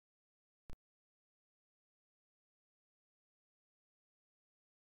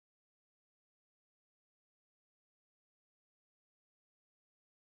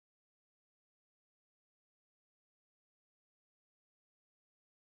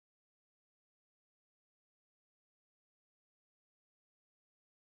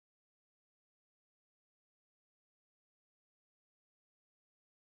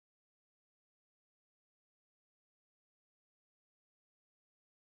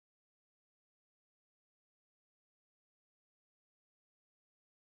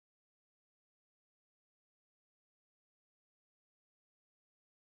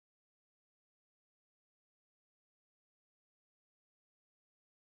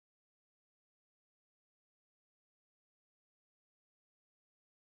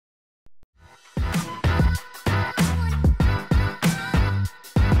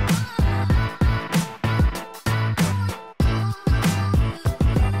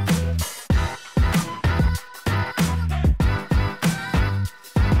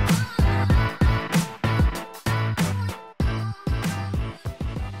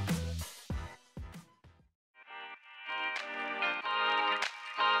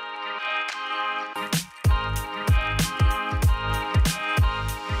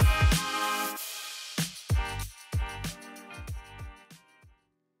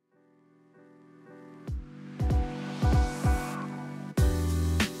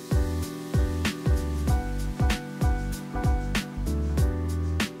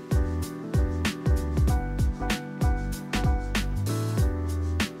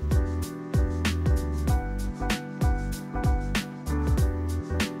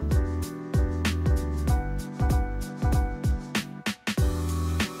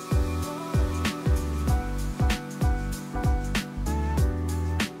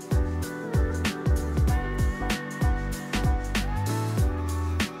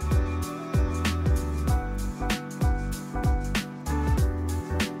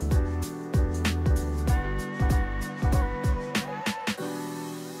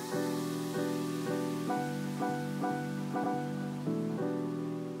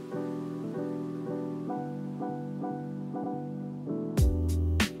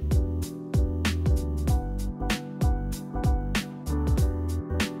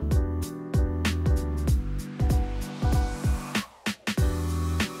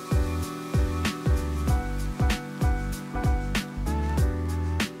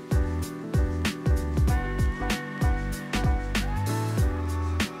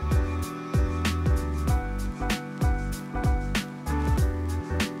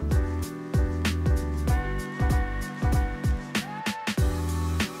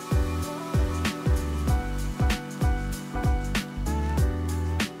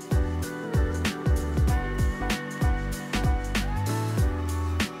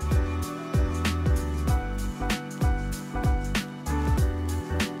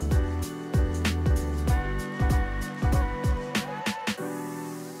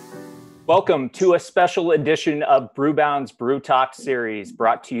Welcome to a special edition of Brewbound's Brew Talks series,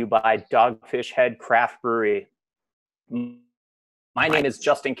 brought to you by Dogfish Head Craft Brewery. My name is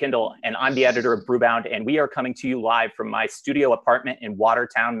Justin Kendall, and I'm the editor of Brewbound, and we are coming to you live from my studio apartment in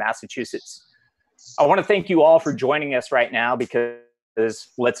Watertown, Massachusetts. I want to thank you all for joining us right now because,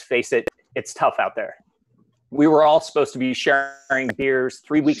 let's face it, it's tough out there. We were all supposed to be sharing beers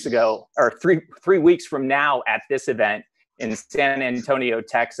 3 weeks ago, or three weeks from now at this event in San Antonio,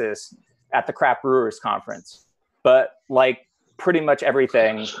 Texas, at the Craft Brewers Conference. But like pretty much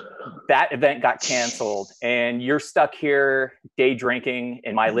everything, that event got canceled, and you're stuck here day drinking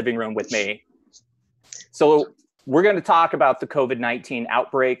in my living room with me. So we're going to talk about the COVID-19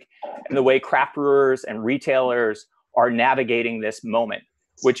 outbreak and the way craft brewers and retailers are navigating this moment,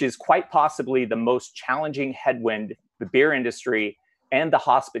 which is quite possibly the most challenging headwind the beer industry and the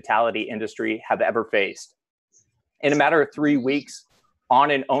hospitality industry have ever faced. In a matter of 3 weeks,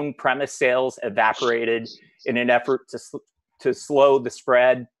 on and on-premise sales evaporated in an effort to slow the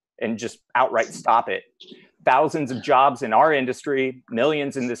spread and just outright stop it. Thousands of jobs in our industry,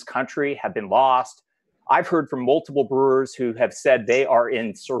 millions in this country have been lost. I've heard from multiple brewers who have said they are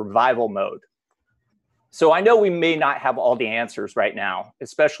in survival mode. So I know we may not have all the answers right now,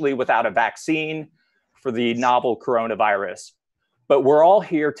 especially without a vaccine for the novel coronavirus. But we're all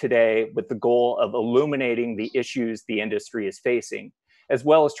here today with the goal of illuminating the issues the industry is facing, as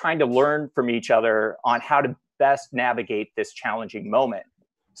well as trying to learn from each other on how to best navigate this challenging moment.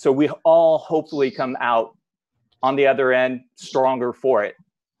 So we all hopefully come out on the other end stronger for it.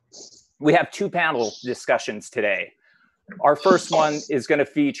 We have two panel discussions today. Our first one is going to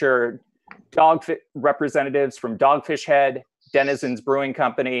feature representatives from Dogfish Head, Denizens Brewing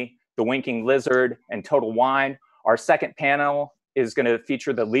Company, The Winking Lizard, and Total Wine. Our second panel is going to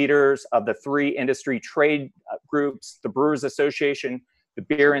feature the leaders of the three industry trade groups, the Brewers Association, the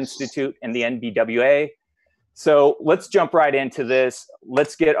Beer Institute, and the NBWA. So let's jump right into this.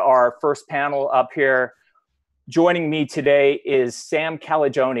 Let's get our first panel up here. Joining me today is Sam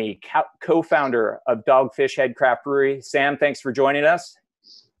Calagione, co-founder of Dogfish Head Craft Brewery. Sam, thanks for joining us.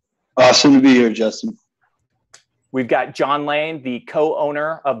 Awesome to be here, Justin. We've got John Lane, the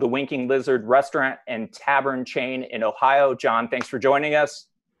co-owner of the Winking Lizard restaurant and tavern chain in Ohio. John, thanks for joining us.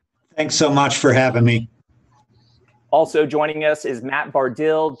 Thanks so much for having me. Also joining us is Matt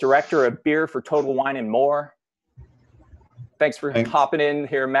Bardill, director of beer for Total Wine and More. Thanks for hopping in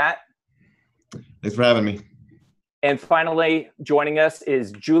here, Matt. Thanks for having me. And finally, joining us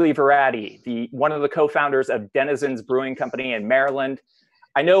is Julie Verratti, one of the co-founders of Denizens Brewing Company in Maryland.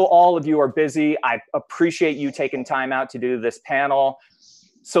 I know all of you are busy. I appreciate you taking time out to do this panel.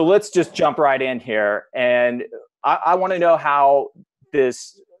 So let's just jump right in here. And I want to know how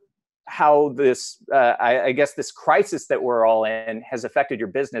this crisis that we're all in has affected your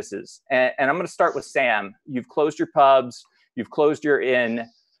businesses. And I'm going to start with Sam. You've closed your pubs, you've closed your inn,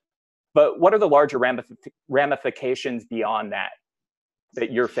 but what are the larger ramifications beyond that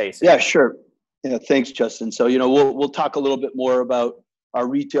you're facing? Yeah, sure. Yeah, thanks, Justin. So, we'll talk a little bit more about our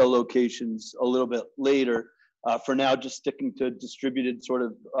retail locations a little bit later. For now, just sticking to distributed sort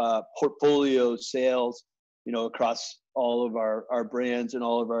of portfolio sales, across all of our brands and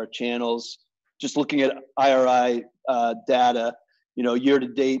all of our channels. Just looking at IRI data, year to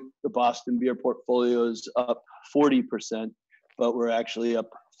date, the Boston beer portfolio is up 40%, but we're actually up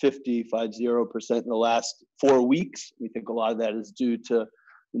 50% in the last 4 weeks. We think a lot of that is due to,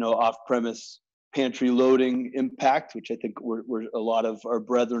 off-premise pantry loading impact, which I think we're a lot of our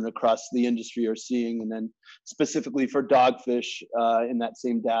brethren across the industry are seeing. And then specifically for Dogfish, in that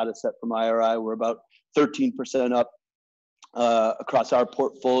same data set from IRI, we're about 13% up across our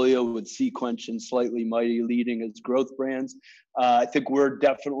portfolio, with Sequench and Slightly Mighty leading as growth brands. I think we're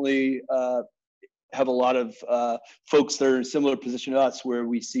definitely have a lot of folks that are in a similar position to us, where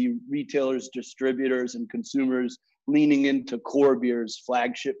we see retailers, distributors, and consumers leaning into core beers,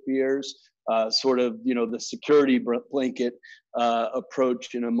 flagship beers, sort of, the security blanket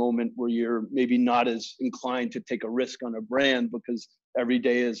approach in a moment where you're maybe not as inclined to take a risk on a brand, because every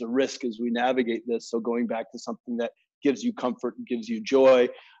day is a risk as we navigate this. So going back to something that gives you comfort and gives you joy.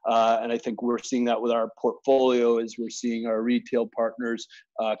 And I think we're seeing that with our portfolio, as we're seeing our retail partners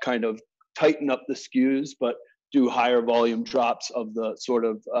kind of tighten up the SKUs, but do higher volume drops of the sort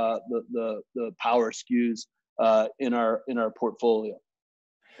of the power SKUs in our portfolio.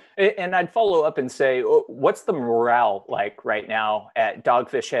 And I'd follow up and say, what's the morale like right now at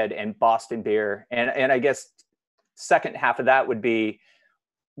Dogfish Head and Boston Beer? And I guess second half of that would be,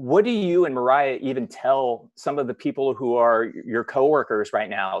 what do you and Mariah even tell some of the people who are your coworkers right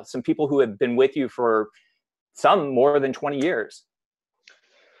now? Some people who have been with you for some more than 20 years.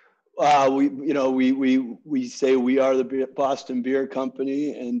 We say we are the Boston Beer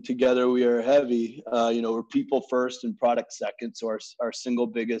Company, and together we are heavy. We're people first and product second. So our single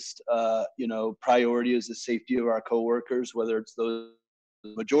biggest, priority is the safety of our coworkers, whether it's the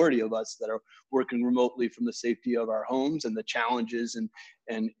majority of us that are working remotely from the safety of our homes, and the challenges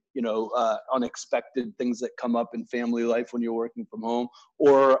and unexpected things that come up in family life when you're working from home,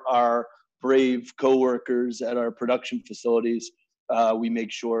 or our brave coworkers at our production facilities. We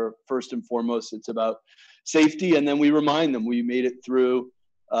make sure first and foremost it's about safety, and then we remind them we made it through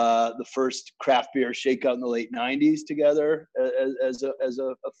the first craft beer shakeout in the late 90s together as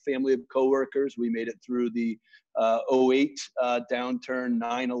a family of coworkers. We made it through the 08 downturn,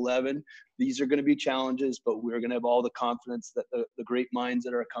 9/11. These are going to be challenges, but we're going to have all the confidence that the great minds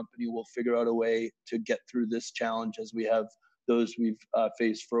at our company will figure out a way to get through this challenge, as we have those we've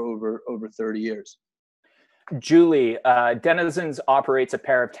faced for over 30 years. Julie, Denizens operates a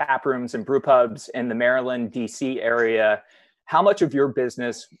pair of tap rooms and brew pubs in the Maryland, DC area. How much of your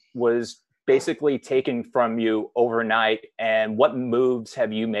business was basically taken from you overnight, and what moves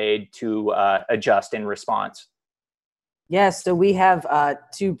have you made to adjust in response? Yes, so we have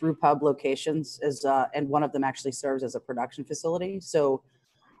 2 brew pub locations, and one of them actually serves as a production facility. So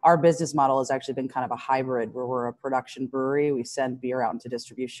our business model has actually been kind of a hybrid, where we're a production brewery. We send beer out into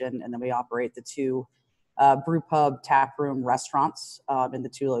distribution, and then we operate the 2 brew pub, tap room, restaurants in the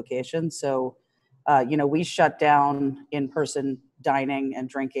 2 locations. So, we shut down in-person dining and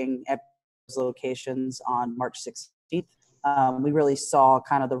drinking at those locations on March 16th. We really saw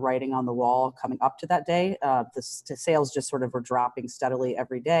kind of the writing on the wall coming up to that day. The sales just sort of were dropping steadily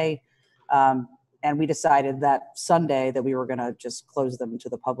every day. And we decided that Sunday that we were going to just close them to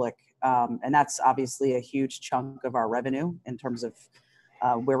the public. And that's obviously a huge chunk of our revenue in terms of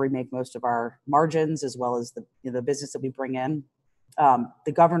where we make most of our margins, as well as the business that we bring in.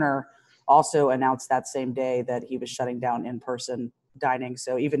 The governor also announced that same day that he was shutting down in-person dining.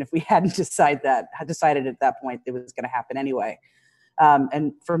 So even if we hadn't decided at that point, it was going to happen anyway.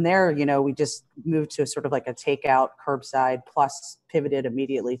 And from there, we just moved to sort of like a takeout, curbside, plus pivoted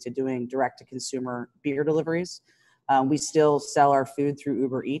immediately to doing direct-to-consumer beer deliveries. We still sell our food through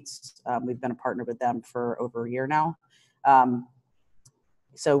Uber Eats. We've been a partner with them for over a year now.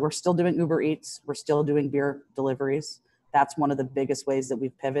 So we're still doing Uber Eats. We're still doing beer deliveries. That's one of the biggest ways that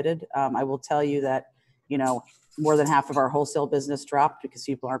we've pivoted. I will tell you that, more than half of our wholesale business dropped because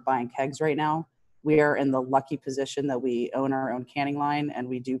people aren't buying kegs right now. We are in the lucky position that we own our own canning line, and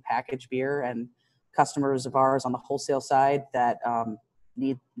we do package beer, and customers of ours on the wholesale side that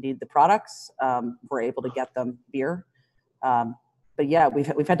need the products, we're able to get them beer. But yeah,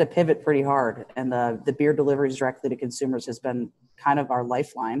 we've had to pivot pretty hard, and the beer deliveries directly to consumers has been kind of our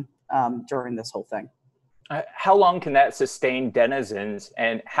lifeline during this whole thing. How long can that sustain Denizens,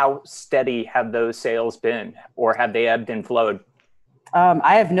 and how steady have those sales been, or have they ebbed and flowed?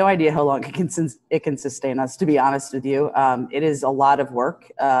 I have no idea how long it can sustain us, to be honest with you. It is a lot of work.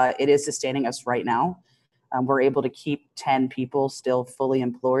 It is sustaining us right now. We're able to keep 10 people still fully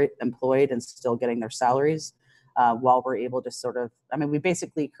employed and still getting their salaries, while we're able to we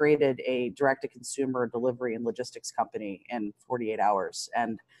basically created a direct-to-consumer delivery and logistics company in 48 hours,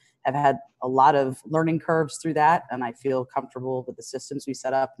 and have had a lot of learning curves through that, and I feel comfortable with the systems we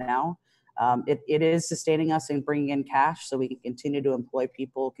set up now. It is sustaining us and bringing in cash so we can continue to employ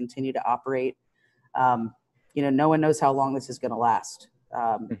people, continue to operate. No one knows how long this is going to last.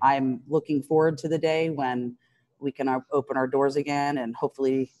 I'm looking forward to the day when we can open our doors again and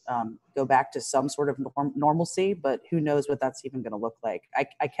hopefully go back to some sort of normalcy, but who knows what that's even going to look like.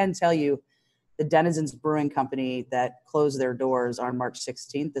 I can tell you the Denizens Brewing Company that closed their doors on March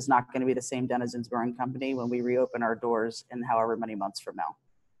 16th is not going to be the same Denizens Brewing Company when we reopen our doors in however many months from now.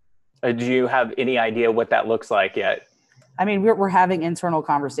 Do you have any idea what that looks like yet? I mean, we're having internal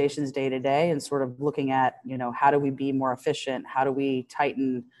conversations day to day and sort of looking at, how do we be more efficient? How do we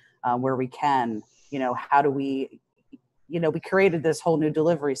tighten where we can? How do we created this whole new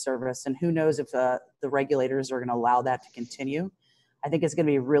delivery service, and who knows if the regulators are going to allow that to continue. I think it's going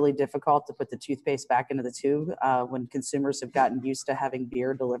to be really difficult to put the toothpaste back into the tube when consumers have gotten used to having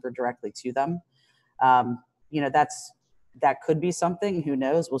beer delivered directly to them. That could be something. Who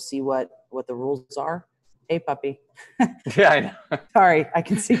knows? We'll see what the rules are. Hey, puppy. Yeah, I know. Sorry, I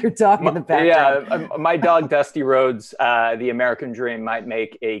can see your dog in the background. Yeah, my dog Dusty Rhodes, the American Dream, might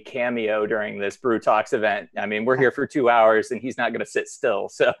make a cameo during this Brew Talks event. I mean, we're here for 2 hours, and he's not going to sit still.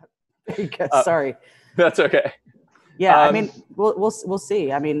 So, sorry. That's okay. Yeah, I mean, we'll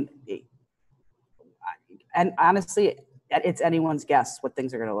see. I mean, and honestly, it's anyone's guess what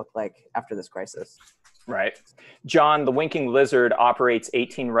things are going to look like after this crisis. Right. John, the Winking Lizard operates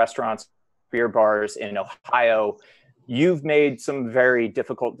 18 restaurants, beer bars in Ohio. You've made some very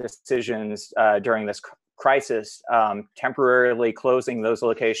difficult decisions during this crisis, temporarily closing those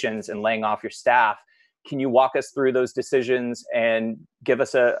locations and laying off your staff. Can you walk us through those decisions and give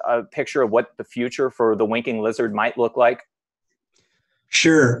us a picture of what the future for the Winking Lizard might look like?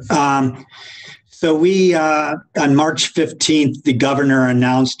 Sure. So we, on March 15th, the governor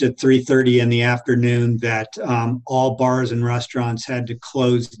announced at 3:30 in the afternoon that all bars and restaurants had to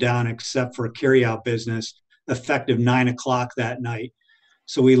close down except for carryout business, effective 9 o'clock that night.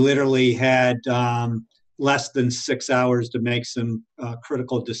 So we literally had less than 6 hours to make some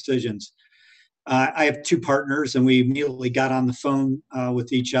critical decisions. I have two partners, and we immediately got on the phone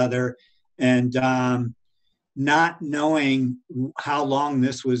with each other, and not knowing how long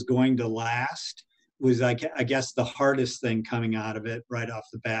this was going to last was, I guess, the hardest thing coming out of it right off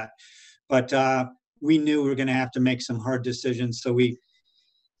the bat. But we knew we were going to have to make some hard decisions. So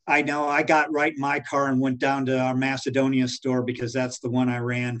I got right in my car and went down to our Macedonia store, because that's the one I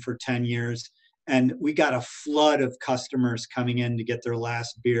ran for 10 years. And we got a flood of customers coming in to get their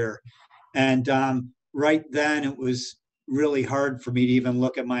last beer. And right then it was really hard for me to even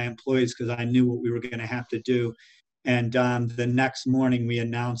look at my employees, because I knew what we were going to have to do. And the next morning we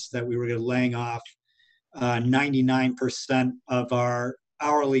announced that we were laying off 99% of our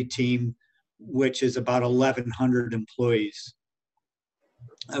hourly team, which is about 1,100 employees.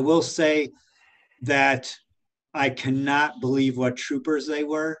 I will say that I cannot believe what troopers they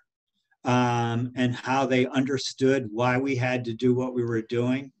were, and how they understood why we had to do what we were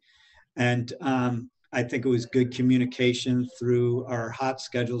doing. And I think it was good communication through our hot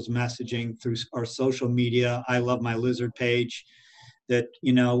schedules messaging, through our social media. I Love My Lizard page, that,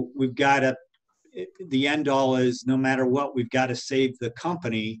 we've got to, the end all is, no matter what, we've got to save the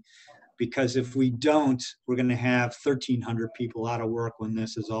company, because if we don't, we're going to have 1,300 people out of work when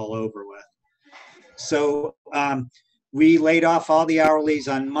this is all over with. So we laid off all the hourlies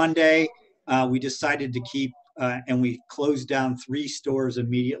on Monday. We decided to keep, and we closed down 3 stores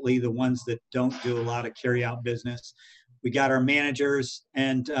immediately, the ones that don't do a lot of carry-out business. We got our managers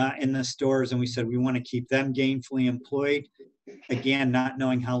and in the stores, and we said we want to keep them gainfully employed. Again, not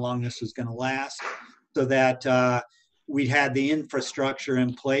knowing how long this was going to last, so that we had the infrastructure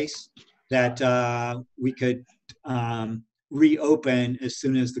in place that we could reopen as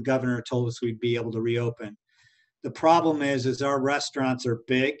soon as the governor told us we'd be able to reopen. The problem is our restaurants are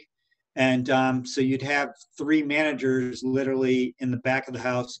big. And so you'd have 3 managers literally in the back of the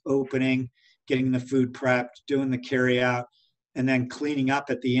house, opening, getting the food prepped, doing the carry out, and then cleaning up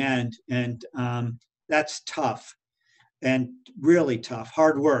at the end. And that's tough, and really tough,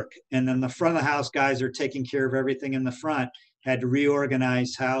 hard work. And then the front of the house guys are taking care of everything in the front, had to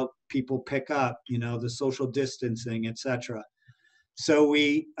reorganize how people pick up, the social distancing, etc. So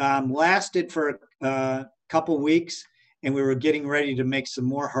we lasted for a couple weeks, and we were getting ready to make some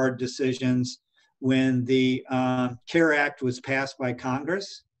more hard decisions when the CARE Act was passed by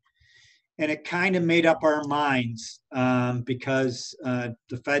Congress. And it kind of made up our minds, because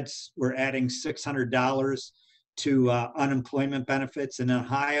the feds were adding $600 to unemployment benefits. In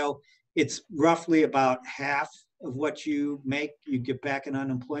Ohio, it's roughly about half of what you make, you get back in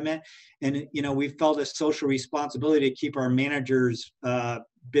unemployment. And, we felt a social responsibility to keep our managers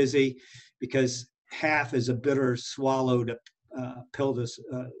busy, because half is a bitter pill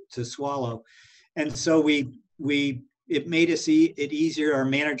to swallow. And so it made it easier. Our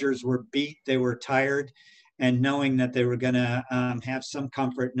managers were beat, they were tired, and knowing that they were going to have some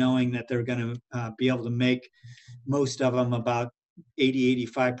comfort knowing that they're going to be able to make, most of them, about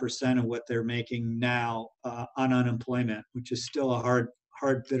 85% of what they're making now on unemployment, which is still a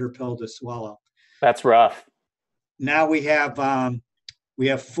hard, bitter pill to swallow. That's rough. Now we have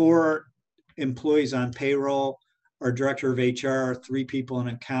 4 employees on payroll, our director of HR, 3 people in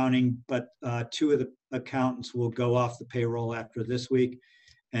accounting, but 2 of the accountants will go off the payroll after this week.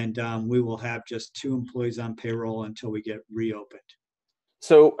 And we will have just 2 employees on payroll until we get reopened.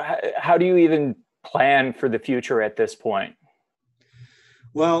 So how do you even plan for the future at this point?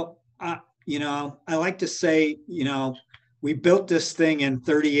 Well, I like to say, we built this thing in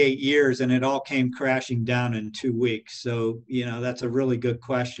 38 years and it all came crashing down in 2 weeks. So, that's a really good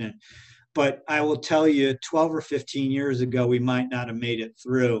question. But I will tell you, 12 or 15 years ago, we might not have made it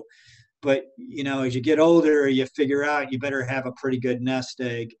through. But, as you get older, you figure out you better have a pretty good nest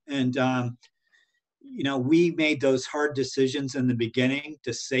egg. And, we made those hard decisions in the beginning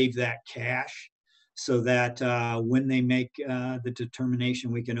to save that cash, so that when they make the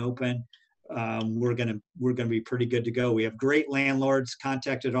determination we can open, we're gonna be pretty good to go. We have great landlords,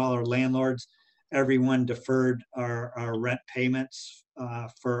 contacted all our landlords. everyone deferred our rent payments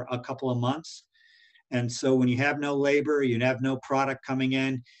for a couple of months. And so when you have no labor, you have no product coming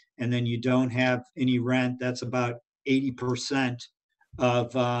in, and then you don't have any rent, that's about 80%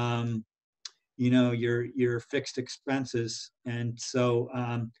 of your fixed expenses. And so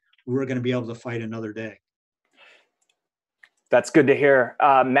we're going to be able to fight another day. That's good to hear.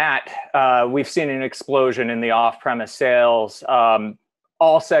 Matt, we've seen an explosion in the off-premise sales,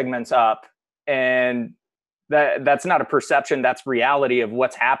 all segments up, and that's not a perception, that's reality of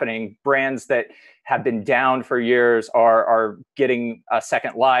what's happening. Brands that have been down for years are getting a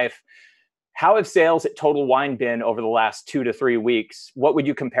second life. How have sales at Total Wine been over the last 2 to 3 weeks? What would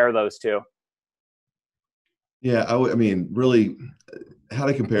you compare those to? Yeah, I mean, really, how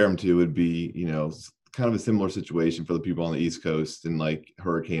to compare them to would be, kind of a similar situation for the people on the East Coast and like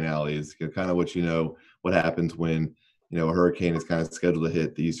Hurricane Alley is kind of what happens when, a hurricane is kind of scheduled to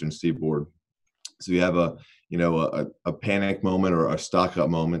hit the Eastern Seaboard. So you have a panic moment or a stock up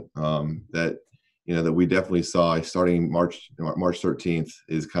moment that we definitely saw starting March 13th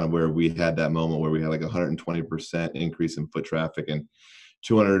is kind of where we had that moment where we had like 120% increase in foot traffic and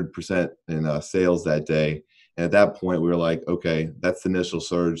 200% in sales that day. And at that point, we were like, okay, that's the initial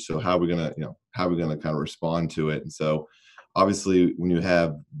surge. So how are we gonna kind of respond to it? And so, obviously, when you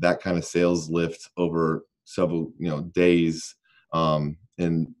have that kind of sales lift over several days, and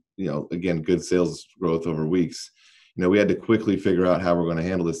again, good sales growth over weeks, we had to quickly figure out how we're going to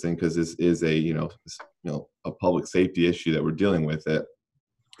handle this thing because this is a a public safety issue that we're dealing with. That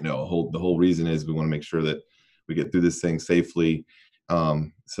the whole reason is we want to make sure that we get through this thing safely.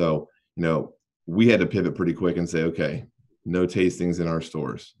 We had to pivot pretty quick and say, okay, no tastings in our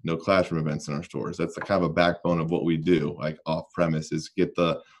stores, no classroom events in our stores. That's the kind of a backbone of what we do, like off premise, is get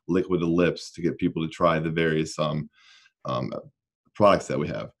the liquid to lips to get people to try the various products that we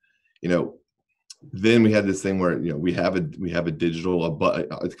have. Then we had this thing where we have a digital,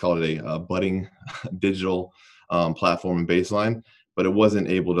 let's call it a budding digital platform and baseline, but it wasn't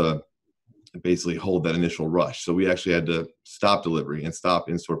able to basically hold that initial rush. So we actually had to stop delivery and stop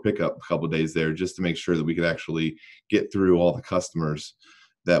in-store pickup a couple of days there just to make sure that we could actually get through all the customers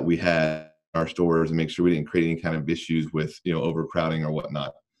that we had in our stores and make sure we didn't create any kind of issues with, overcrowding or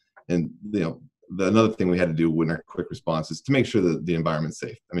whatnot. And, another thing we had to do in our quick response is to make sure that the environment's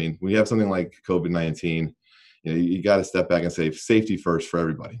safe. I mean, when you have something like COVID-19, you got to step back and say safety first for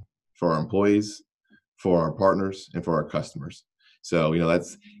everybody, for our employees, for our partners, and for our customers. So,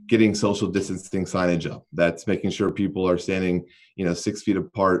 that's getting social distancing signage up. That's making sure people are standing, 6 feet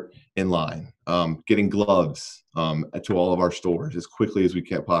apart in line, getting gloves to all of our stores as quickly as we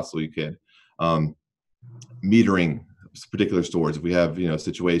possibly could. Metering particular stores. If we have, a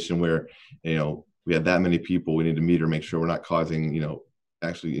situation where, we have that many people, we need to meter, make sure we're not causing,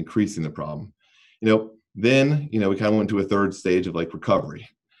 actually increasing the problem. Then, we kind of went to a third stage of like recovery.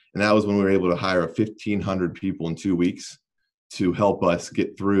 And that was when we were able to hire 1,500 people in 2 weeks to help us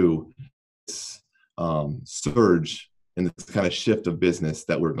get through this surge and this kind of shift of business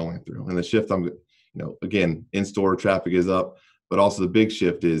that we're going through. And the shift, again, in-store traffic is up, but also the big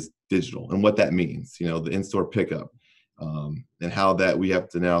shift is digital and what that means, the in-store pickup and how that we have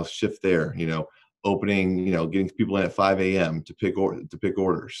to now shift there, opening, getting people in at 5 a.m. to pick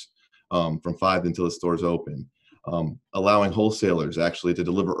orders from 5 until the store's open. Allowing wholesalers actually to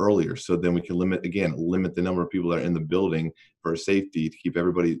deliver earlier, so then we can limit the number of people that are in the building for safety to keep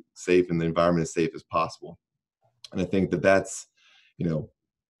everybody safe and the environment as safe as possible. And I think that's,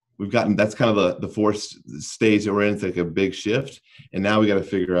 that's kind of the fourth stage that we're in. It's like a big shift. And now we got to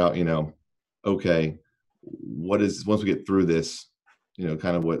figure out, okay, once we get through this,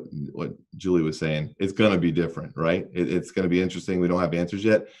 kind of what Julie was saying, it's going to be different, right? It's going to be interesting. We don't have answers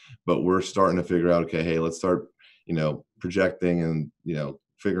yet, but we're starting to figure out, okay, hey, let's start projecting and,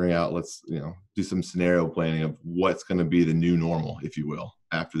 figuring out, let's, do some scenario planning of what's going to be the new normal, if you will,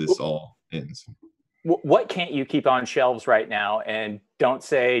 after this all ends. What can't you keep on shelves right now? And don't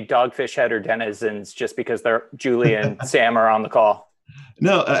say Dogfish Head or Denizens just because Julie and Sam are on the call.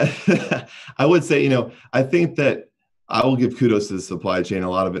 No, I would say, I think that I will give kudos to the supply chain. A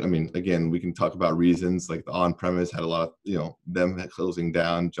lot of it, I mean, again, we can talk about reasons like the on-premise had a lot of, them closing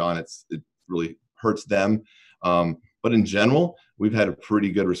down. John, it really hurts them. But in general, we've had a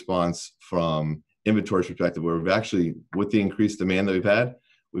pretty good response from inventory perspective where we've actually, with the increased demand that we've had,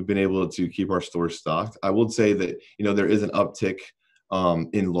 we've been able to keep our stores stocked. I would say that, there is an uptick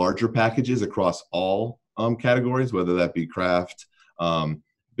in larger packages across all categories, whether that be craft,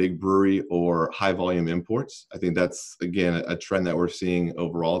 big brewery, or high volume imports. I think that's, again, a trend that we're seeing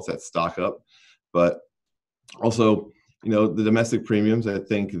overall. It's that stock up. But also, the domestic premiums, I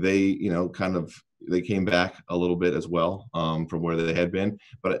think they, they came back a little bit as well from where they had been.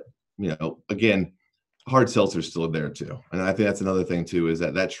 But, again, hard seltzer's still there too. And I think that's another thing too, is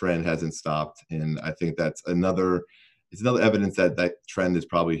that trend hasn't stopped. And I think it's another evidence that that trend is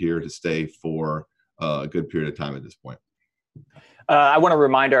probably here to stay for a good period of time at this point. I want to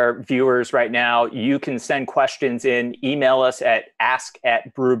remind our viewers right now, you can send questions in, email us at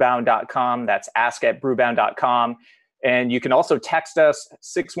ask@brewbound.com. That's ask@brewbound.com. And you can also text us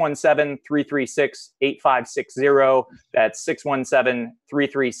 617-336-8560. That's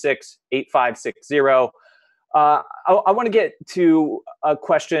 617-336-8560. I want to get to a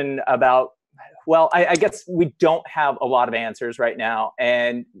question about, well, I guess we don't have a lot of answers right now.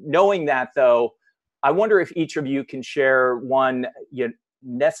 And knowing that, though, I wonder if each of you can share one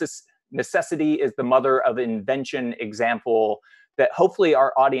necessity is the mother of invention example that hopefully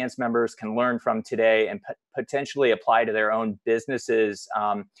our audience members can learn from today and potentially apply to their own businesses.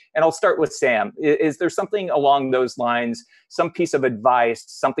 And I'll start with Sam. Is there something along those lines, some piece of advice,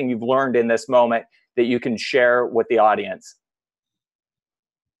 something you've learned in this moment that you can share with the audience?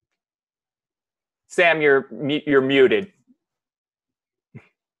 Sam, you're muted.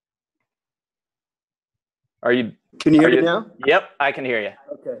 Can you hear me now? Yep, I can hear you.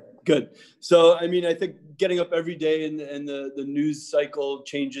 Okay, good. So, I mean, I think getting up every day and the news cycle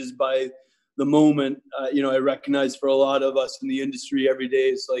changes by the moment. I recognize for a lot of us in the industry, every day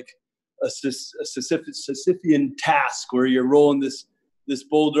is like a Sisyphean task where you're rolling this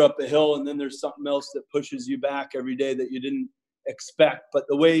boulder up a hill, and then there's something else that pushes you back every day that you didn't expect. But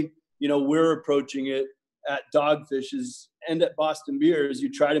the way, we're approaching it at Dogfish and at Boston Beer is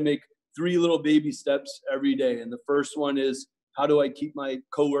you try to make 3 little baby steps every day. And the first one is, how do I keep my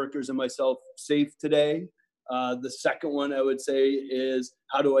coworkers and myself safe today? The second one I would say is,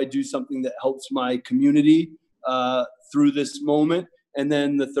 how do I do something that helps my community through this moment? And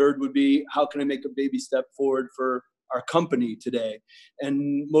then the third would be, how can I make a baby step forward for our company today?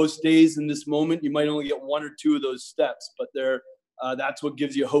 And most days in this moment, you might only get 1 or 2 of those steps, but that's what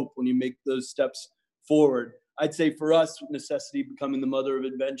gives you hope when you make those steps forward. I'd say for us, necessity becoming the mother of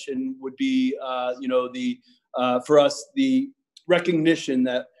invention would be, for us, the recognition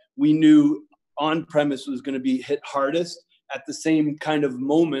that we knew on-premise was going to be hit hardest at the same kind of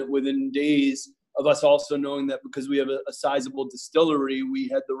moment within days of us also knowing that because we have a sizable distillery, we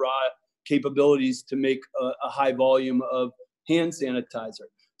had the raw capabilities to make a high volume of hand sanitizer.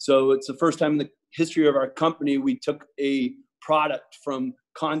 So it's the first time in the history of our company we took a product from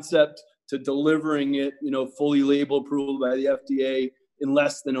concept to delivering it, fully label approval by the FDA in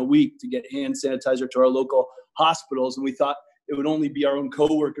less than a week to get hand sanitizer to our local hospitals. And we thought it would only be our own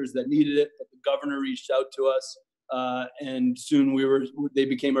coworkers that needed it, but the governor reached out to us, and soon they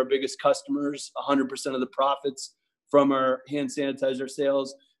became our biggest customers. 100% of the profits from our hand sanitizer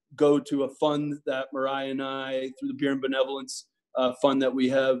sales go to a fund that Mariah and I, through the Beer and Benevolence fund that we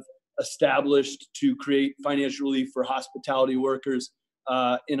have established to create financial relief for hospitality workers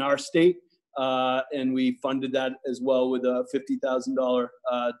in our state. And we funded that as well with a $50,000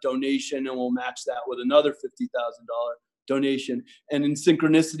 donation, and we'll match that with another $50,000 donation. And in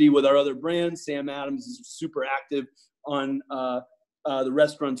synchronicity with our other brands, Sam Adams is super active on the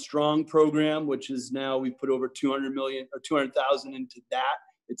Restaurant Strong program, which is now we've put over 200,000 into that.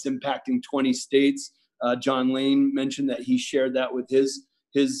 It's impacting 20 states. John Lane mentioned that he shared that with his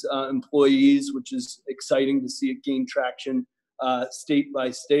employees, which is exciting to see it gain traction state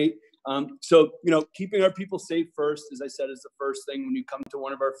by state. So, keeping our people safe first, as I said, is the first thing. When you come to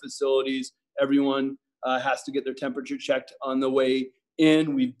one of our facilities, everyone has to get their temperature checked on the way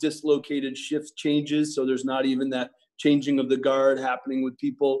in. We've dislocated shift changes, so there's not even that changing of the guard happening with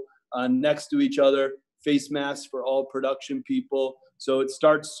people next to each other. Face masks for all production people. So it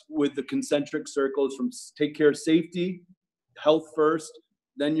starts with the concentric circles from take care of safety, health first,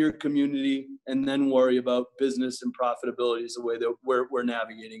 then your community, and then worry about business and profitability is the way that we're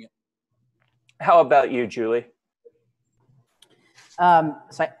navigating it. How about you, Julie?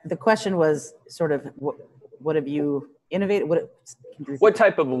 The question was sort of, what have you innovated? What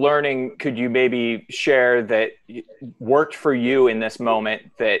type of learning could you maybe share that worked for you in this moment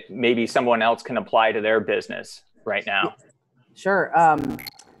that maybe someone else can apply to their business right now? Sure. I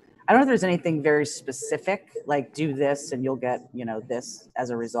don't know if there's anything very specific, like do this and you'll get, this as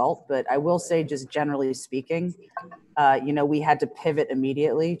a result. But I will say, just generally speaking, we had to pivot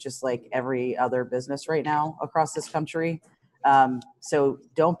immediately, just like every other business right now across this country. So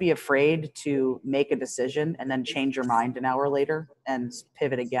don't be afraid to make a decision and then change your mind an hour later and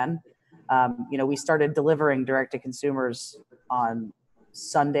pivot again. We started delivering direct to consumers on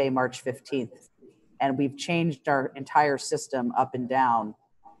Sunday, March 15th. And we've changed our entire system up and down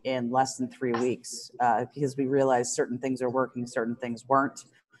in less than 3 weeks because we realized certain things are working, certain things weren't.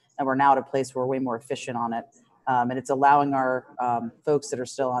 And we're now at a place where we're way more efficient on it. And it's allowing our folks that are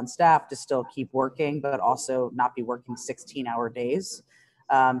still on staff to still keep working, but also not be working 16-hour days.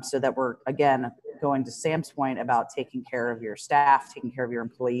 So that we're, again, going to Sam's point about taking care of your staff, taking care of your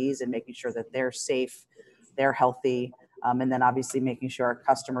employees, and making sure that they're safe, they're healthy, and then obviously making sure our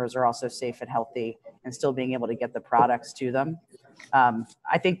customers are also safe and healthy and still being able to get the products to them.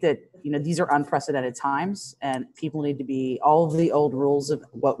 I think that, these are unprecedented times, and people need to be, all of the old rules of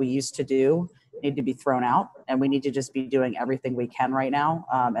what we used to do need to be thrown out, and we need to just be doing everything we can right now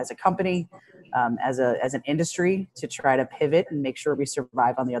as a company, as an industry, to try to pivot and make sure we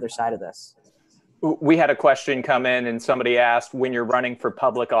survive on the other side of this. We had a question come in, and somebody asked, when you're running for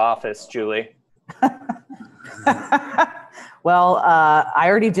public office, Julie? Well, I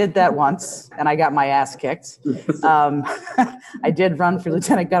already did that once, and I got my ass kicked. I did run for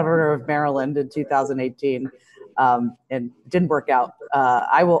Lieutenant Governor of Maryland in 2018, and didn't work out.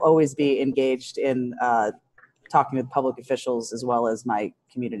 I will always be engaged in talking with public officials as well as my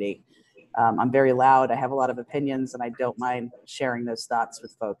community. I'm very loud. I have a lot of opinions, and I don't mind sharing those thoughts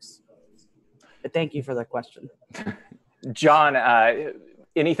with folks. But thank you for the question. John,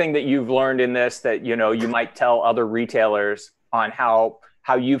 anything that you've learned in this that you might tell other retailers on how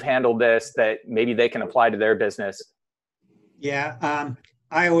you've handled this that maybe they can apply to their business? Yeah,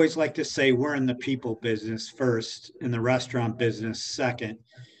 I always like to say we're in the people business first, in the restaurant business second.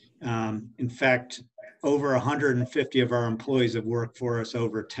 In fact, over 150 of our employees have worked for us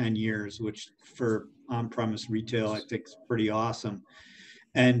over 10 years, which for on-premise retail, I think is pretty awesome.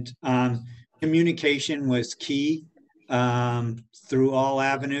 And communication was key through all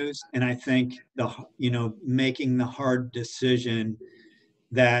avenues. And I think making the hard decision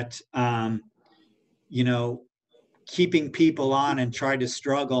that, keeping people on and try to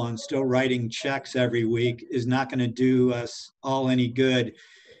struggle and still writing checks every week is not going to do us all any good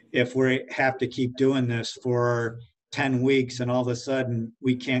if we have to keep doing this for 10 weeks and all of a sudden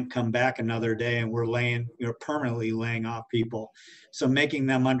we can't come back another day and we're permanently laying off people. So making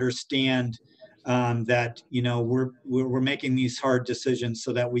them understand that we're making these hard decisions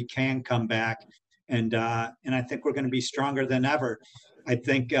so that we can come back, and I think we're going to be stronger than ever. I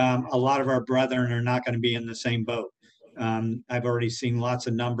think a lot of our brethren are not going to be in the same boat. I've already seen lots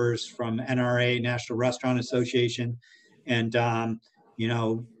of numbers from NRA, National Restaurant Association, and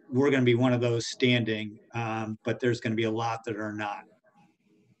we're going to be one of those standing, but there's going to be a lot that are not.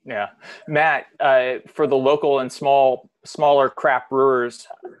 Yeah. Matt, for the local and smaller craft brewers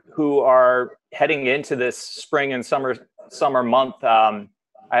who are heading into this spring and summer month,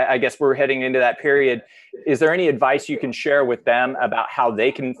 I guess we're heading into that period. Is there any advice you can share with them about how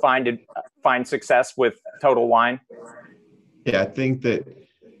they can find success with Total Wine? Yeah, I think that,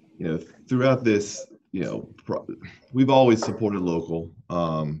 throughout this, we've always supported local.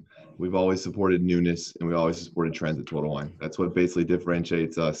 We've always supported newness, and we always supported trends at Total Wine. That's what basically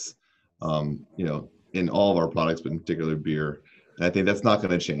differentiates us, in all of our products, but in particular beer. And I think that's not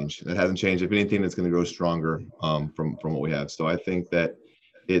going to change. It hasn't changed. If anything, it's going to grow stronger from what we have. So I think that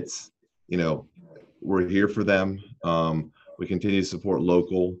it's, we're here for them. We continue to support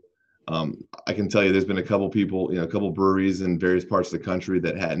local. I can tell you there's been a couple people, a couple breweries in various parts of the country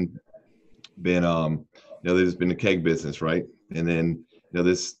that hadn't been, there's been a keg business, right? And then,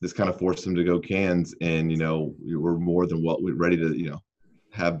 this kind of forced them to go cans, and, we're more than we're ready to,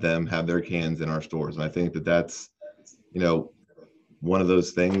 have them have their cans in our stores. And I think that that's, one of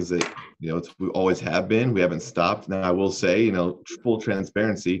those things that, we always have been. We haven't stopped. Now, I will say, full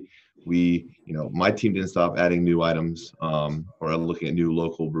transparency, my team didn't stop adding new items or looking at new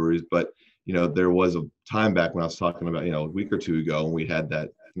local breweries. But, there was a time back when I was talking about, a week or two ago, when we had that,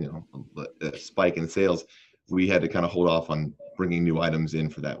 spike in sales, we had to kind of hold off on bringing new items in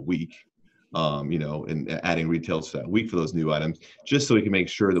for that week, and adding retails for that week for those new items, just so we can make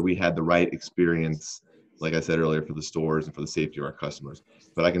sure that we had the right experience, like I said earlier, for the stores and for the safety of our customers.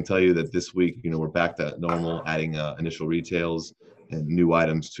 But I can tell you that this week, we're back to normal, adding initial retails and new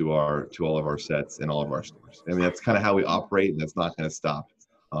items to all of our sets and all of our stores. I mean, that's kind of how we operate, and that's not going to stop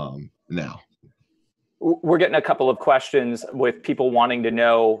now. We're getting a couple of questions with people wanting to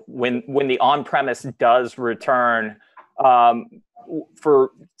know when the on-premise does return.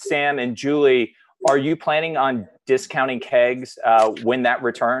 For Sam and Julie, are you planning on discounting kegs when that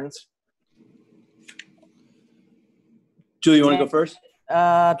returns? Julie, you want to go first?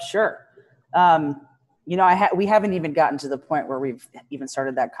 Sure. We haven't even gotten to the point where we've even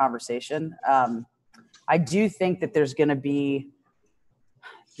started that conversation. I do think that there's going to be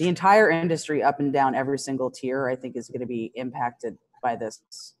the entire industry up and down every single tier, I think, is going to be impacted by this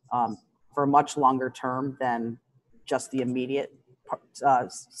for a much longer term than just the immediate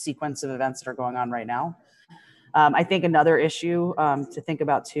sequence of events that are going on right now. I think another issue to think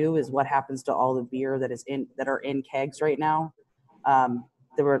about too is what happens to all the beer that are in kegs right now.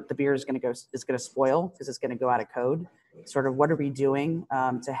 The beer is going to spoil because it's going to go out of code. Sort of what are we doing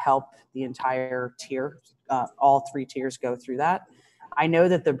to help the entire tier, all three tiers go through that? I know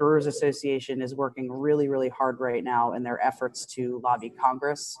that the Brewers Association is working really, really hard right now in their efforts to lobby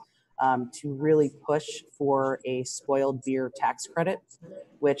Congress to really push for a spoiled beer tax credit,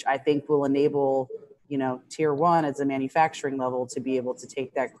 which I think will enable, tier one as a manufacturing level to be able to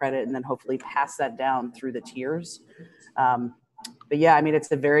take that credit and then hopefully pass that down through the tiers. But yeah, I mean,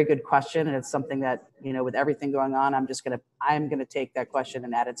 it's a very good question, and it's something that, with everything going on, I'm gonna take that question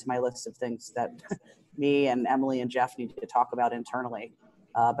and add it to my list of things that me and Emily and Jeff need to talk about internally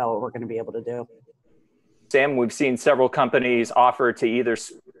about what we're going to be able to do. Sam, we've seen several companies offer to either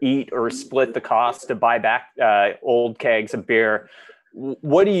eat or split the cost to buy back old kegs of beer.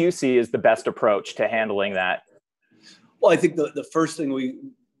 What do you see as the best approach to handling that? Well, I think the first thing we,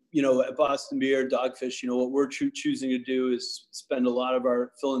 at Boston Beer, Dogfish, what we're choosing to do is spend a lot of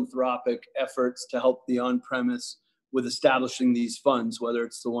our philanthropic efforts to help the on-premise with establishing these funds, whether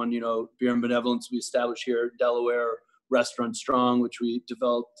it's the one, Beer and Benevolence we established here in Delaware, Restaurant Strong, which we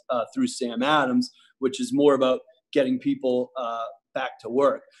developed through Sam Adams, which is more about getting people back to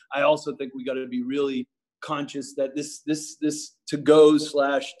work. I also think we got to be really conscious that this to-go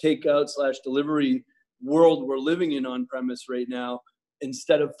 / takeout / delivery world we're living in on premise right now,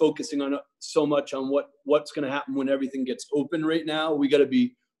 instead of focusing on so much on what's going to happen when everything gets open right now, we got to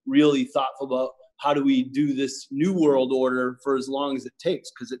be really thoughtful about how do we do this new world order for as long as it takes,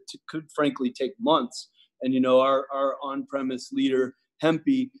 because it could frankly take months. And, our on-premise leader,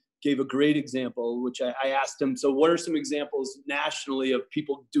 Hempy, gave a great example, which I asked him, so what are some examples nationally of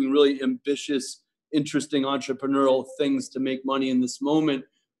people doing really ambitious, interesting entrepreneurial things to make money in this moment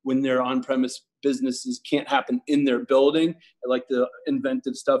when their on-premise businesses can't happen in their building? I like the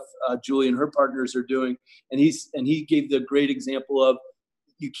inventive stuff Julie and her partners are doing. And he gave the great example of,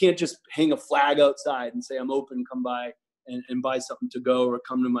 you can't just hang a flag outside and say, I'm open, come by and buy something to go or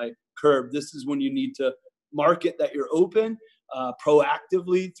come to my curb. This is when you need to market that you're open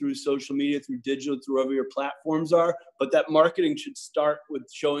proactively through social media, through digital, through wherever your platforms are. But that marketing should start with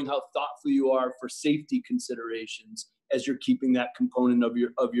showing how thoughtful you are for safety considerations as you're keeping that component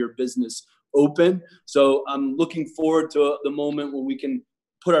of your business open. So I'm looking forward to the moment when we can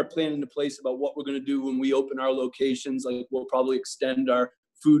put our plan into place about what we're going to do when we open our locations. Like, we'll probably extend our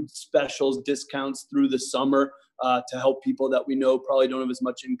food specials discounts through the summer to help people that we know probably don't have as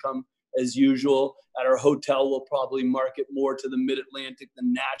much income as usual. At our hotel, we'll probably market more to the mid-Atlantic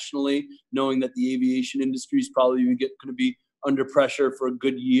than nationally, knowing that the aviation industry is probably going to be under pressure for a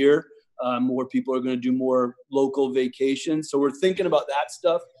good year. More people are going to do more local vacations. So we're thinking about that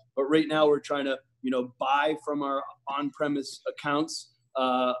stuff. But right now we're trying to, buy from our on-premise accounts,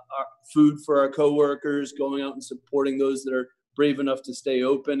 our food for our coworkers, going out and supporting those that are brave enough to stay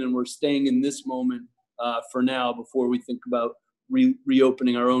open. And we're staying in this moment for now before we think about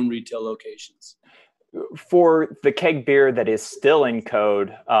reopening our own retail locations. For the keg beer that is still in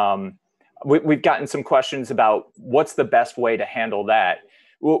code, we've gotten some questions about what's the best way to handle that.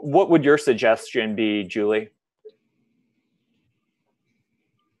 What would your suggestion be, Julie?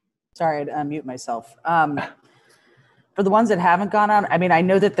 Sorry, I'd unmute myself. For the ones that haven't gone out, I mean, I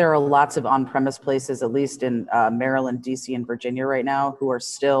know that there are lots of on-premise places, at least in Maryland, DC, and Virginia right now, who are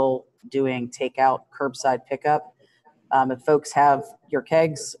still doing takeout, curbside pickup. If folks have your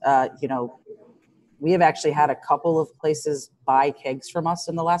kegs, we have actually had a couple of places buy kegs from us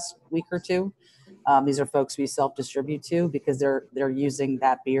in the last week or two. These are folks we self-distribute to because they're using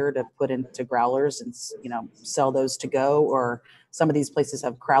that beer to put into growlers and, sell those to go. Or some of these places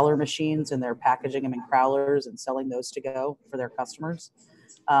have crowler machines and they're packaging them in crowlers and selling those to go for their customers.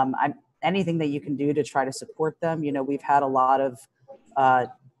 Anything that you can do to try to support them. We've had a lot of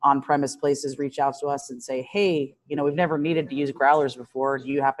on-premise places reach out to us and say, hey, we've never needed to use growlers before. Do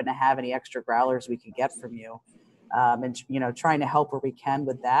you happen to have any extra growlers we could get from you? And, trying to help where we can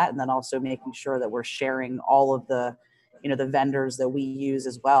with that. And then also making sure that we're sharing all of the, the vendors that we use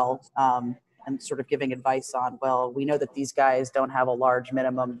as well. And sort of giving advice on, well, we know that these guys don't have a large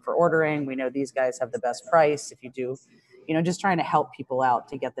minimum for ordering. We know these guys have the best price. If you do, just trying to help people out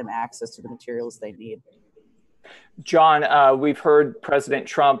to get them access to the materials they need. John, we've heard President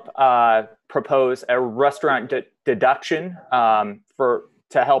Trump propose a restaurant deduction to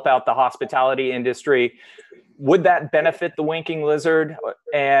help out the hospitality industry. Would that benefit the Winking Lizard?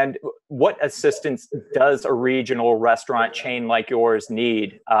 And what assistance does a regional restaurant chain like yours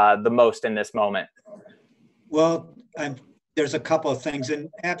need the most in this moment? Well, there's a couple of things, and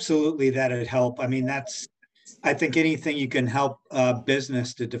absolutely that'd help. I mean, I think anything you can help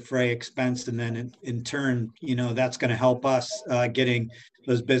business to defray expense, and then in turn, that's going to help us getting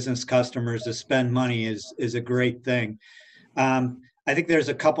those business customers to spend money is a great thing. I think there's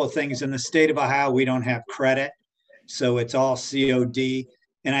a couple of things in the state of Ohio. We don't have credit, so it's all COD.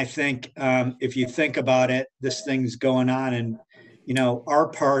 And I think if you think about it, this thing's going on, and our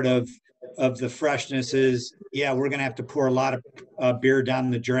part of the freshness is, we're going to have to pour a lot of beer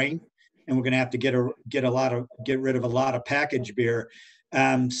down the drain, and we're going to have to get rid of a lot of packaged beer.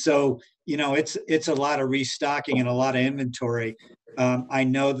 So it's a lot of restocking and a lot of inventory. I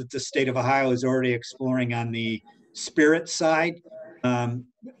know that the state of Ohio is already exploring on the spirit side,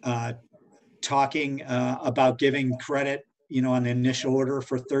 talking about giving credit, on the initial order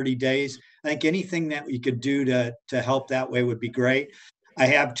for 30 days. I think anything that we could do to help that way would be great. I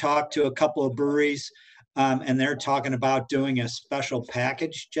have talked to a couple of breweries, and they're talking about doing a special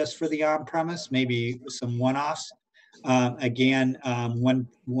package just for the on-premise, maybe some one-offs. Again, one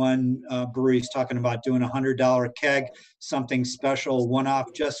brewery is talking about doing $100 keg, something special,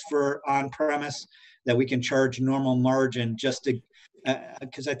 one-off just for on-premise that we can charge normal margin, just to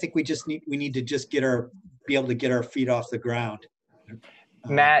because I think we need to just be able to get our feet off the ground.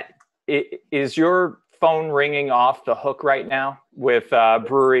 Matt, is your phone ringing off the hook right now with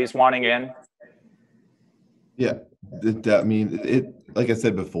breweries wanting in? Yeah, I mean, like I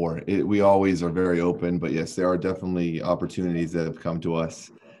said before, we always are very open, but yes, there are definitely opportunities that have come to us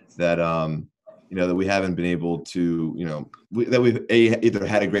that that we haven't been able to, that we've either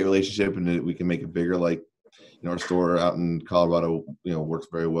had a great relationship and that we can make it bigger, like our store out in Colorado, works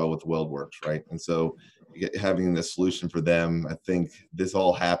very well with WeldWorks, right? And so having the solution for them, I think this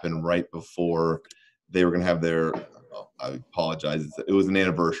all happened right before they were going to have their, I apologize, it was an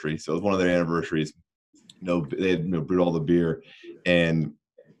anniversary. So it was one of their anniversaries. They had brewed all the beer, and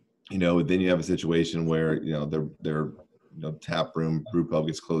then you have a situation where their tap room brew pub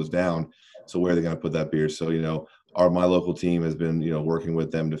gets closed down. So where are they going to put that beer? So my local team has been working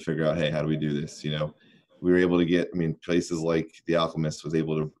with them to figure out, hey, how do we do this? We were able to get, places like The Alchemist was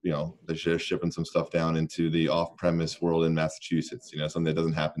able to, they're shipping some stuff down into the off-premise world in Massachusetts, something that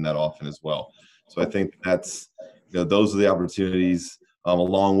doesn't happen that often as well. So I think that's, those are the opportunities,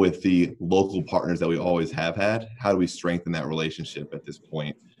 along with the local partners that we always have had. How do we strengthen that relationship at this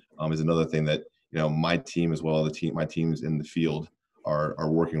point is another thing that, my team as well, my teams in the field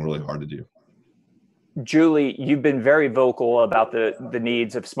are working really hard to do. Julie, you've been very vocal about the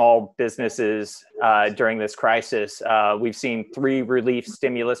needs of small businesses during this crisis. We've seen 3 relief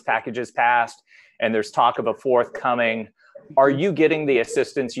stimulus packages passed, and there's talk of a 4th coming. Are you getting the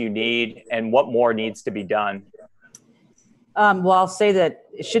assistance you need, and what more needs to be done? Well, I'll say that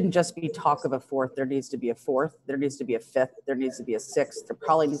it shouldn't just be talk of a 4th. There needs to be a 4th. There needs to be a 5th. There needs to be a 6th. There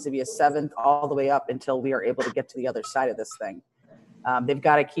probably needs to be a 7th, all the way up until we are able to get to the other side of this thing. They've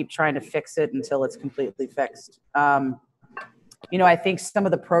got to keep trying to fix it until it's completely fixed. I think some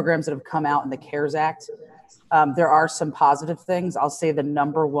of the programs that have come out in the CARES Act, there are some positive things. I'll say the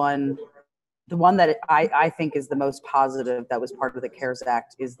one that I think is the most positive that was part of the CARES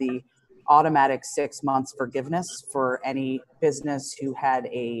Act is the automatic 6 months forgiveness for any business who had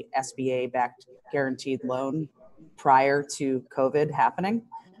a SBA-backed guaranteed loan prior to COVID happening.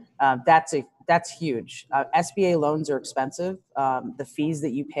 That's huge. SBA loans are expensive. The fees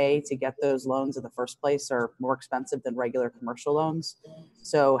that you pay to get those loans in the first place are more expensive than regular commercial loans.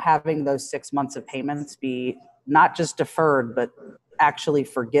 So having those 6 months of payments be not just deferred, but actually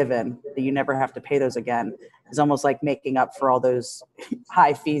forgiven, that you never have to pay those again, is almost like making up for all those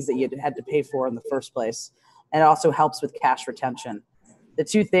high fees that you had to pay for in the first place. And it also helps with cash retention. The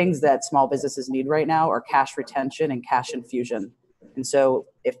 2 things that small businesses need right now are cash retention and cash infusion. And so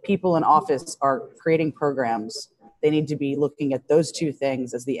if people in office are creating programs, they need to be looking at those 2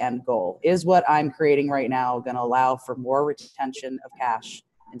 things as the end goal. Is what I'm creating right now going to allow for more retention of cash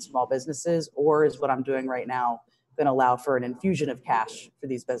in small businesses, or is what I'm doing right now going to allow for an infusion of cash for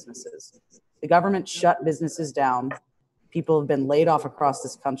these businesses? The government shut businesses down. People have been laid off across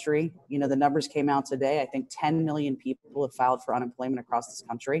this country. The numbers came out today. I think 10 million people have filed for unemployment across this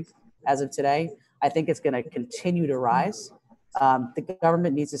country as of today. I think it's going to continue to rise. The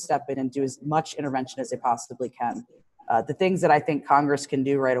government needs to step in and do as much intervention as they possibly can. The things that I think Congress can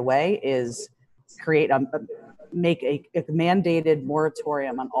do right away is make a mandated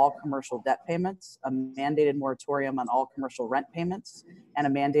moratorium on all commercial debt payments, a mandated moratorium on all commercial rent payments, and a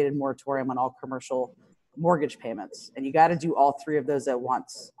mandated moratorium on all commercial mortgage payments. And you got to do all three of those at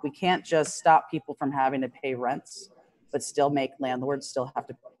once. We can't just stop people from having to pay rents, but still make landlords still have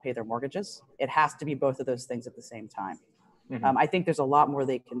to pay their mortgages. It has to be both of those things at the same time. I think there's a lot more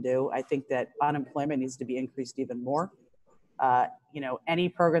they can do. I think that unemployment needs to be increased even more. Any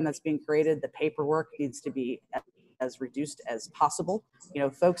program that's being created, the paperwork needs to be as reduced as possible.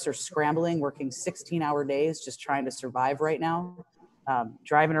 Folks are scrambling, working 16-hour days, just trying to survive right now.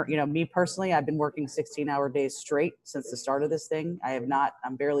 Me personally, I've been working 16-hour days straight since the start of this thing.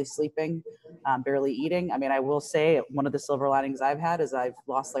 I'm barely sleeping, barely eating. I mean, I will say one of the silver linings I've had is I've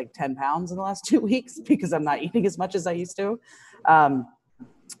lost like 10 pounds in the last 2 weeks because I'm not eating as much as I used to. But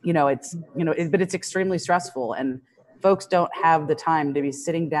it's extremely stressful, and folks don't have the time to be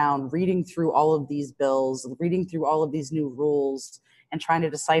sitting down, reading through all of these bills, reading through all of these new rules, and trying to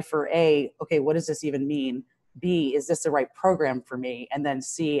decipher okay, what does this even mean? B, is this the right program for me? And then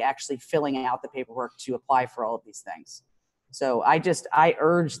C, actually filling out the paperwork to apply for all of these things. So I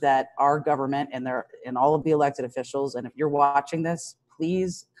urge that our government and all of the elected officials, and if you're watching this,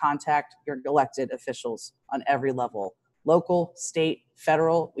 please contact your elected officials on every level, local, state,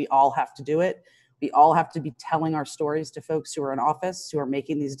 federal. We all have to do it. We all have to be telling our stories to folks who are in office, who are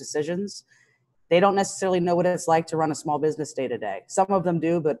making these decisions. They don't necessarily know what it's like to run a small business day to day. Some of them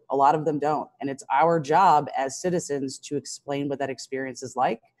do, but a lot of them don't. And it's our job as citizens to explain what that experience is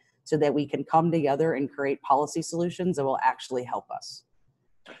like so that we can come together and create policy solutions that will actually help us.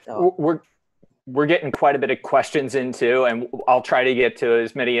 So we're getting quite a bit of questions into, and I'll try to get to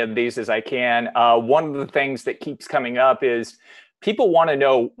as many of these as I can. One of the things that keeps coming up is people want to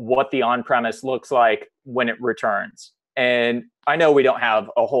know what the on-premise looks like when it returns. And I know we don't have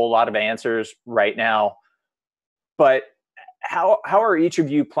a whole lot of answers right now, but how are each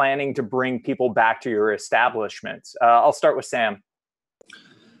of you planning to bring people back to your establishments? I'll start with Sam.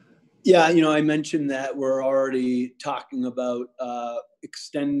 Yeah, I mentioned that we're already talking about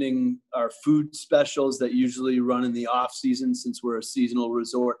extending our food specials that usually run in the off season, since we're a seasonal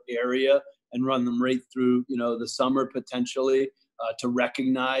resort area, and run them right through, the summer potentially. To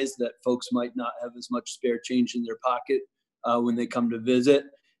recognize that folks might not have as much spare change in their pocket when they come to visit.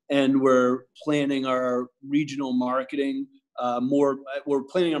 And we're planning our regional marketing we're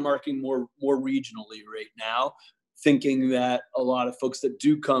planning on marketing more regionally right now, thinking that a lot of folks that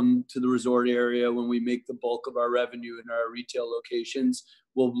do come to the resort area, when we make the bulk of our revenue in our retail locations,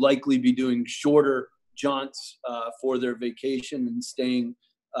 will likely be doing shorter jaunts for their vacation and staying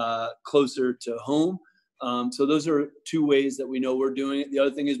closer to home. So those are two ways that we know we're doing it. The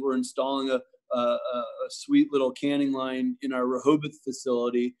other thing is we're installing a sweet little canning line in our Rehoboth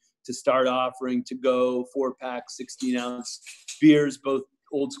facility to start offering to-go 4-pack, 16-ounce beers, both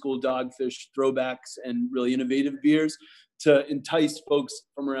old school Dogfish throwbacks and really innovative beers, to entice folks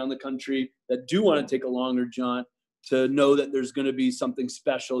from around the country that do want to take a longer jaunt to know that there's going to be something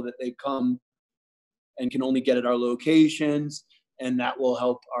special that they come and can only get at our locations. And that will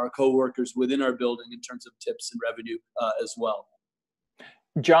help our coworkers within our building in terms of tips and revenue as well.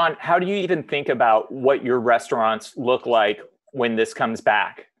 John, how do you even think about what your restaurants look like when this comes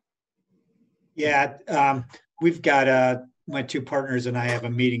back? Yeah, we've got my two partners and I have a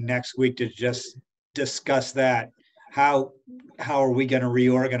meeting next week to just discuss that. How are we going to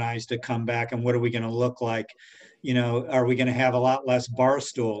reorganize to come back, and what are we going to look like? Are we going to have a lot less bar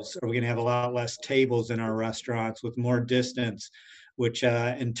stools? Are we going to have a lot less tables in our restaurants with more distance, which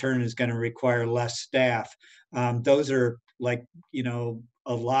in turn is going to require less staff? Those are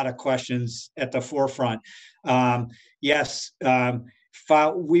a lot of questions at the forefront. Yes,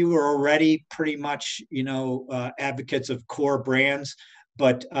 we were already pretty much, advocates of core brands,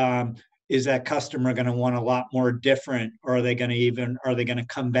 but is that customer going to want a lot more different, or are they going to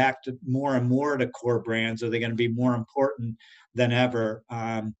come back to more and more to core brands? Are they going to be more important than ever?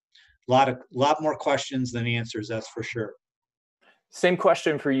 Lot more questions than answers, that's for sure. Same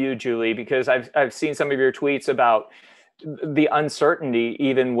question for you, Julie, because I've seen some of your tweets about the uncertainty,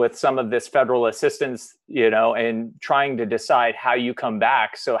 even with some of this federal assistance, and trying to decide how you come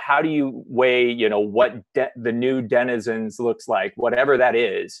back. So how do you weigh, what the new Denizens looks like, whatever that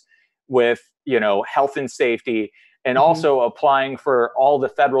is, with, health and safety, and also applying for all the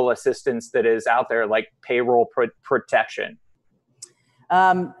federal assistance that is out there, like payroll protection?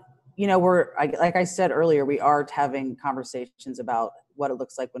 Like I said earlier, we are having conversations about what it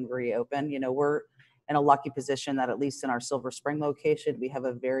looks like when we reopen. We're in a lucky position that at least in our Silver Spring location, we have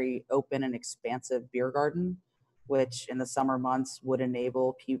a very open and expansive beer garden, which in the summer months would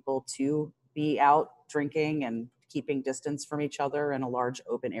enable people to be out drinking and keeping distance from each other in a large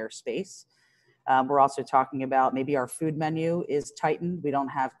open air space. We're also talking about maybe our food menu is tightened. We don't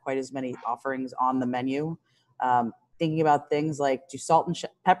have quite as many offerings on the menu. Thinking about things like, do salt and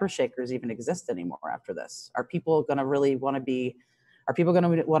pepper shakers even exist anymore after this? Are people going to really want to be, are people going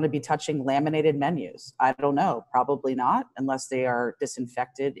to want to be touching laminated menus? I don't know, probably not, unless they are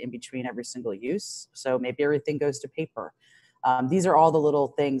disinfected in between every single use. So maybe everything goes to paper. These are all the little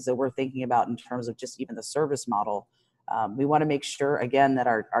things that we're thinking about in terms of just even the service model. We want to make sure, again, that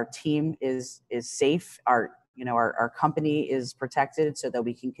our team is safe. Our company is protected so that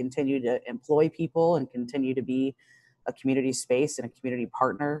we can continue to employ people and continue to be a community space and a community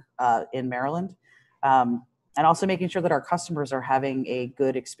partner in Maryland. And also making sure that our customers are having a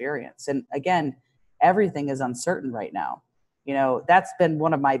good experience. And again, everything is uncertain right now. That's been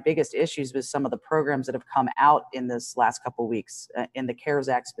one of my biggest issues with some of the programs that have come out in this last couple of weeks in the CARES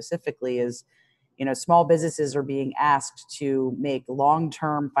Act specifically is, small businesses are being asked to make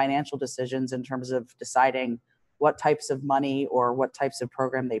long-term financial decisions in terms of deciding what types of money or what types of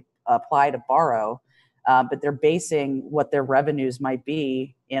program they apply to borrow, but they're basing what their revenues might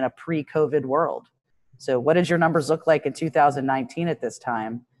be in a pre-COVID world. So what did your numbers look like in 2019 at this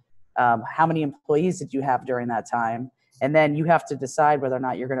time? How many employees did you have during that time? And then you have to decide whether or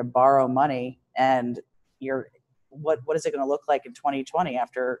not you're going to borrow money, and what is it going to look like in 2020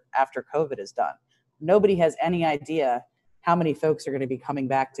 after COVID is done? Nobody has any idea how many folks are going to be coming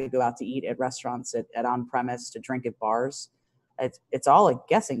back to go out to eat at restaurants, at on-premise, to drink at bars. It's all a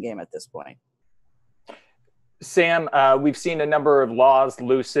guessing game at this point. Sam, we've seen a number of laws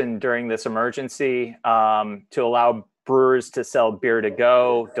loosened during this emergency to allow brewers to sell beer to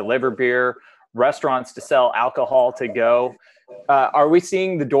go, deliver beer, restaurants to sell alcohol to go. Are we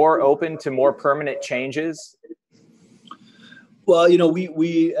seeing the door open to more permanent changes? Well,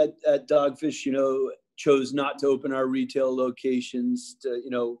 we at Dogfish, chose not to open our retail locations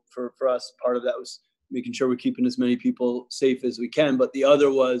to, for us, part of that was making sure we're keeping as many people safe as we can. But the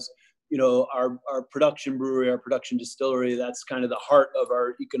other was, our production brewery, our production distillery, that's kind of the heart of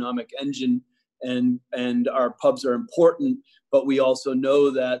our economic engine. And our pubs are important, but we also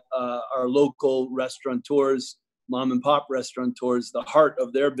know that our local restaurateurs, mom and pop restaurateurs, the heart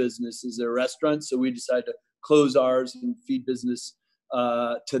of their business is their restaurants. So we decided to close ours and feed business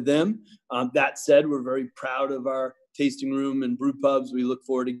to them. That said, we're very proud of our tasting room and brew pubs. We look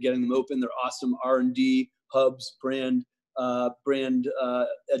forward to getting them open. They're awesome R&D hubs, brand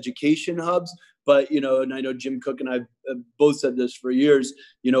education hubs. But, and I know Jim Cook and I have both said this for years,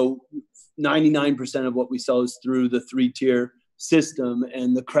 99% of what we sell is through the 3-tier system,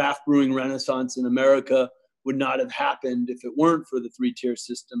 and the craft brewing renaissance in America would not have happened if it weren't for the 3-tier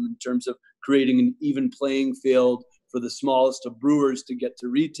system in terms of creating an even playing field for the smallest of brewers to get to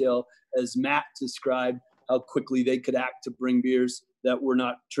retail, as Matt described how quickly they could act to bring beers that were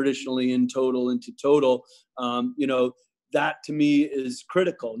not traditionally in total into total. That to me is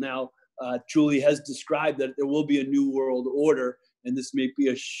critical. Now, Julie has described that there will be a new world order, and this may be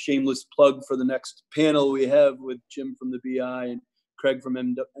a shameless plug for the next panel we have with Jim from the BI and Craig from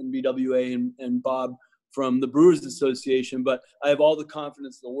NBWA and Bob from the Brewers Association. But I have all the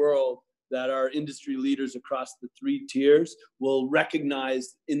confidence in the world that our industry leaders across the 3 tiers will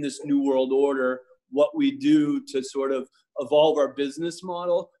recognize in this new world order what we do to sort of evolve our business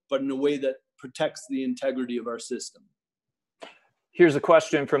model, but in a way that protects the integrity of our system. Here's a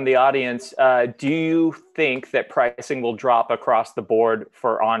question from the audience. Do you think that pricing will drop across the board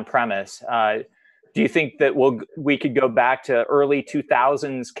for on-premise? Do you think that we could go back to early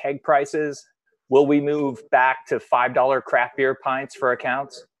 2000s keg prices? Will we move back to $5 craft beer pints for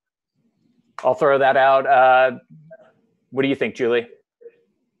accounts? I'll throw that out. What do you think, Julie?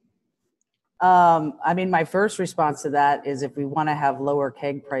 My first response to that is if we want to have lower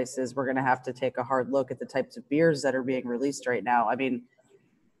keg prices, we're going to have to take a hard look at the types of beers that are being released right now.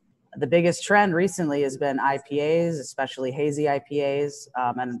 The biggest trend recently has been IPAs, especially hazy IPAs.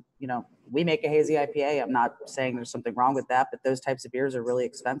 We make a hazy IPA. I'm not saying there's something wrong with that, but those types of beers are really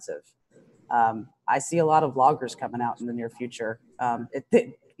expensive. I see a lot of lagers coming out in the near future.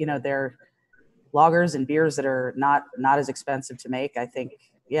 They're lagers and beers that are not as expensive to make. I think,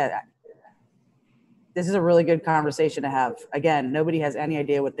 this is a really good conversation to have. Again, nobody has any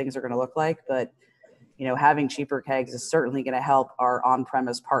idea what things are going to look like, but having cheaper kegs is certainly going to help our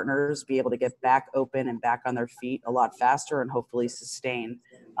on-premise partners be able to get back open and back on their feet a lot faster and hopefully sustain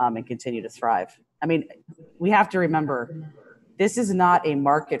and continue to thrive. We have to remember, this is not a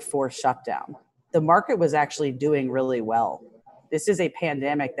market force shutdown. The market was actually doing really well. This is a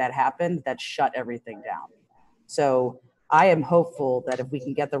pandemic that happened that shut everything down. So I am hopeful that if we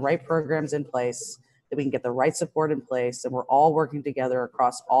can get the right programs in place, that we can get the right support in place, and we're all working together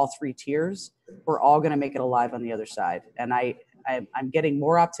across all 3 tiers, we're all going to make it alive on the other side. And I'm getting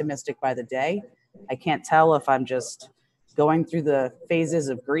more optimistic by the day. I can't tell if I'm just going through the phases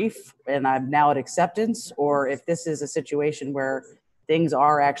of grief and I'm now at acceptance, or if this is a situation where things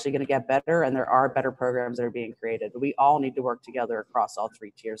are actually going to get better and there are better programs that are being created. But we all need to work together across all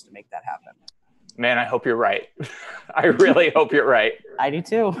 3 tiers to make that happen. Man, I hope you're right. I really hope you're right. I do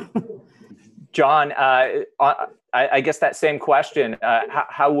too. John, I guess that same question,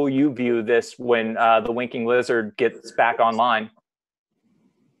 how will you view this when the Winking Lizard gets back online?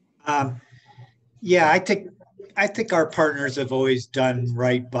 Yeah, I think our partners have always done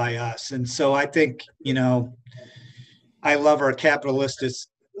right by us. And so I think, I love our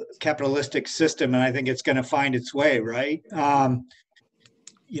capitalistic system, and I think it's going to find its way, right?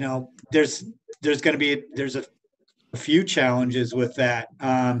 There's going to be a few challenges with that.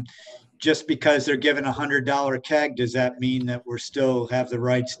 Just because they're given $100 keg, does that mean that we're still have the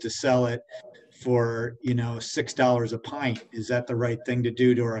rights to sell it for $6 a pint? Is that the right thing to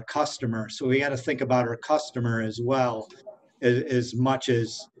do to our customer? So we got to think about our customer as well, as much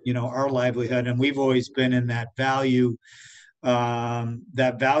as our livelihood. And we've always been in that value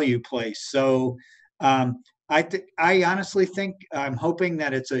place. So I honestly think, I'm hoping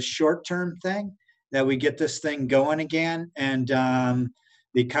that it's a short-term thing, that we get this thing going again, and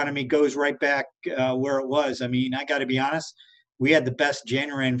the economy goes right back where it was. I mean, I got to be honest, we had the best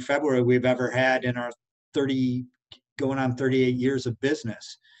January and February we've ever had in our going on 38 years of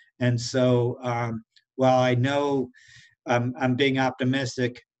business. And so while I know I'm being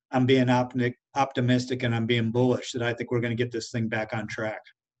optimistic, I'm being optimistic, and I'm being bullish that I think we're going to get this thing back on track.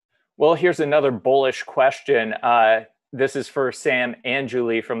 Well, here's another bullish question. This is for Sam and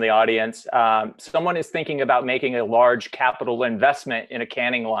Julie from the audience. Someone is thinking about making a large capital investment in a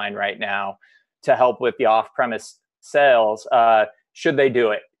canning line right now to help with the off-premise sales. Should they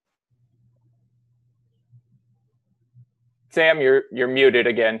do it? Sam, you're muted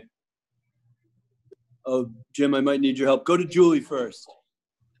again. Oh, Jim, I might need your help. Go to Julie first.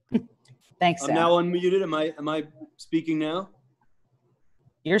 Thanks, Sam. I'm now unmuted. Am I speaking now?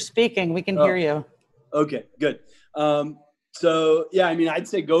 You're speaking. We can hear you. Okay, good. So yeah, I mean, I'd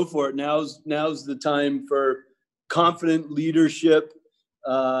say go for it. Now's the time for confident leadership.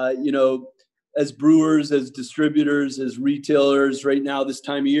 As brewers, as distributors, as retailers, right now, this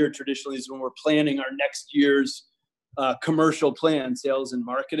time of year traditionally is when we're planning our next year's commercial plan, sales and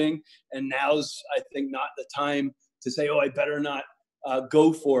marketing. And now's, I think, not the time to say, oh, I better not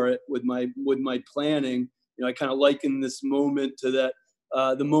go for it with my planning. I kind of liken this moment to that.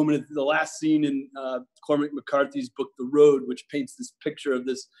 The moment, the last scene in Cormac McCarthy's book, The Road, which paints this picture of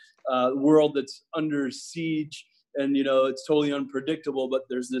this world that's under siege, and it's totally unpredictable. But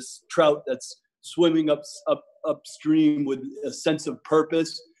there's this trout that's swimming upstream with a sense of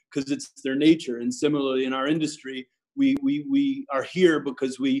purpose because it's their nature. And similarly, in our industry, we are here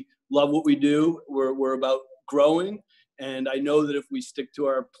because we love what we do. We're about growing. And I know that if we stick to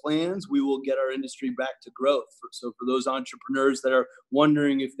our plans, we will get our industry back to growth. So for those entrepreneurs that are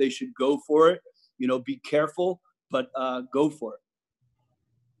wondering if they should go for it, be careful, but go for it.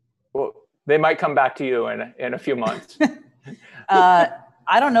 Well, they might come back to you in a few months.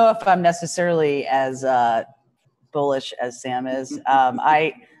 I don't know if I'm necessarily as bullish as Sam is.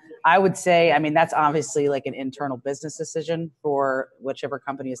 I would say, I mean, that's obviously like an internal business decision for whichever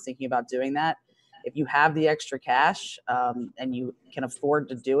company is thinking about doing that. If you have the extra cash and you can afford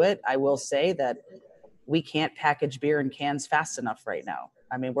to do it, I will say that we can't package beer in cans fast enough right now.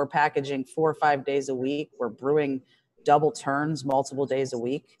 I mean, we're packaging 4 or 5 days a week. We're brewing double turns multiple days a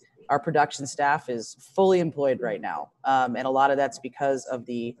week. Our production staff is fully employed right now. And a lot of that's because of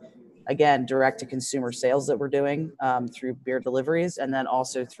the, again, direct-to-consumer sales that we're doing through beer deliveries, and then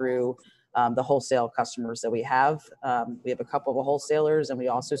also through the wholesale customers that we have. We have a couple of wholesalers, and we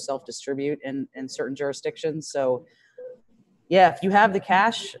also self-distribute in certain jurisdictions. So yeah, if you have the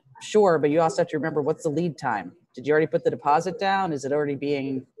cash, sure, but you also have to remember, what's the lead time? Did you already put the deposit down? Is it already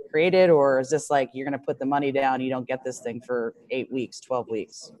being created? Or is this like you're going to put the money down and you don't get this thing for 8 weeks, 12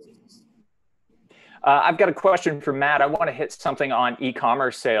 weeks? I've got a question for Matt. I want to hit something on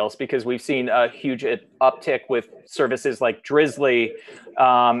e-commerce sales because we've seen a huge uptick with services like Drizzly.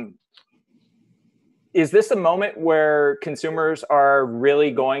 Is this a moment where consumers are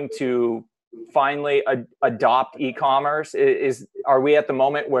really going to finally adopt e-commerce? Are we at the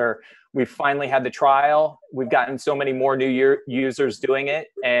moment where we've finally had the trial? We've gotten so many more new users doing it,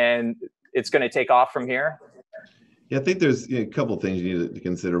 and it's going to take off from here? Yeah, I think there's a couple of things you need to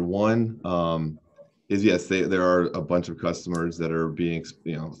consider. One is, yes, there are a bunch of customers that are being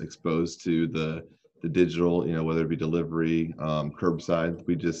exposed to the the digital, whether it be delivery, curbside.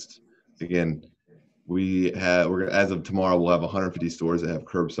 We just, again, as of tomorrow, we'll have 150 stores that have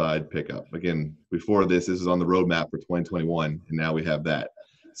curbside pickup. Again, before this is on the roadmap for 2021, and now we have that.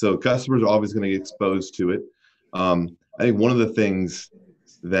 So customers are always going to get exposed to it. I think one of the things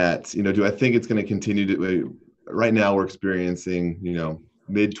that, do I think it's going to continue to, right now we're experiencing,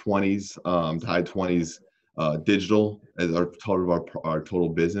 mid 20s to high 20s digital as our total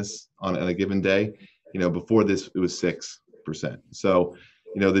business on a given day. Before this, it was 6%. So,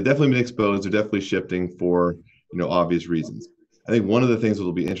 they've definitely been exposed. They're definitely shifting for, obvious reasons. I think one of the things that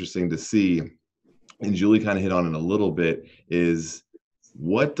will be interesting to see, and Julie kind of hit on it a little bit, is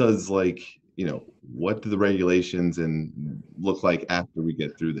what does what do the regulations and look like after we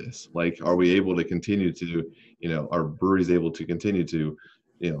get through this? Like, are we able to continue to, are breweries able to continue to,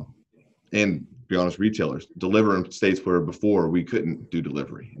 and be honest, retailers deliver in states where before we couldn't do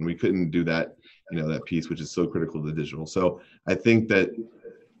delivery and we couldn't do that, that piece, which is so critical to the digital. So I think that,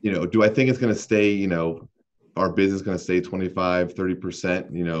 do I think it's going to stay, our business is going to stay 25,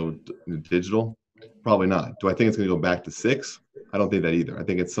 30%, digital? Probably not. Do I think it's going to go back to 6? I don't think that either. I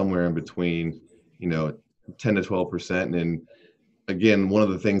think it's somewhere in between, 10 to 12%. And again, one of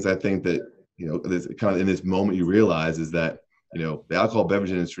the things I think that, this kind of in this moment you realize is that, the alcohol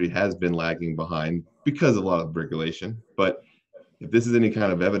beverage industry has been lagging behind because of a lot of regulation. But if this is any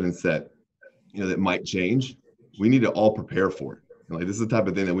kind of evidence that, that might change, we need to all prepare for it. And this is the type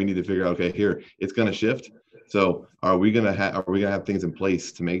of thing that we need to figure out, okay, here, it's going to shift. So are we going to have things in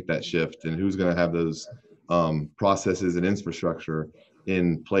place to make that shift? And who's going to have those processes and infrastructure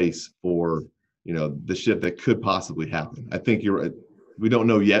in place for, the shift that could possibly happen? I think we don't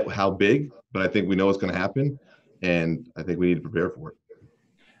know yet how big, but I think we know it's going to happen. And I think we need to prepare for it.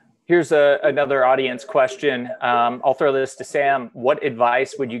 Here's another audience question. I'll throw this to Sam. What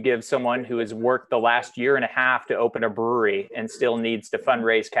advice would you give someone who has worked the last year and a half to open a brewery and still needs to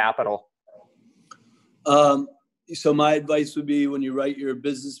fundraise capital? So my advice would be, when you write your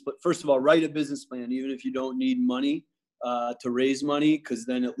business, but first of all, write a business plan, even if you don't need money to raise money, because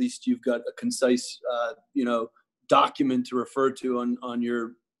then at least you've got a concise, document to refer to on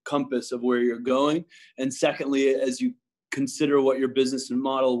your compass of where you're going. And secondly, as you consider what your business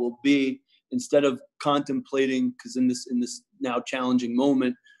model will be, instead of contemplating, because in this now challenging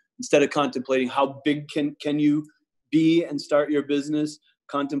moment, instead of contemplating how big can you be and start your business,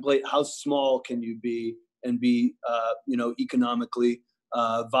 contemplate how small can you be and be economically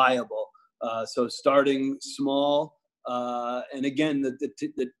viable. So starting small, and again,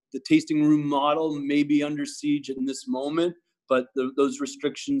 the tasting room model may be under siege in this moment, but those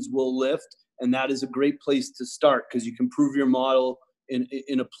restrictions will lift. And that is a great place to start, because you can prove your model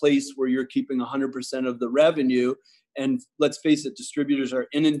in a place where you're keeping 100% of the revenue. And let's face it, distributors are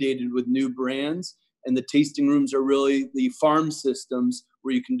inundated with new brands, and the tasting rooms are really the farm systems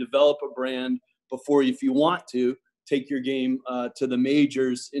where you can develop a brand before, if you want to, take your game to the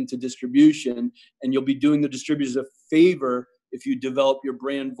majors into distribution. And you'll be doing the distributors a favor if you develop your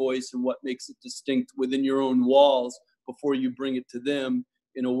brand voice and what makes it distinct within your own walls before you bring it to them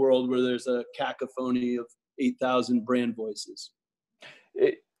in a world where there's a cacophony of 8,000 brand voices.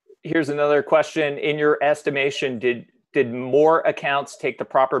 Here's another question. In your estimation, did more accounts take the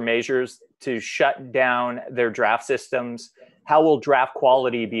proper measures to shut down their draft systems? How will draft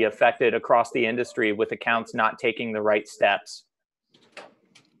quality be affected across the industry with accounts not taking the right steps?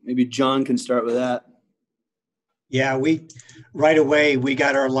 Maybe John can start with that. Yeah, right away, we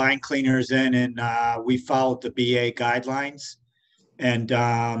got our line cleaners in, and we followed the BA guidelines. And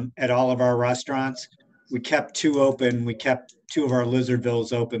at all of our restaurants, we kept 2 open. We kept 2 of our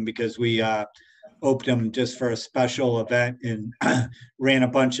Lizardvilles open because we opened them just for a special event, and ran a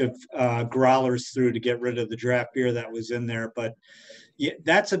bunch of growlers through to get rid of the draft beer that was in there. But yeah,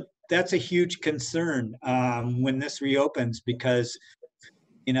 that's a huge concern when this reopens, because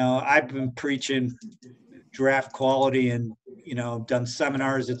I've been preaching draft quality and done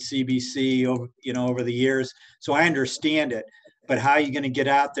seminars at CBC over the years, so I understand it. But how are you going to get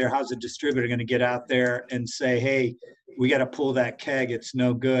out there? How's a distributor going to get out there and say, hey, we got to pull that keg, it's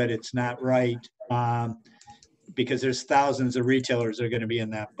no good, it's not right? Because there's thousands of retailers that are going to be in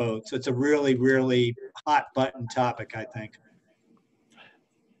that boat. So it's a really, really hot button topic, I think.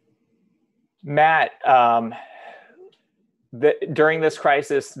 Matt, during this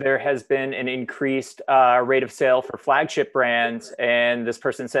crisis, there has been an increased rate of sale for flagship brands. And this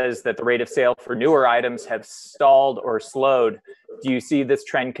person says that the rate of sale for newer items have stalled or slowed. Do you see this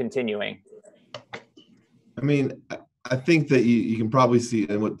trend continuing? I mean, I think that you can probably see,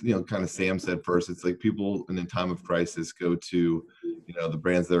 and what, kind of Sam said first, it's like people in a time of crisis go to, the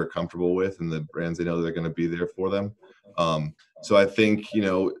brands they're comfortable with and the brands they know they're going to be there for them. So I think,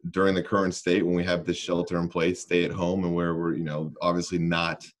 during the current state, when we have this shelter in place, stay at home, and where we're, obviously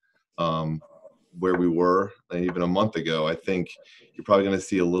not where we were even a month ago, I think you're probably going to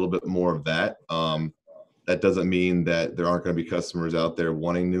see a little bit more of that. That doesn't mean that there aren't going to be customers out there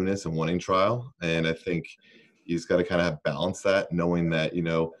wanting newness and wanting trial. And I think you just got to kind of have balance that, knowing that,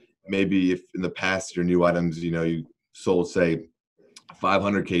 maybe if in the past your new items, you sold, say,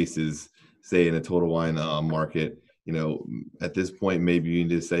 500 cases, say, in a total wine market, at this point, maybe you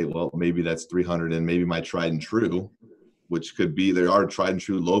need to say, well, maybe that's 300, and maybe my tried and true, which could be, there are tried and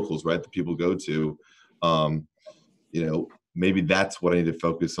true locals, right, that people go to, maybe that's what I need to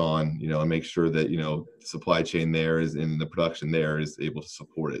focus on, and make sure that, the supply chain there is, and the production there is able to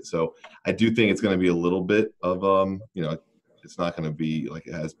support it. So I do think it's going to be a little bit of, it's not going to be like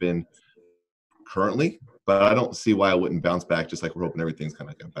it has been currently, but I don't see why I wouldn't bounce back, just like we're hoping everything's kind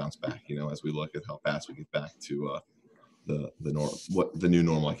of going to bounce back, as we look at how fast we get back to the new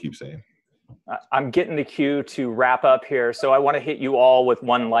normal, I keep saying. I'm getting the cue to wrap up here. So I want to hit you all with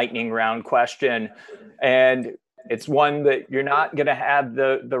one lightning round question. And it's one that you're not going to have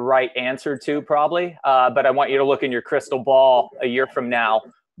the right answer to probably, but I want you to look in your crystal ball a year from now.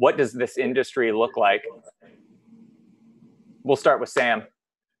 What does this industry look like? We'll start with Sam.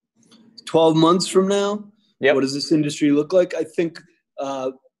 12 months from now, yep. What does this industry look like? I think,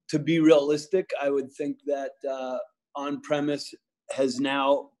 to be realistic, I would think that on-premise has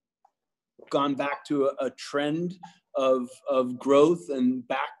now gone back to a trend of growth and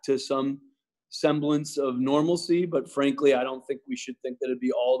back to some semblance of normalcy. But frankly, I don't think we should think that it'd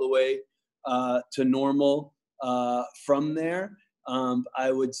be all the way to normal from there.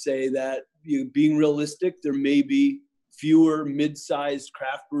 I would say that, being realistic, there may be fewer mid-sized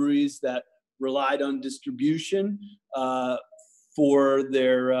craft breweries that relied on distribution for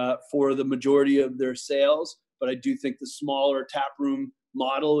the majority of their sales. But I do think the smaller taproom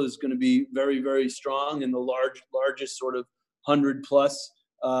model is going to be very, very strong, and the largest sort of 100 plus,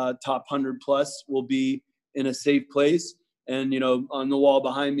 top 100 plus will be in a safe place. And, on the wall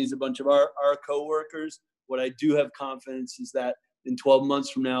behind me is a bunch of our coworkers. What I do have confidence is that in 12 months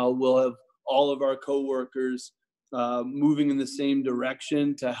from now, we'll have all of our coworkers moving in the same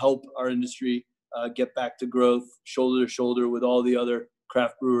direction to help our industry get back to growth, shoulder to shoulder with all the other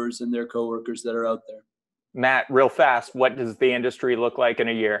craft brewers and their coworkers that are out there. Matt, real fast, what does the industry look like in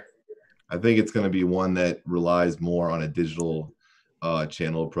a year? I think it's going to be one that relies more on a digital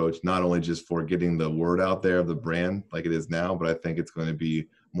channel approach, not only just for getting the word out there of the brand like it is now, but I think it's going to be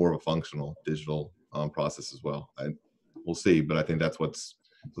more of a functional digital process as well. We'll see, but I think that's what's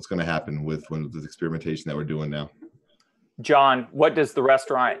going to happen with the experimentation that we're doing now. John, what does the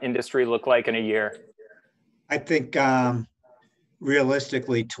restaurant industry look like in a year? I think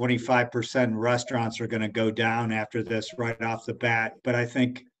realistically, 25% restaurants are going to go down after this right off the bat. But I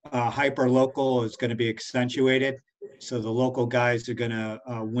think hyper-local is going to be accentuated. So the local guys are going to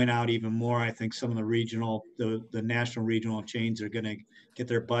win out even more. I think some of the national regional chains are going to get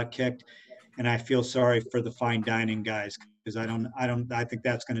their butt kicked. And I feel sorry for the fine dining guys, because I think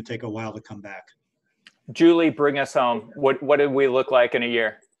that's going to take a while to come back. Julie, bring us home. What did we look like in a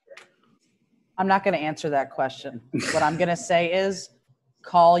year? I'm not going to answer that question. What I'm going to say is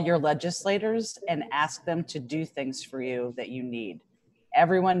call your legislators and ask them to do things for you that you need.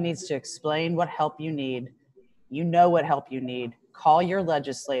 Everyone needs to explain what help you need. You know what help you need. Call your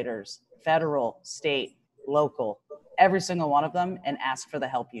legislators, federal, state, local, every single one of them, and ask for the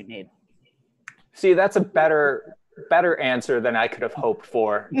help you need. See, that's a better answer than I could have hoped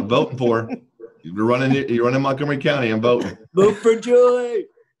for. I'm voting for. You're running Montgomery County. I'm voting. Vote for Julie.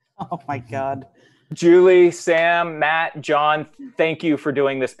 Oh my God. Julie, Sam, Matt, John, thank you for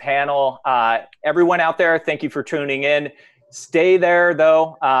doing this panel. Everyone out there, thank you for tuning in. Stay there,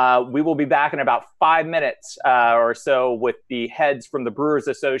 though. We will be back in about 5 minutes or so with the heads from the Brewers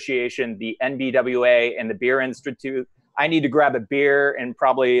Association, the NBWA, and the Beer Institute. I need to grab a beer and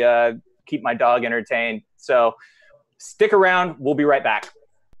probably keep my dog entertained. So stick around. We'll be right back.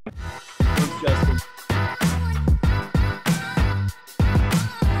 Thanks, Justin.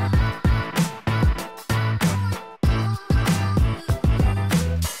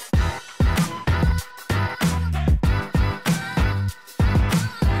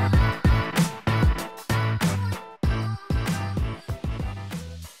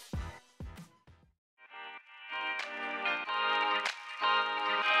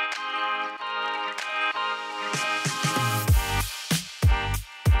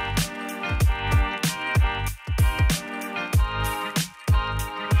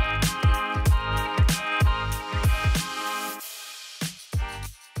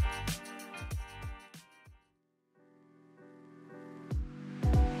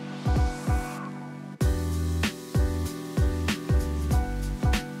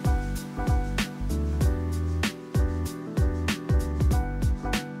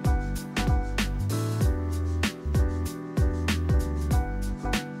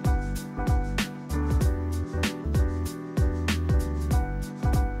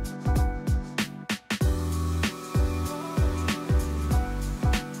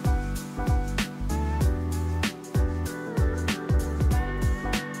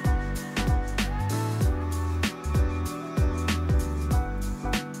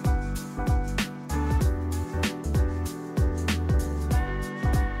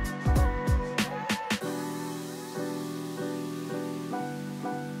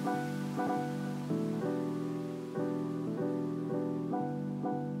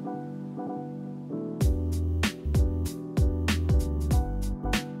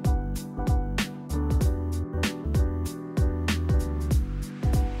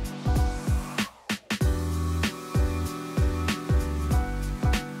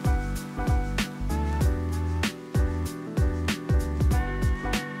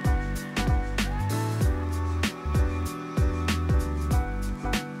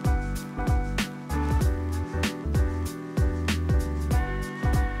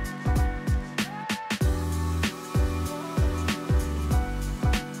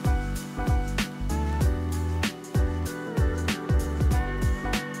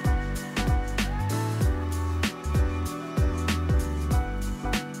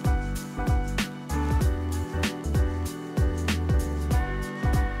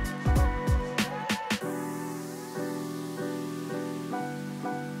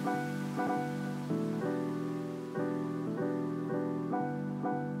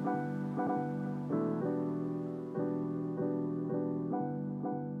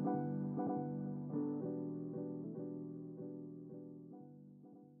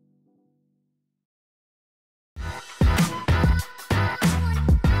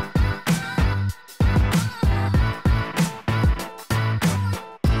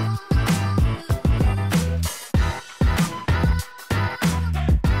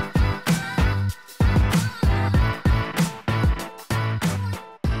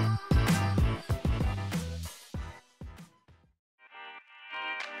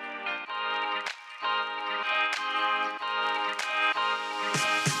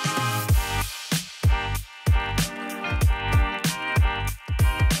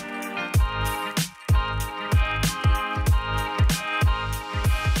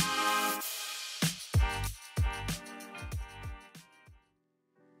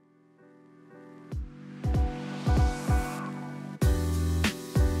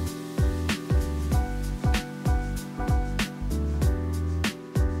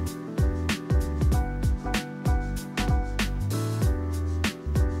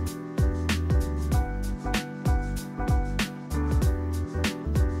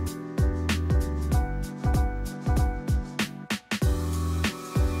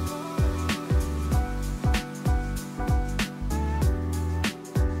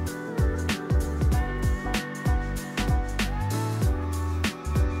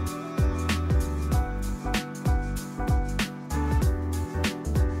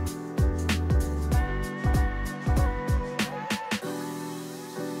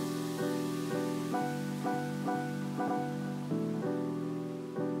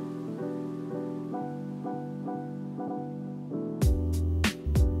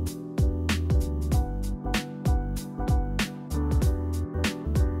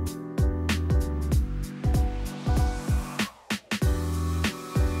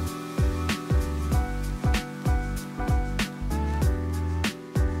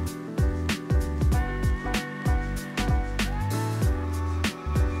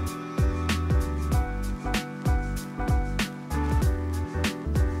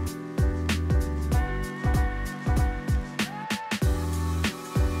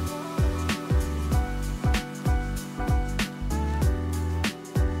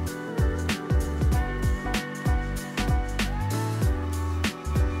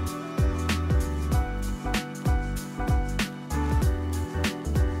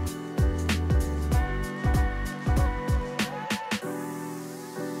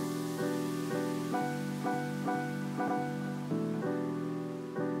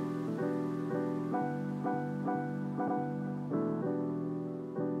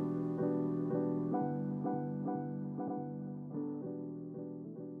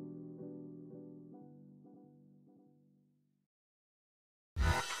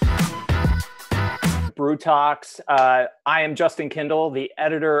 Brew Talks. I am Justin Kendall, the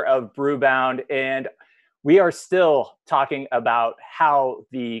editor of Brewbound, and we are still talking about how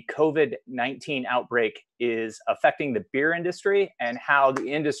the COVID-19 outbreak is affecting the beer industry and how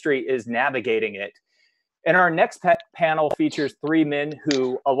the industry is navigating it. And our next panel features three men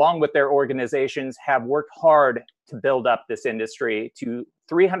who, along with their organizations, have worked hard to build up this industry to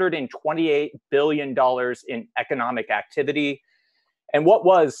 $328 billion in economic activity, and what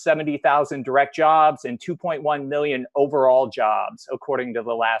was 70,000 direct jobs and 2.1 million overall jobs, according to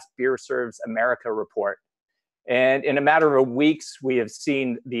the last Beer Serves America report. And in a matter of weeks, we have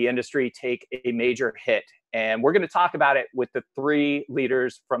seen the industry take a major hit. And we're going to talk about it with the three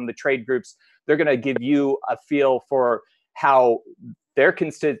leaders from the trade groups. They're going to give you a feel for how their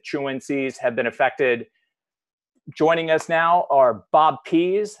constituencies have been affected. Joining us now are Bob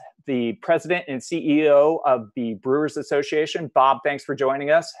Pease, the president and CEO of the Brewers Association. Bob, thanks for joining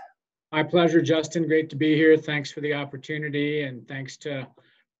us. My pleasure, Justin. Great to be here. Thanks for the opportunity, and thanks to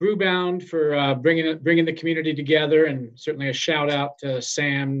Brewbound for bringing the community together, and certainly a shout out to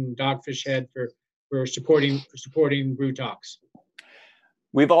Sam, Dogfish Head for supporting Brew Talks.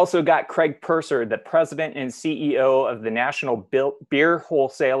 We've also got Craig Purser, the president and CEO of the National Beer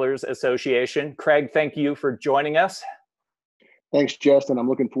Wholesalers Association. Craig, thank you for joining us. Thanks, Justin. I'm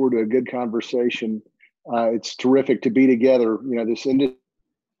looking forward to a good conversation. It's terrific to be together. You know, this industry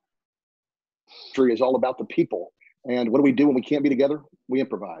is all about the people. And what do we do when we can't be together? We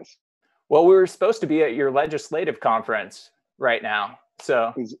improvise. Well, we were supposed to be at your legislative conference right now.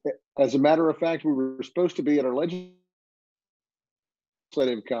 So, as a matter of fact, we were supposed to be at our legislative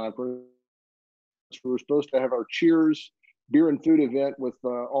conference. We were supposed to have our Cheers beer and food event with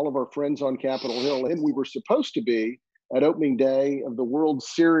all of our friends on Capitol Hill. And we were supposed to be at opening day of the World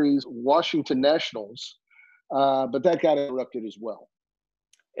Series Washington Nationals, but that got interrupted as well.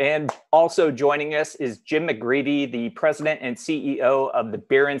 And also joining us is Jim McGreevy, the president and CEO of the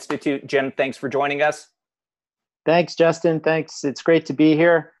Beer Institute. Jim, thanks for joining us. Thanks, Justin. Thanks. It's great to be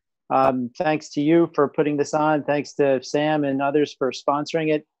here. Thanks to you for putting this on. Thanks to Sam and others for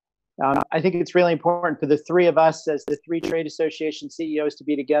sponsoring it. I think it's really important for the three of us as the three trade association CEOs to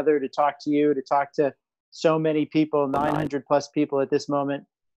be together, to talk to you, to talk to so many people, 900 plus people at this moment,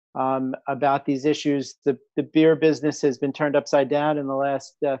 about these issues. The beer business has been turned upside down in the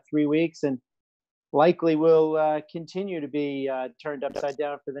last 3 weeks, and likely will continue to be turned upside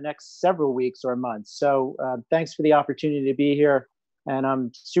down for the next several weeks or months. So thanks for the opportunity to be here. And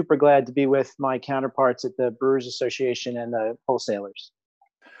I'm super glad to be with my counterparts at the Brewers Association and the wholesalers.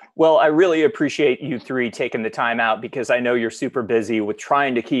 Well, I really appreciate you three taking the time out, because I know you're super busy with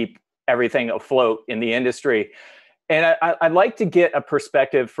trying to keep everything afloat in the industry. And I'd like to get a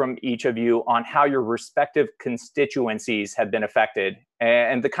perspective from each of you on how your respective constituencies have been affected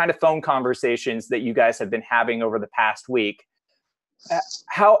and the kind of phone conversations that you guys have been having over the past week.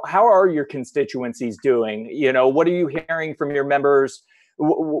 How are your constituencies doing? You know, what are you hearing from your members?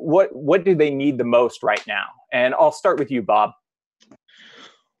 What do they need the most right now? And I'll start with you, Bob.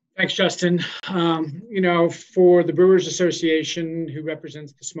 Thanks, Justin. You know, for the Brewers Association, who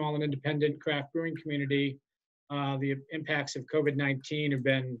represents the small and independent craft brewing community, the impacts of COVID-19 have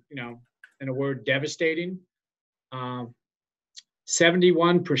been, you know, in a word, devastating.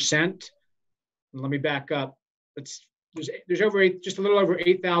 71%. Let me back up. There's just a little over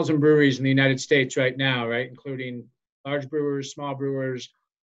 8,000 breweries in the United States right now, right, including large brewers, small brewers,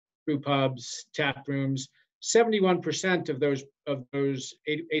 brew pubs, tap rooms. 71% of those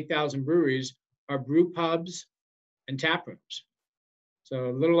 8,000 breweries are brew pubs and tap rooms.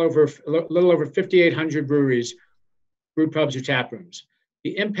 So a little over 5,800 breweries, brew pubs or tap rooms.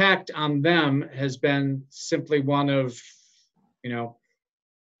 The impact on them has been simply one of, you know,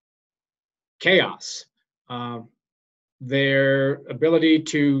 chaos. Their ability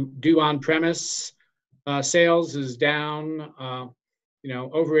to do on-premise sales is down, you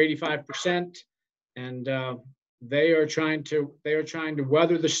know, over 85%, and they are trying to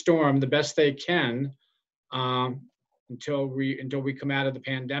weather the storm the best they can until we come out of the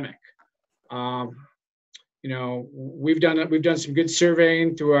pandemic. You know, we've done some good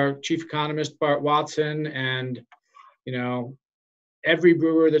surveying through our chief economist Bart Watson, and you know, every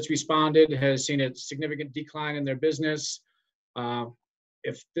brewer that's responded has seen a significant decline in their business.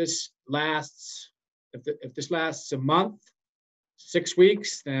 If this lasts a month, 6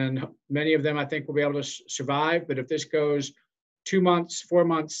 weeks, then many of them, I think, will be able to survive. But if this goes 2 months, 4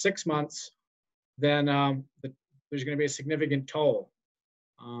 months, 6 months, then there's going to be a significant toll.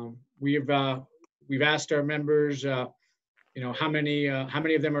 We've asked our members, you know, how many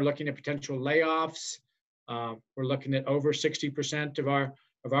of them are looking at potential layoffs. We're looking at over 60%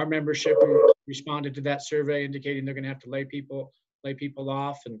 of our membership who responded to that survey, indicating they're going to have to lay people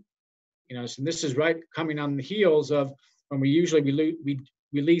off. And so this is right coming on the heels of when we usually we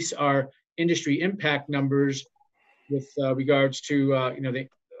release our industry impact numbers with regards to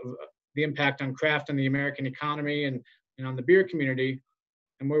the impact on craft on the American economy and on the beer community.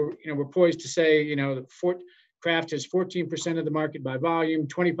 And we're poised to say craft is 14% of the market by volume,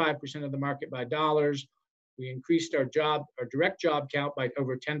 25% of the market by dollars. We increased our direct job count by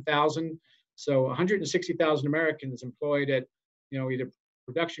over 10,000. So 160,000 Americans employed at either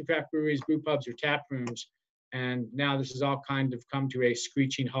production craft breweries, brew pubs, or tap rooms. And now this has all kind of come to a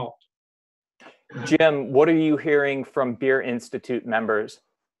screeching halt. Jim, what are you hearing from Beer Institute members?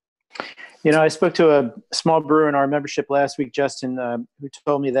 I spoke to a small brewer in our membership last week, Justin, who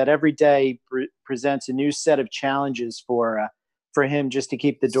told me that every day presents a new set of challenges for him just to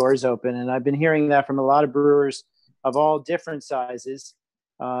keep the doors open. And I've been hearing that from a lot of brewers of all different sizes.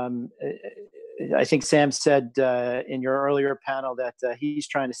 I think Sam said in your earlier panel that he's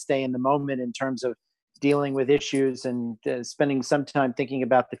trying to stay in the moment in terms of dealing with issues and spending some time thinking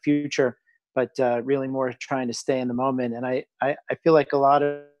about the future, but really more trying to stay in the moment. And I feel like a lot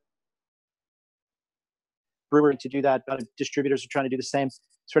of brewers to do that, but distributors are trying to do the same,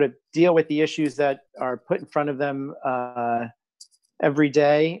 sort of deal with the issues that are put in front of them every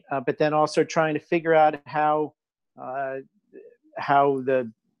day, but then also trying to figure out how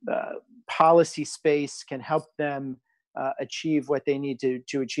the policy space can help them achieve what they need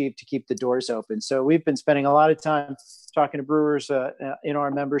to achieve to keep the doors open. So we've been spending a lot of time talking to brewers in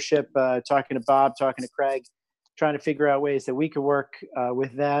our membership, talking to Bob, talking to Craig, trying to figure out ways that we could work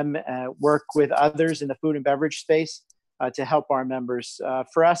with them, work with others in the food and beverage space to help our members.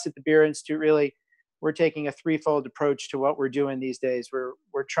 For us at the Beer Institute, really, we're taking a threefold approach to what we're doing these days.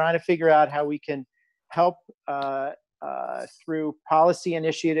 We're trying to figure out how we can help through policy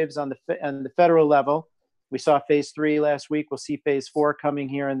initiatives on the federal level. We saw phase 3 last week. We'll see phase 4 coming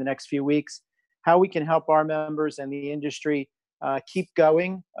here in the next few weeks. How we can help our members and the industry keep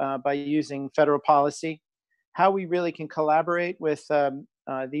going by using federal policy. How we really can collaborate with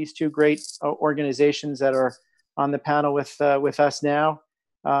these two great organizations that are on the panel with us now,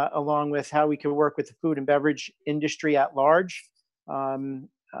 along with how we can work with the food and beverage industry at large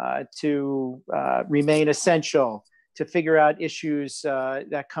to remain essential, to figure out issues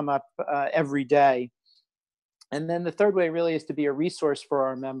that come up every day. And then the third way really is to be a resource for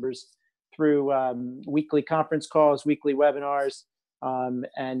our members through weekly conference calls, weekly webinars,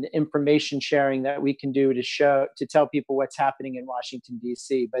 and information sharing that we can do to tell people what's happening in Washington,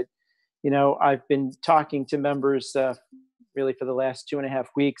 D.C. But, I've been talking to members really for the last 2.5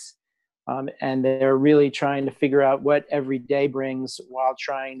 weeks, and they're really trying to figure out what every day brings while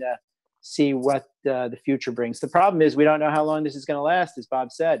trying to see what the future brings. The problem is we don't know how long this is going to last, as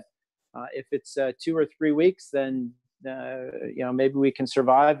Bob said. If it's 2 or 3 weeks, then maybe we can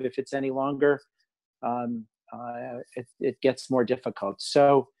survive. If it's any longer, it gets more difficult.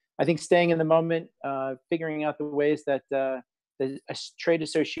 So I think staying in the moment, figuring out the ways that the trade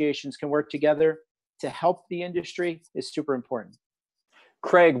associations can work together to help the industry is super important.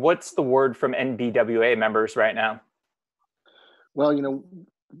 Craig, what's the word from NBWA members right now? Well,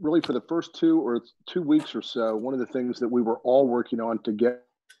 really for the first 2 weeks or so, one of the things that we were all working on together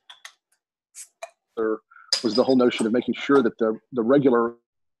was the whole notion of making sure that the regular,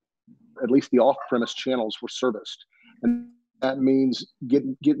 at least the off-premise channels, were serviced. And that means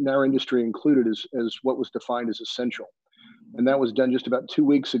getting our industry included as what was defined as essential. And that was done just about 2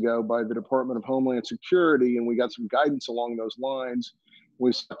 weeks ago by the Department of Homeland Security, and we got some guidance along those lines.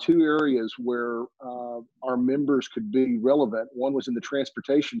 We saw 2 areas where our members could be relevant. One was in the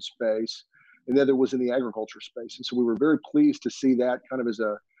transportation space, and the other was in the agriculture space. And so we were very pleased to see that kind of as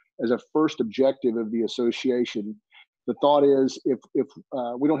a first objective of the association. The thought is if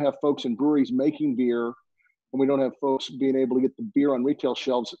we don't have folks in breweries making beer, and we don't have folks being able to get the beer on retail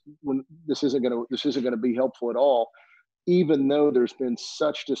shelves, when this isn't going to be helpful at all. Even though there's been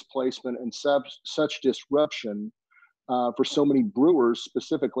such displacement and such disruption for so many brewers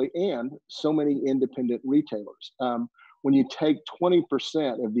specifically, and so many independent retailers. When you take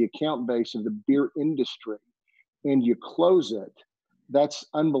 20% of the account base of the beer industry and you close it, that's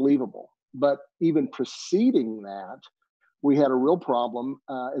unbelievable. But even preceding that, we had a real problem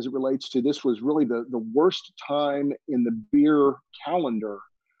as it relates to, this was really the worst time in the beer calendar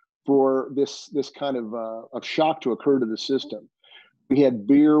for this kind of shock to occur to the system. We had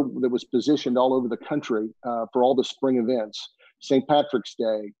beer that was positioned all over the country for all the spring events, St. Patrick's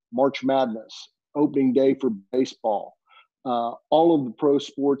Day, March Madness, opening day for baseball, all of the pro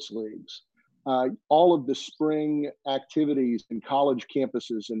sports leagues. all of the spring activities in college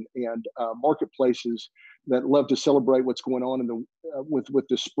campuses and marketplaces that love to celebrate what's going on in the with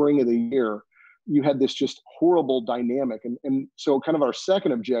the spring of the year, you had this just horrible dynamic. And so kind of our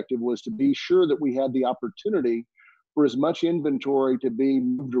second objective was to be sure that we had the opportunity for as much inventory to be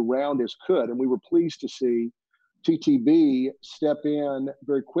moved around as could. And we were pleased to see TTB step in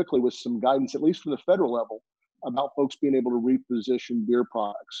very quickly with some guidance, at least from the federal level, about folks being able to reposition beer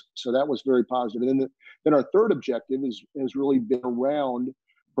products. So that was very positive. And then our third objective has really been around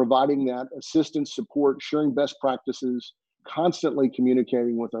providing that assistance, support, sharing best practices, constantly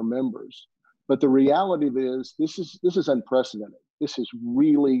communicating with our members. But the reality is this is unprecedented. This is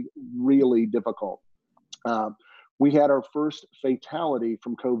really, really difficult. We had our first fatality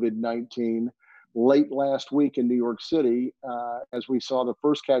from COVID-19 late last week in New York City, as we saw the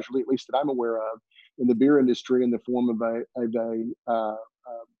first casualty, at least that I'm aware of, in the beer industry in the form of a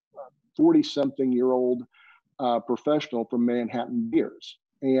 40-something-year-old professional from Manhattan Beers.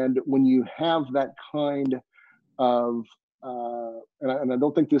 And when you have that kind of, and I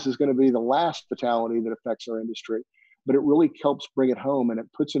don't think this is going to be the last fatality that affects our industry, but it really helps bring it home, and it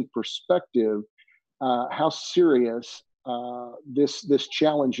puts in perspective how serious this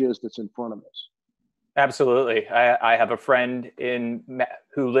challenge is that's in front of us. Absolutely. I have a friend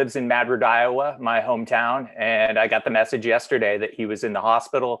who lives in Madrid, Iowa, my hometown, and I got the message yesterday that he was in the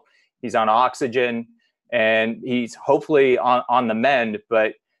hospital. He's on oxygen, and he's hopefully on the mend.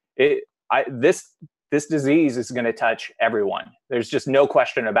 But this disease is going to touch everyone. There's just no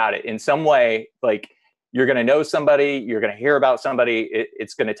question about it. In some way, like, you're going to know somebody, you're going to hear about somebody.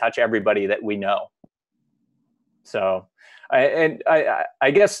 It's going to touch everybody that we know. So,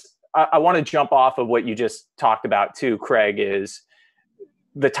 I guess I want to jump off of what you just talked about too, Craig, is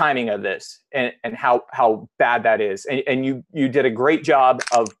the timing of this and how bad that is. And you did a great job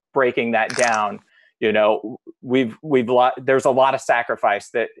of breaking that down. You know, there's a lot of sacrifice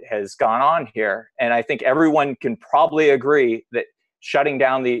that has gone on here. And I think everyone can probably agree that shutting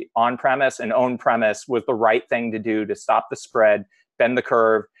down the on-premise and own-premise was the right thing to do to stop the spread, bend the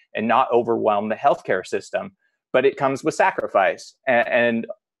curve, and not overwhelm the healthcare system. But it comes with sacrifice. And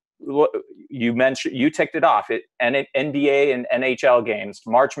you ticked it off. NBA and NHL games,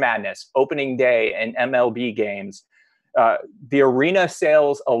 March Madness, opening day, and MLB games. The arena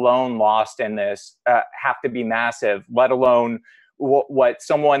sales alone lost in this have to be massive, let alone what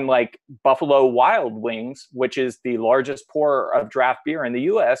someone like Buffalo Wild Wings, which is the largest pourer of draft beer in the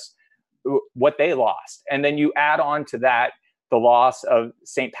U.S., what they lost. And then you add on to that the loss of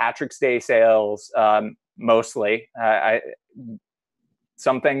St. Patrick's Day sales, mostly.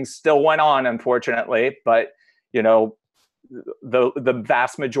 Some things still went on, unfortunately, but you know, the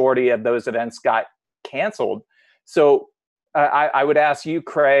vast majority of those events got canceled. So I would ask you,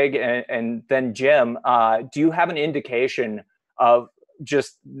 Craig, and then Jim, do you have an indication of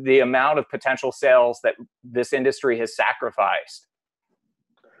just the amount of potential sales that this industry has sacrificed?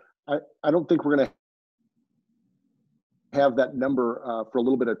 I don't think we're going to have that number for a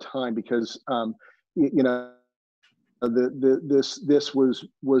little bit of time, because you know, this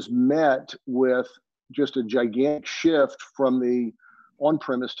was met with just a gigantic shift from the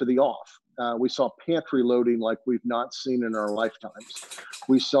on-premise to the off. We saw pantry loading like we've not seen in our lifetimes.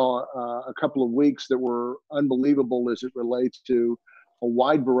 We saw a couple of weeks that were unbelievable as it relates to a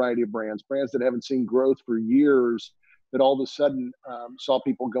wide variety of brands that haven't seen growth for years, that all of a sudden saw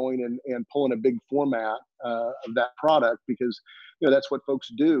people going and pulling a big format of that product, because you know that's what folks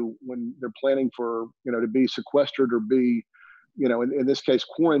do when they're planning for, you know, to be sequestered or be, you know, in this case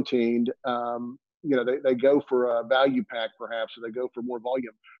quarantined. You know, they go for a value pack perhaps, or they go for more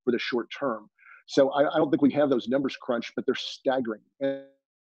volume for the short term. So I don't think we have those numbers crunched, but they're staggering. And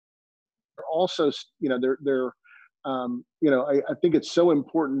also, you know, they're you know, I think it's so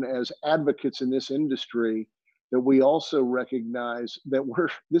important as advocates in this industry that we also recognize that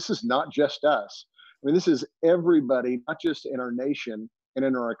this is not just us. I mean, this is everybody, not just in our nation and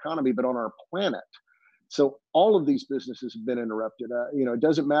in our economy, but on our planet. So all of these businesses have been interrupted. You know, it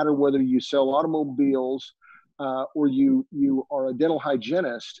doesn't matter whether you sell automobiles or you are a dental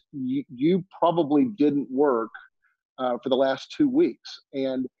hygienist, you probably didn't work for the last 2 weeks.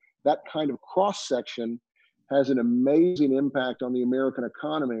 And that kind of cross-section has an amazing impact on the American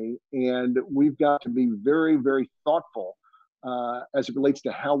economy. And we've got to be very, very thoughtful as it relates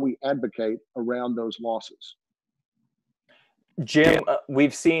to how we advocate around those losses. Jim,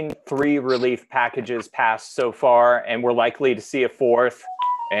 we've seen 3 relief packages passed so far, and we're likely to see a 4th.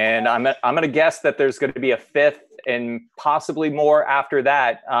 And I'm going to guess that there's going to be a 5th and possibly more after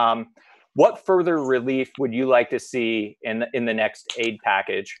that. What further relief would you like to see in the next aid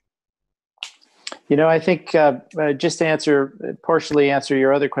package? I think just to partially answer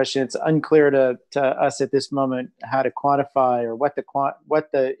your other question, it's unclear to us at this moment how to quantify or what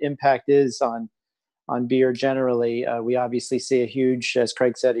the impact is on beer generally. We obviously see a huge, as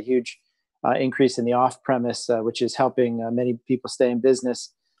Craig said, a huge increase in the off-premise, which is helping many people stay in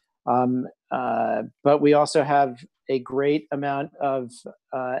business. But we also have a great amount of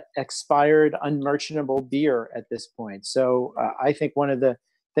expired, unmerchantable beer at this point. So I think one of the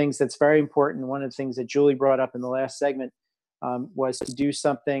things that's very important, one of the things that Julie brought up in the last segment, was to do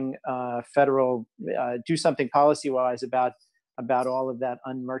something do something policy-wise about all of that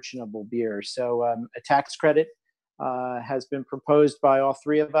unmerchantable beer. So a tax credit has been proposed by all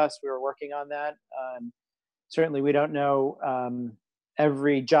three of us. We were working on that. Certainly, we don't know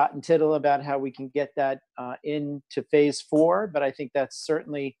every jot and tittle about how we can get that into phase 4, but I think that's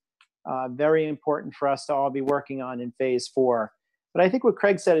certainly very important for us to all be working on in phase 4. But I think what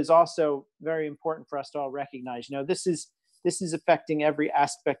Craig said is also very important for us to all recognize. This is affecting every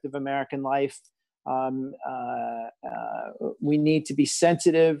aspect of American life. We need to be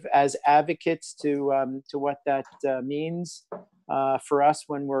sensitive as advocates to what that means for us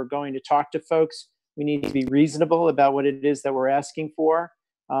when we're going to talk to folks. We need to be reasonable about what it is that we're asking for.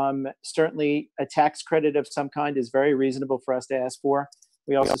 Certainly, a tax credit of some kind is very reasonable for us to ask for.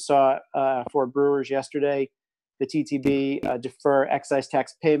 We also saw for brewers yesterday, the TTB defer excise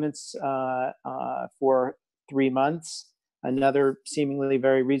tax payments for 3 months. Another seemingly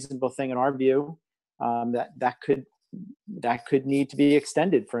very reasonable thing in our view. That could need to be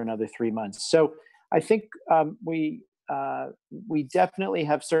extended for another 3 months. So I think we definitely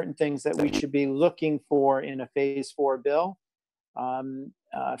have certain things that we should be looking for in a phase 4 bill.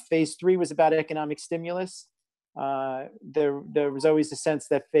 Phase 3 was about economic stimulus. There was always a sense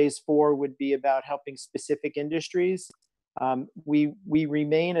that phase 4 would be about helping specific industries. We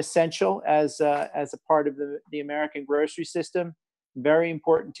remain essential as a part of the American grocery system. Very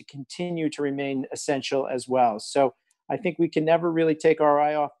important to continue to remain essential as well. So I think we can never really take our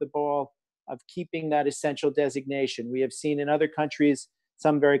eye off the ball of keeping that essential designation. We have seen in other countries,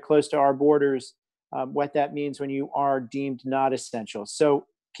 some very close to our borders, what that means when you are deemed not essential. So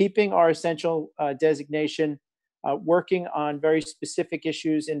keeping our essential designation, working on very specific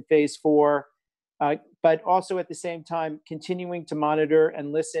issues in phase 4, but also at the same time, continuing to monitor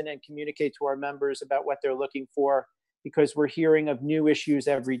and listen and communicate to our members about what they're looking for, because we're hearing of new issues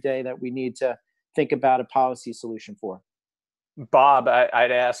every day that we need to think about a policy solution for. Bob,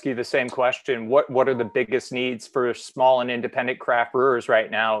 I'd ask you the same question. What are the biggest needs for small and independent craft brewers right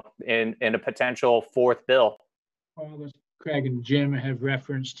now in a potential 4th bill? All as Craig and Jim have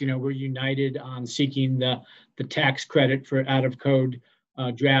referenced, we're united on seeking the tax credit for out of code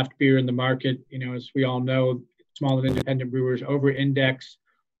draft beer in the market. As we all know, small and independent brewers over-index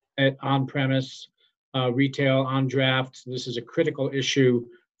at on-premise retail on draft. This is a critical issue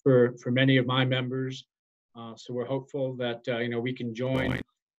for many of my members. So we're hopeful that we can join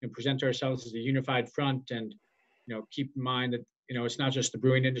and present ourselves as a unified front, and keep in mind that it's not just the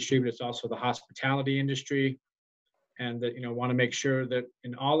brewing industry, but it's also the hospitality industry, and that want to make sure that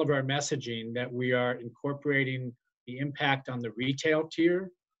in all of our messaging that we are incorporating the impact on the retail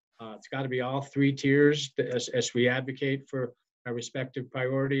tier. It's got to be all 3 tiers as we advocate for our respective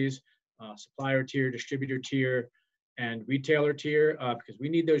priorities: supplier tier, distributor tier, and retailer tier, because we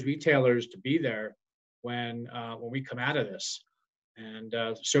need those retailers to be there when we come out of this. And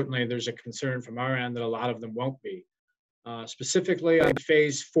certainly there's a concern from our end that a lot of them won't be. Specifically on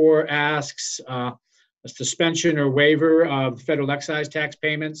phase 4 asks, a suspension or waiver of federal excise tax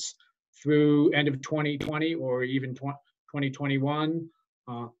payments through end of 2020 or even 2021.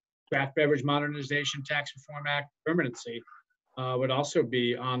 Draft Beverage Modernization Tax Reform Act permanency would also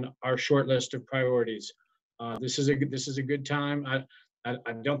be on our short list of priorities. This is a good time.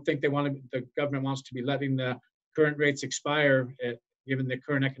 I don't think the government wants to be letting the current rates expire given the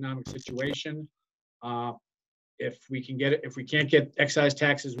current economic situation. If we can't get excise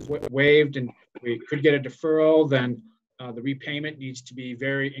taxes waived and we could get a deferral, then the repayment needs to be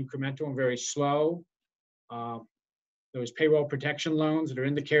very incremental and very slow. Those payroll protection loans that are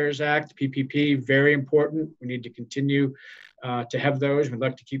in the CARES Act, PPP, very important. We need to continue to have those. We'd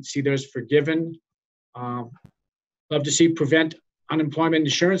like to see those forgiven. Love to see prevent unemployment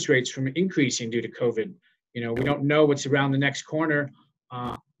insurance rates from increasing due to COVID. We don't know what's around the next corner.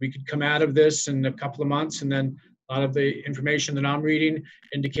 We could come out of this in a couple of months, and then a lot of the information that I'm reading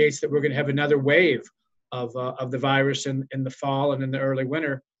indicates that we're going to have another wave of the virus in the fall and in the early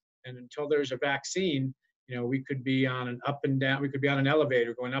winter. And until there's a vaccine, we could be on an up and down. We could be on an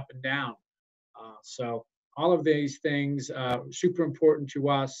elevator going up and down. So all of these things super important to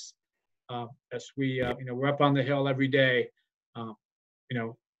us. as we, we're up on the Hill every day,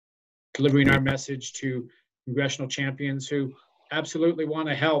 delivering our message to congressional champions who absolutely want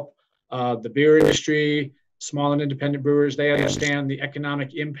to help the beer industry, small and independent brewers. They understand the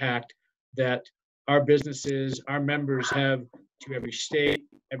economic impact that our businesses, our members have to every state,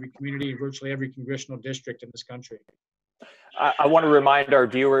 every community, virtually every congressional district in this country. I want to remind our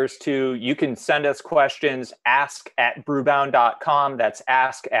viewers too, you can send us questions, ask@brewbound.com. That's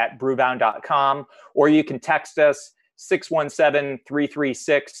ask@brewbound.com. Or you can text us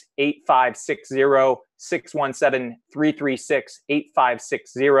 617-336-8560,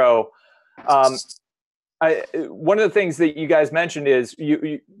 617-336-8560. One of the things that you guys mentioned is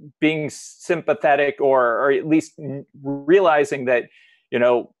you being sympathetic or at least realizing that,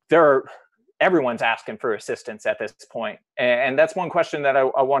 everyone's asking for assistance at this point. And that's one question that I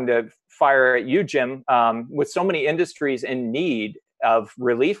wanted to fire at you, Jim. With so many industries in need of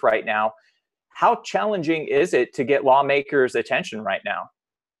relief right now, how challenging is it to get lawmakers' attention right now?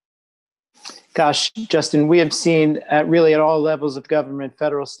 Gosh, Justin, we have seen really at all levels of government,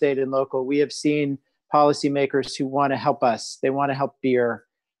 federal, state, and local, we have seen policymakers who want to help us. They want to help beer.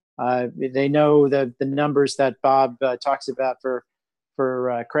 They know the numbers that Bob talks about for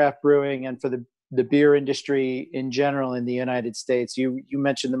craft brewing and for the beer industry in general in the United States. You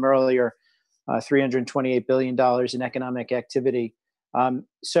mentioned them earlier, $328 billion in economic activity.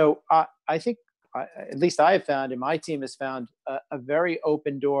 So I think, at least I have found, and my team has found, a very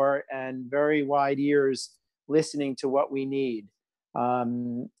open door and very wide ears listening to what we need.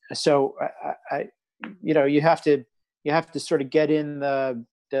 So you have to sort of get in the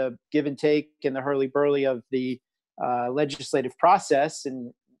give and take and the hurly-burly of the legislative process,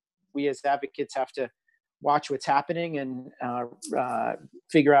 and we as advocates have to watch what's happening and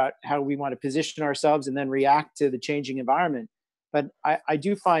figure out how we want to position ourselves and then react to the changing environment. But I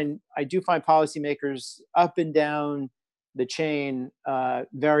do find policymakers up and down the chain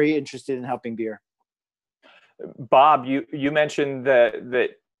very interested in helping beer. Bob, you mentioned the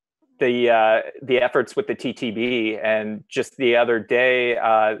efforts with the TTB, and just the other day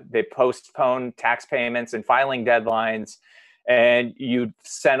they postponed tax payments and filing deadlines, and you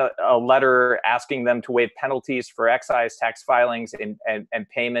sent a letter asking them to waive penalties for excise tax filings and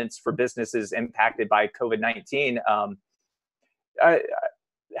payments for businesses impacted by COVID-19.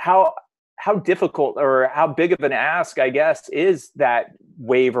 How difficult or how big of an ask, I guess, is that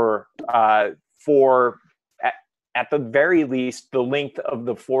waiver for, at the very least, the length of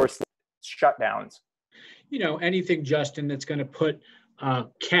the forced shutdowns? Anything, Justin, that's going to put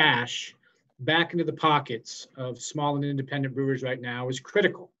cash back into the pockets of small and independent brewers right now is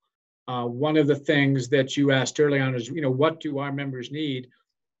critical. One of the things that you asked early on is, what do our members need?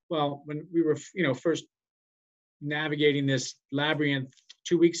 Well, when we were, first navigating this labyrinth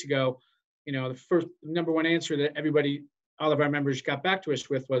 2 weeks ago, the first number one answer that all of our members got back to us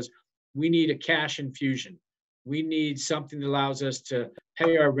with was, we need a cash infusion. We need something that allows us to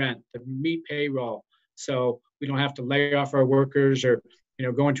pay our rent, to meet payroll, so we don't have to lay off our workers or,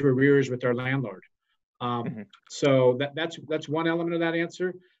 go into arrears with our landlord. So that's one element of that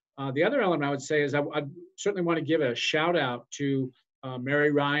answer. The other element I would say is I certainly want to give a shout out to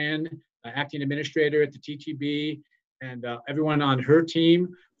Mary Ryan, acting administrator at the TTB, and everyone on her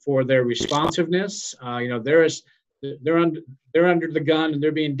team for their responsiveness. They're under the gun and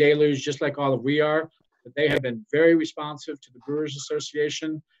they're being deluged just like all of we are. But they have been very responsive to the Brewers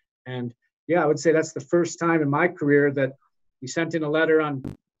Association. And I would say that's the first time in my career that we sent in a letter on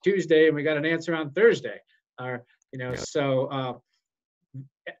Tuesday and we got an answer on Thursday. So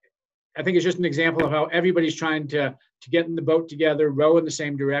I think it's just an example of how everybody's trying to get in the boat together, row in the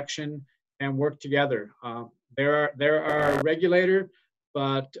same direction, and work together. They're our regulator,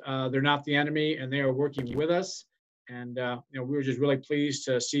 but they're not the enemy, and they are working with us. And we were just really pleased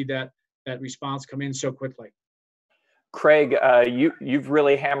to see that response come in so quickly. Craig, you've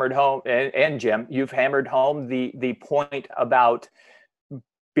really hammered home, and Jim, you've hammered home the point about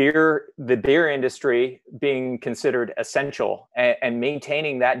the beer industry being considered essential and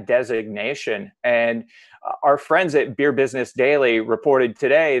maintaining that designation. And our friends at Beer Business Daily reported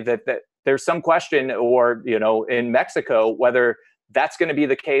today that there's some question, or in Mexico, whether that's going to be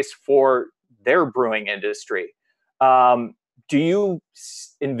the case for their brewing industry. Do you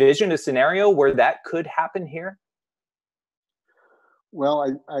envision a scenario where that could happen here?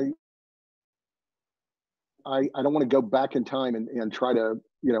 Well, I don't want to go back in time and try to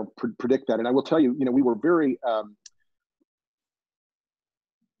predict that. And I will tell you, we were very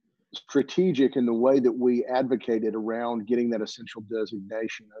strategic in the way that we advocated around getting that essential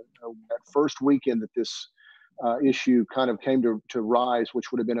designation. That first weekend that this issue kind of came to rise,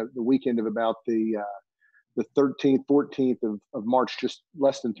 which would have been the weekend of about the 13th, 14th of March, just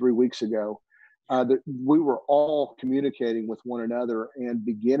less than 3 weeks ago, that we were all communicating with one another and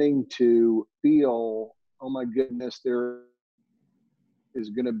beginning to feel, oh my goodness, there is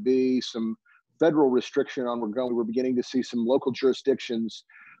going to be some federal restriction on where we're going. We're beginning to see some local jurisdictions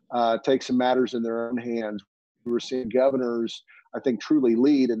take some matters in their own hands. We were seeing governors, I think, truly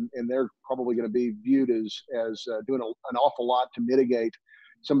lead, and they're probably going to be viewed as doing an awful lot to mitigate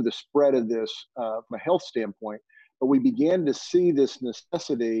some of the spread of this from a health standpoint. But we began to see this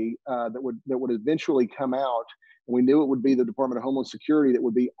necessity that would eventually come out, and we knew it would be the Department of Homeland Security that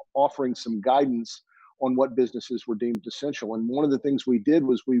would be offering some guidance on what businesses were deemed essential. And one of the things we did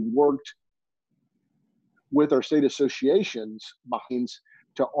was we worked with our state associations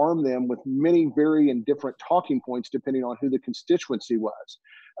to arm them with many very and different talking points depending on who the constituency was.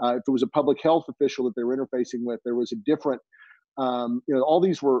 If it was a public health official that they were interfacing with, there was a different, all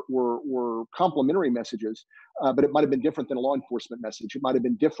these were complementary messages, but it might have been different than a law enforcement message. It might have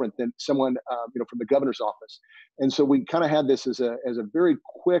been different than someone, from the governor's office. And so we kind of had this as a very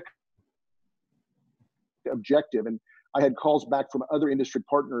quick objective. And I had calls back from other industry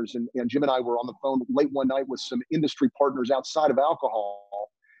partners, and Jim and I were on the phone late one night with some industry partners outside of alcohol.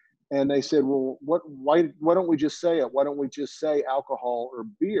 And they said, well, why don't we just say it? Why don't we just say alcohol or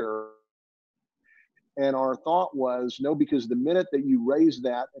beer? And our thought was, no, because the minute that you raise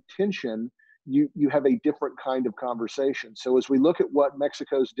that attention, you have a different kind of conversation. So as we look at what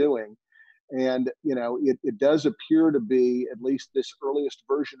Mexico's doing, and it does appear to be, at least this earliest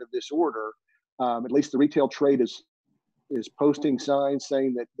version of this order, at least the retail trade is posting signs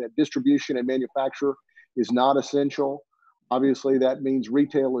saying that distribution and manufacture is not essential. Obviously, that means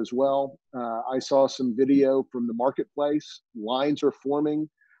retail as well. I saw some video from the marketplace. Lines are forming,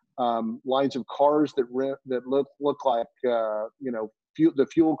 lines of cars that look like the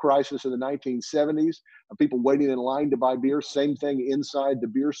fuel crisis of the 1970s. People waiting in line to buy beer. Same thing inside the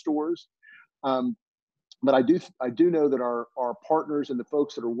beer stores. But I do know that our partners and the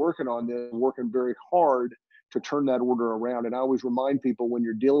folks that are working on this are working very hard to turn that order around. And I always remind people, when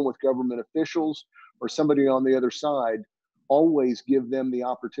you're dealing with government officials or somebody on the other side, always give them the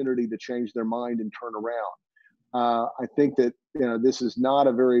opportunity to change their mind and turn around. I think that this is not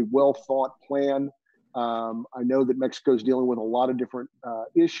a very well thought plan. I know that Mexico's dealing with a lot of different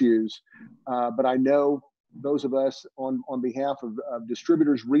issues, but I know those of us on behalf of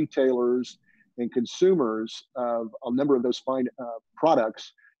distributors, retailers, and consumers of a number of those fine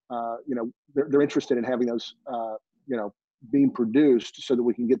products, they're interested in having those, being produced so that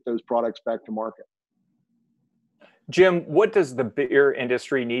we can get those products back to market. Jim, what does the beer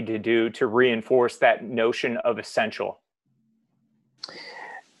industry need to do to reinforce that notion of essential?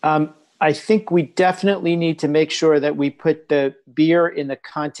 I think we definitely need to make sure that we put the beer in the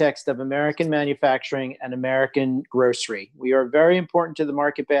context of American manufacturing and American grocery. We are very important to the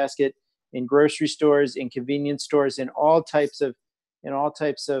market basket in grocery stores, in convenience stores, in all types of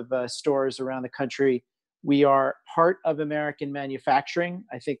stores around the country. We are part of American manufacturing.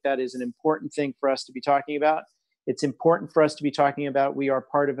 I think that is an important thing for us to be talking about. It's important for us to be talking about we are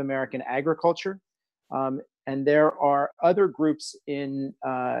part of American agriculture. And there are other groups in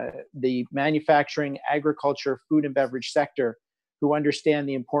the manufacturing, agriculture, food and beverage sector who understand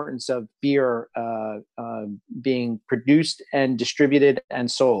the importance of beer being produced and distributed and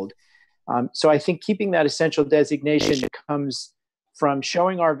sold. So I think keeping that essential designation comes from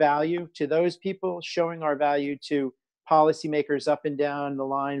showing our value to those people, showing our value to policymakers up and down the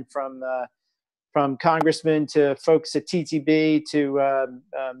line, from congressmen to folks at TTB to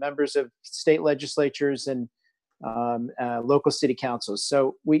members of state legislatures and local city councils.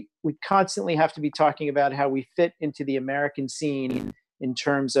 So we constantly have to be talking about how we fit into the American scene in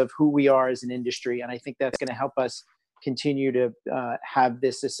terms of who we are as an industry. And I think that's going to help us continue to have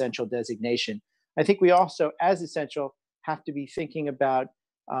this essential designation. I think we also, as essential, have to be thinking about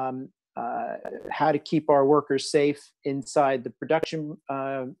how to keep our workers safe inside the production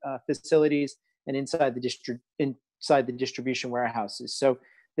facilities and inside the distribution warehouses. So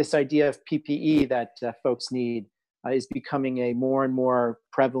this idea of PPE that folks need is becoming a more and more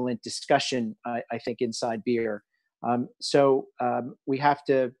prevalent discussion, I think, inside beer. So we have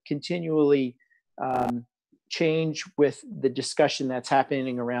to continually change with the discussion that's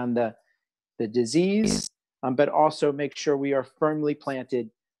happening around the disease, but also make sure we are firmly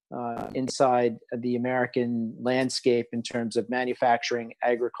planted inside the American landscape in terms of manufacturing,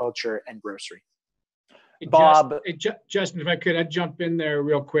 agriculture, and grocery. Bob. Justin, if I could, I'd jump in there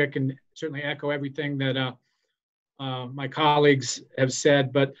real quick and certainly echo everything that my colleagues have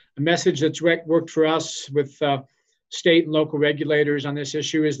said, but a message that's worked for us with state and local regulators on this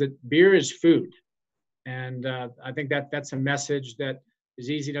issue is that beer is food. And I think that's a message that is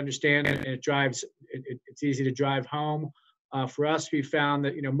easy to understand, and it's easy to drive home. For us, we found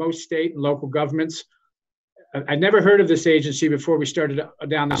that, most state and local governments, I never heard of this agency before we started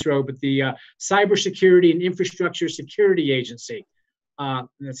down this road, but the Cybersecurity and Infrastructure Security Agency.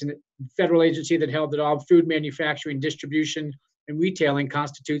 That's a federal agency that held that all food manufacturing, distribution, and retailing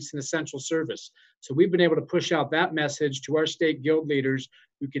constitutes an essential service. So we've been able to push out that message to our state guild leaders,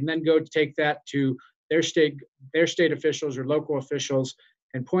 who can then go take that to their state officials or local officials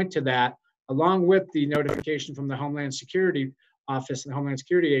and point to that, along with the notification from the Homeland Security Office and the Homeland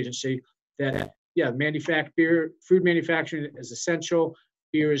Security Agency that, food manufacturing is essential,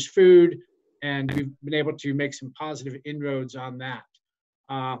 beer is food, and we've been able to make some positive inroads on that.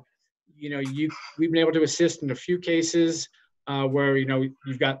 We've been able to assist in a few cases where,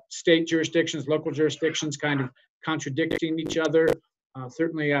 you've got state jurisdictions, local jurisdictions kind of contradicting each other.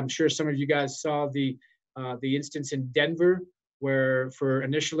 Certainly, I'm sure some of you guys saw the instance in Denver, where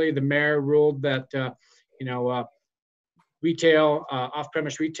initially the mayor ruled that, retail,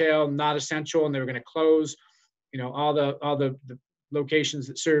 off-premise retail, not essential, and they were going to close, all the locations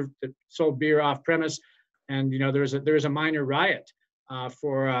that sold beer off-premise. And, there was a minor riot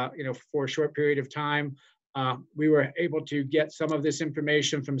for a short period of time. We were able to get some of this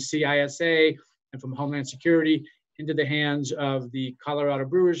information from CISA and from Homeland Security into the hands of the Colorado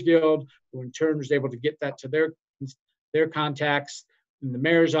Brewers Guild, who in turn was able to get that to their contacts in the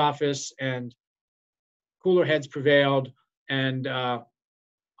mayor's office, and cooler heads prevailed, and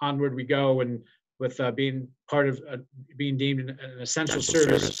onward we go, and with being part of being deemed an essential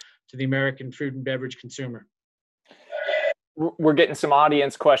service to the American food and beverage consumer. We're getting some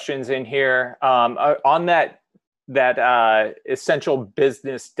audience questions in here on that essential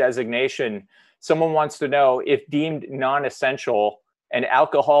business designation. Someone wants to know, if deemed non-essential and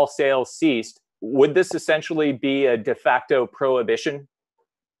alcohol sales ceased, would this essentially be a de facto prohibition?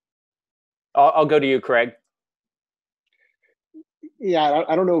 I'll go to you, Craig. Yeah,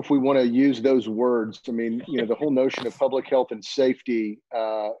 I don't know if we want to use those words. I mean, the whole notion of public health and safety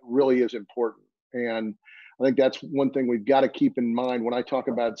really is important. And I think that's one thing we've got to keep in mind when I talk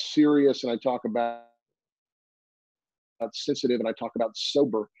about serious and I talk about sensitive and I talk about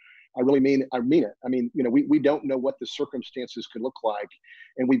sober. I mean it. I mean, we don't know what the circumstances could look like,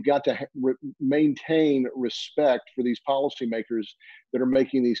 and we've got to maintain respect for these policymakers that are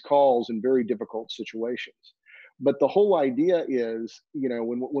making these calls in very difficult situations. But the whole idea is,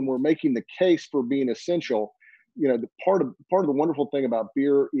 when we're making the case for being essential, the part of the wonderful thing about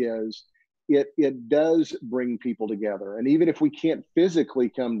beer is it does bring people together, and even if we can't physically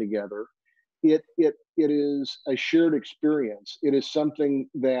come together, it is a shared experience. It is something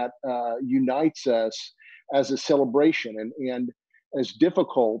that unites us as a celebration. And as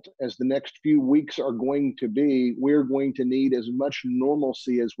difficult as the next few weeks are going to be, we're going to need as much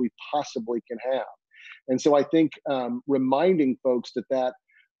normalcy as we possibly can have. And so I think reminding folks that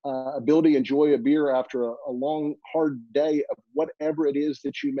ability to enjoy a beer after a long, hard day of whatever it is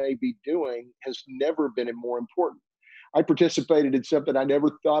that you may be doing has never been more important. I participated in something I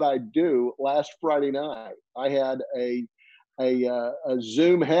never thought I'd do last Friday night. I had a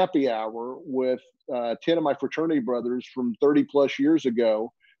Zoom happy hour with 10 of my fraternity brothers from 30 plus years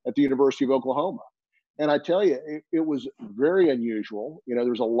ago at the University of Oklahoma. And I tell you, it was very unusual. There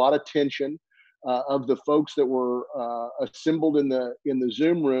was a lot of tension of the folks that were assembled in the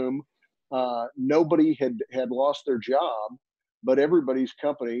Zoom room. Nobody had lost their job, but everybody's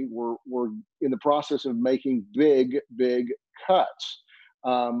company were in the process of making big cuts.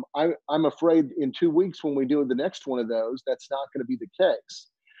 I'm afraid in 2 weeks when we do the next one of those, that's not going to be the case.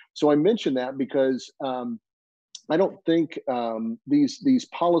 So I mention that because I don't think these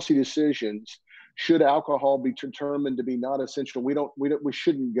policy decisions, should alcohol be determined to be not essential, we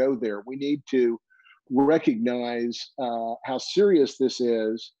shouldn't go there. We need to recognize how serious this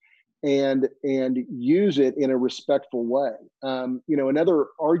is, and use it in a respectful way. Another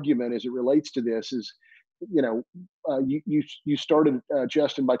argument as it relates to this is, you started,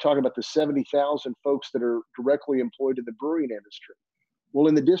 Justin, by talking about the 70,000 folks that are directly employed in the brewing industry. Well,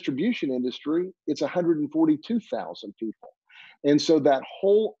 in the distribution industry, it's 142,000 people. And so that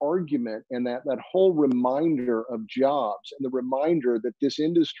whole argument and that whole reminder of jobs, and the reminder that this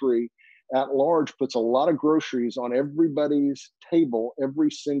industry at large puts a lot of groceries on everybody's table every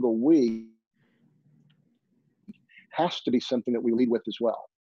single week, has to be something that we lead with as well.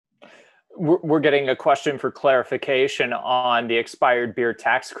 We're getting a question for clarification on the expired beer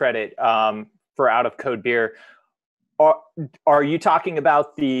tax credit for out-of-code beer. Are you talking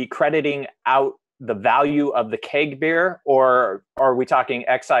about the crediting out the value of the keg beer, or are we talking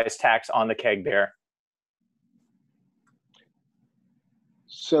excise tax on the keg beer?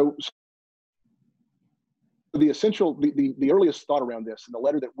 So the earliest thought around this, and the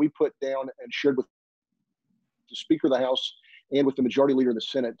letter that we put down and shared with the Speaker of the House and with the Majority Leader of the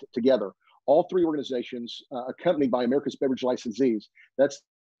Senate together, all three organizations accompanied by America's Beverage Licensees. That's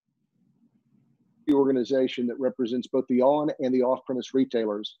the organization that represents both the on and the off-premise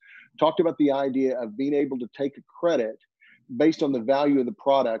retailers, talked about the idea of being able to take a credit based on the value of the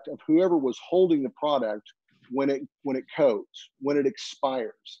product of whoever was holding the product when it coats, when it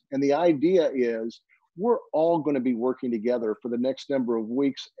expires. And the idea is we're all going to be working together for the next number of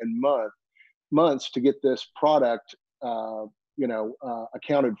weeks and months to get this product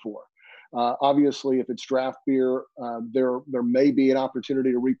accounted for. Obviously, if it's draft beer, there may be an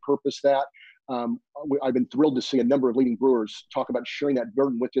opportunity to repurpose that. I've been thrilled to see a number of leading brewers talk about sharing that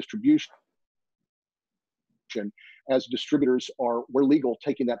burden with distribution, as distributors where legal,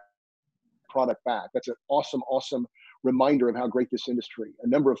 taking that product back. That's an awesome reminder of how great this industry. A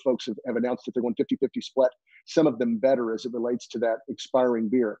number of folks have announced that they're going 50-50 split, some of them better as it relates to that expiring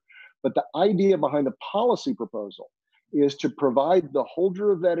beer. But the idea behind the policy proposal is to provide the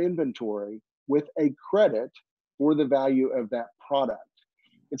holder of that inventory with a credit for the value of that product.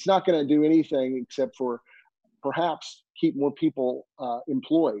 It's not going to do anything except for perhaps keep more people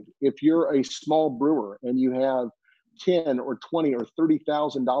employed. If you're a small brewer and you have $10 or $20 or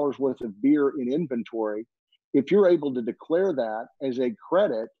 $30,000 worth of beer in inventory, if you're able to declare that as a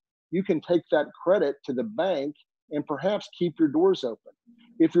credit, you can take that credit to the bank and perhaps keep your doors open.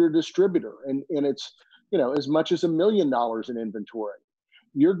 If you're a distributor and it's as much as $1 million in inventory,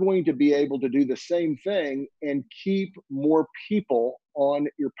 you're going to be able to do the same thing and keep more people on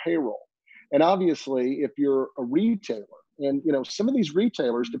your payroll. And obviously, if you're a retailer, and some of these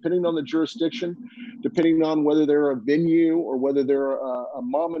retailers, depending on the jurisdiction, depending on whether they're a venue or whether they're a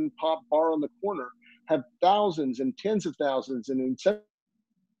mom and pop bar on the corner, have thousands and tens of thousands, and in some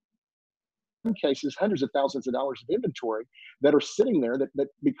cases, hundreds of thousands of dollars of inventory that are sitting there that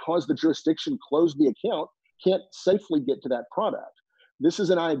because the jurisdiction closed the account, can't safely get to that product. This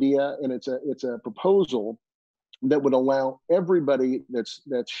is an idea, and it's a proposal that would allow everybody that's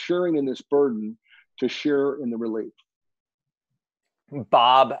sharing in this burden to share in the relief.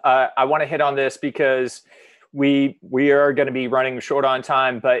 Bob, I want to hit on this because we are going to be running short on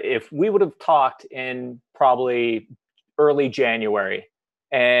time, but if we would have talked in probably early January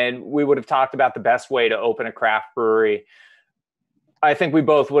and we would have talked about the best way to open a craft brewery, I think we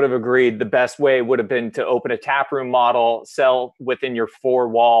both would have agreed the best way would have been to open a taproom model, sell within your four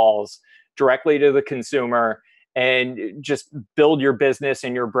walls directly to the consumer, and just build your business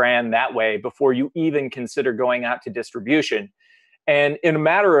and your brand that way before you even consider going out to distribution. And in a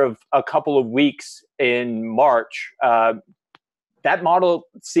matter of a couple of weeks in March, that model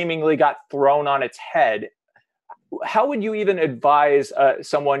seemingly got thrown on its head. How would you even advise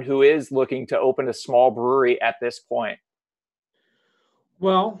someone who is looking to open a small brewery at this point?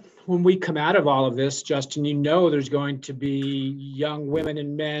 Well, when we come out of all of this, Justin, there's going to be young women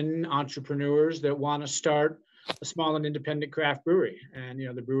and men, entrepreneurs that want to start a small and independent craft brewery. And,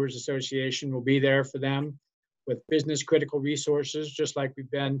 the Brewers Association will be there for them with business critical resources, just like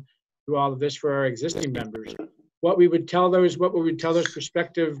we've been through all of this for our existing members. What we would tell those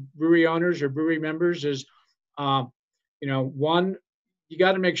prospective brewery owners or brewery members is, one, you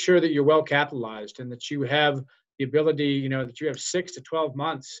got to make sure that you're well capitalized and that you have the ability, that you have 6 to 12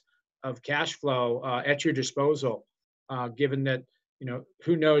 months of cash flow at your disposal, given that,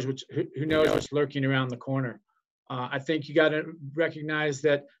 who knows what's lurking around the corner. I think you got to recognize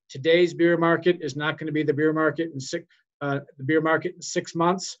that today's beer market is not going to be the beer market in 6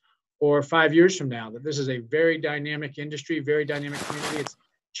 months or 5 years from now. That this is a very dynamic industry, very dynamic community. It's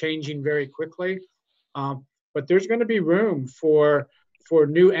changing very quickly, but there's going to be room for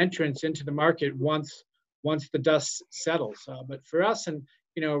new entrants into the market once the dust settles. But for us, and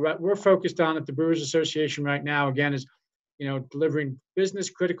we're focused on at the Brewers Association right now, again, is delivering business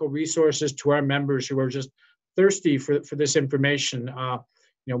critical resources to our members who are just thirsty for this information.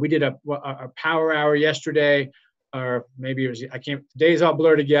 We did a power hour yesterday, or maybe it was, the days all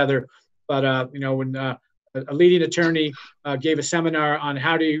blur together, but when a leading attorney gave a seminar on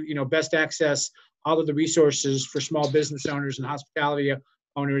how to best access all of the resources for small business owners and hospitality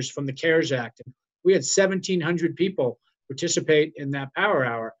owners from the CARES Act. And we had 1,700 people participate in that power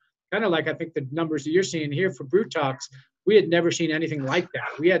hour. Kind of like I think the numbers that you're seeing here for Brew Talks, we had never seen anything like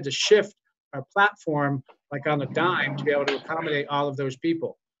that. We had to shift our platform like on a dime to be able to accommodate all of those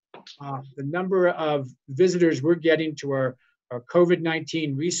people. the number of visitors we're getting to our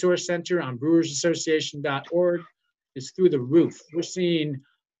COVID-19 resource center on brewersassociation.org is through the roof. We're seeing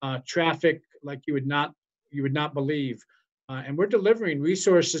traffic like you would not believe, and we're delivering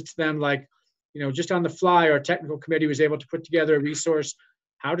resources to them. Like, just on the fly, our technical committee was able to put together a resource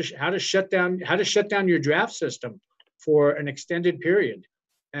how to shut down your draft system for an extended period,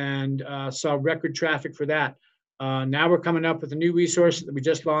 and saw record traffic for that. Now we're coming up with a new resource that we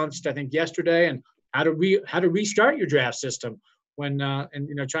just launched, I think, yesterday, and how to restart your draft system when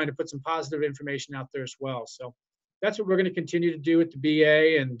trying to put some positive information out there as well. So that's what we're going to continue to do at the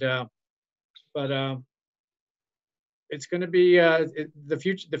BA, and but it's going to be the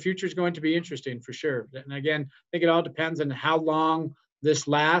future. The future is going to be interesting for sure. And again, I think it all depends on how long this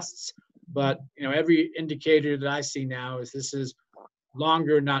lasts. But every indicator that I see now is this is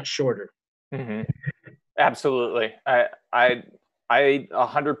longer, not shorter. Mm-hmm. Absolutely. I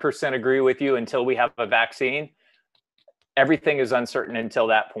 100% agree with you. Until we have a vaccine, everything is uncertain until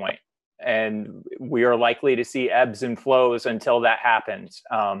that point. And we are likely to see ebbs and flows until that happens.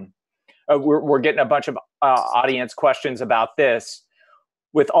 We're getting a bunch of audience questions about this.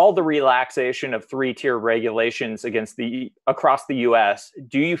 With all the relaxation of 3-tier regulations across the US,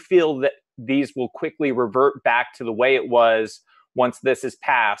 do you feel that these will quickly revert back to the way it was once this is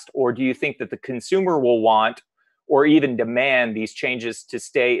passed? Or do you think that the consumer will want or even demand these changes to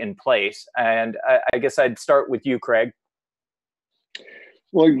stay in place? And I guess I'd start with you, Craig.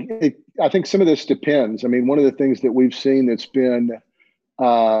 Well, I think some of this depends. I mean, one of the things that we've seen that's been,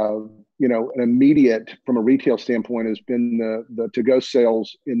 an immediate from a retail standpoint has been the to-go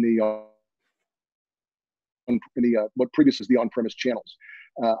sales in the what previously was the on-premise channels.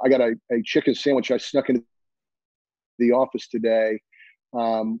 I got a chicken sandwich I snuck into the office today.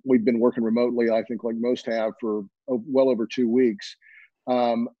 We've been working remotely, I think, like most have, for well over 2 weeks.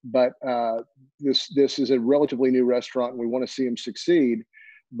 But this is a relatively new restaurant, and we want to see them succeed.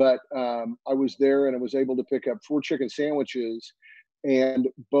 But I was there, and I was able to pick up 4 chicken sandwiches and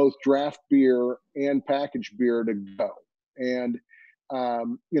both draft beer and packaged beer to go. And I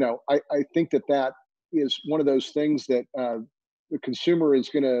think that is one of those things that the consumer is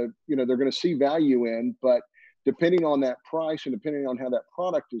going to, they're going to see value in, but depending on that price and depending on how that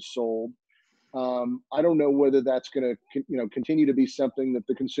product is sold, I don't know whether that's going to, continue to be something that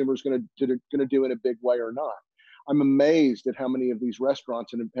the consumer is going to do in a big way or not. I'm amazed at how many of these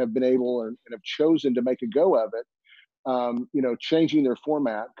restaurants have been able and have chosen to make a go of it, changing their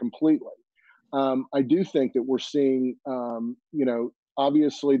format completely. I do think that we're seeing,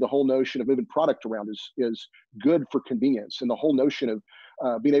 obviously the whole notion of moving product around is good for convenience, and the whole notion of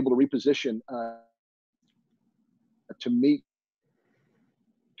being able to reposition to meet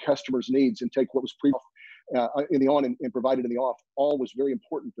customers' needs and take what was in the on and provide it in the off, all was very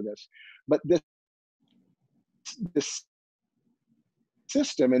important for this. But this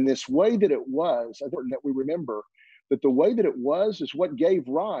system and this way that it was, I think that we remember that the way that it was is what gave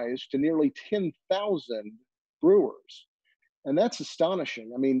rise to nearly 10,000 brewers. And that's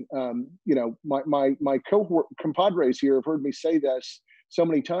astonishing. I mean, my cohort compadres here have heard me say this so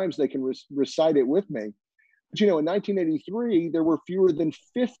many times they can recite it with me. But, in 1983, there were fewer than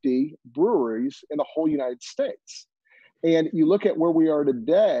 50 breweries in the whole United States. And you look at where we are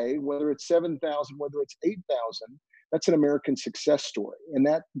today, whether it's 7,000, whether it's 8,000, that's an American success story. And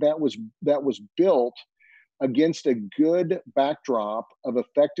that was built against a good backdrop of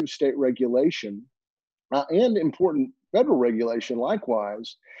effective state regulation and important federal regulation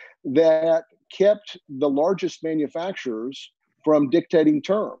likewise, that kept the largest manufacturers from dictating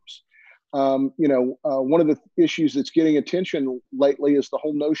terms. One of the issues that's getting attention lately is the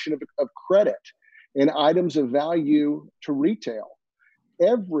whole notion of credit and items of value to retail.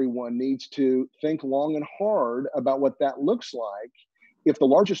 Everyone needs to think long and hard about what that looks like if the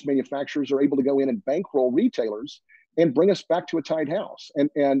largest manufacturers are able to go in and bankroll retailers and bring us back to a tight house.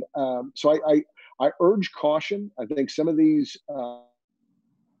 So I urge caution. I think some of these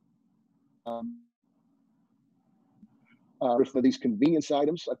convenience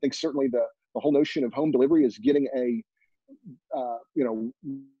items, I think certainly the whole notion of home delivery is getting a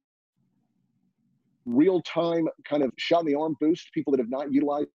real-time kind of shot in the arm boost. People that have not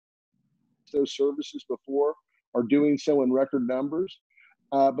utilized those services before are doing so in record numbers.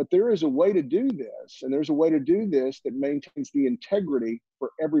 But there is a way to do this, and there's a way to do this that maintains the integrity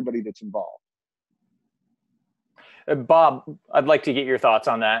for everybody that's involved. Bob, I'd like to get your thoughts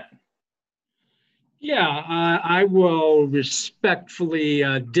on that. Yeah, I will respectfully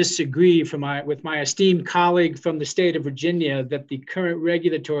disagree with my esteemed colleague from the state of Virginia that the current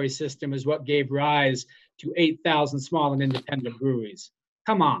regulatory system is what gave rise to 8,000 small and independent breweries.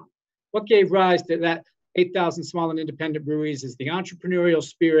 Come on. what gave rise to that 8,000 small and independent breweries is the entrepreneurial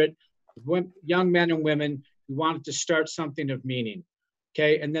spirit of young men and women who wanted to start something of meaning.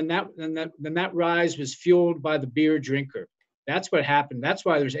 Okay, and then that rise was fueled by the beer drinker. That's what happened. That's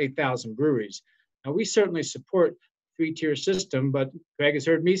why there's 8,000 breweries. Now, we certainly support three-tier system, but Greg has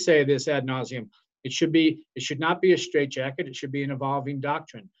heard me say this ad nauseum. It should not be a straitjacket. It should be an evolving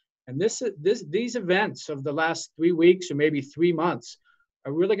doctrine. And these events of the last 3 weeks or maybe 3 months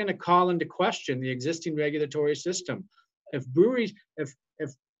are really going to call into question the existing regulatory system. If breweries, if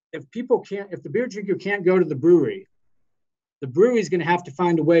the beer drinker can't go to the brewery is going to have to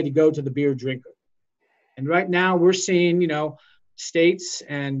find a way to go to the beer drinker. And right now we're seeing, states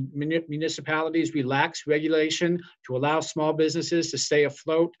and municipalities relax regulation to allow small businesses to stay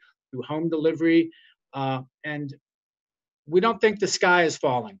afloat through home delivery. And we don't think the sky is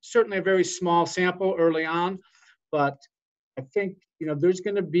falling. Certainly a very small sample early on, but I think, there's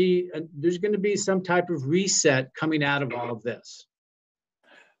going to be some type of reset coming out of all of this.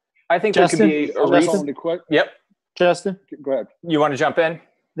 I think Justin, there could be a reset. Yep. Justin? Go ahead. You want to jump in?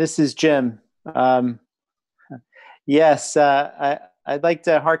 This is Jim. Yes, I'd like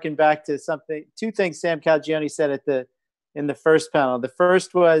to harken back to two things Sam Calagione said in the first panel. The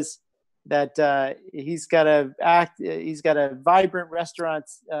first was that he's got a vibrant restaurant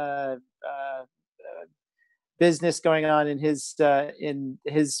business going on in his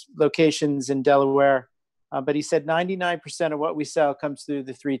locations in Delaware. But he said 99% of what we sell comes through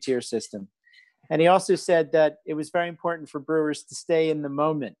the three-tier system. And he also said that it was very important for brewers to stay in the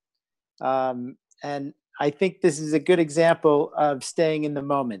moment. And I think this is a good example of staying in the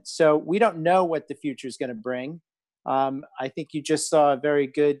moment. So we don't know what the future is going to bring. I think you just saw a very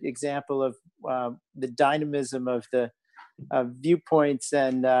good example of the dynamism of the viewpoints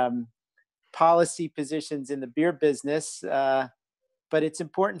and policy positions in the beer business. But it's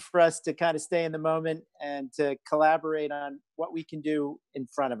important for us to kind of stay in the moment and to collaborate on what we can do in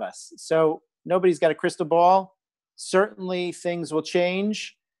front of us. So nobody's got a crystal ball. Certainly things will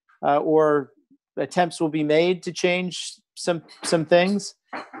change or attempts will be made to change some things.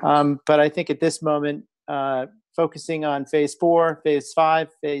 But I think at this moment, focusing on phase 4, phase 5,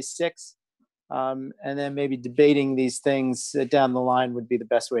 phase 6, and then maybe debating these things down the line would be the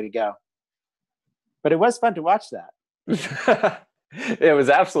best way to go. But it was fun to watch that. It was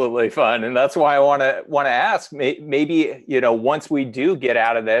absolutely fun. And that's why I want to ask, maybe, once we do get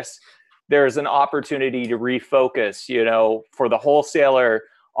out of this, there's an opportunity to refocus, for the wholesaler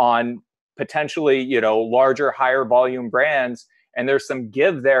on potentially, larger, higher volume brands. And there's some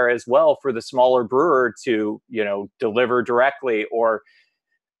give there as well for the smaller brewer to, deliver directly or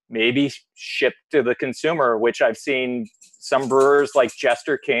maybe ship to the consumer, which I've seen some brewers like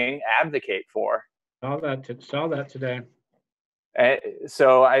Jester King advocate for. Saw that today.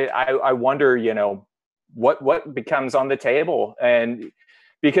 So I wonder, what becomes on the table. And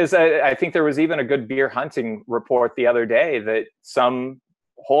because I think there was even a good beer hunting report the other day that some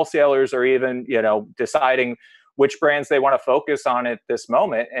wholesalers are even, deciding which brands they want to focus on at this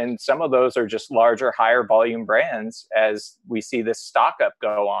moment. And some of those are just larger, higher volume brands as we see this stock up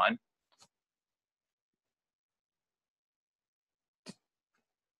go on.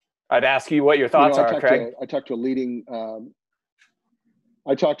 I'd ask you what your thoughts are, Craig. I talked to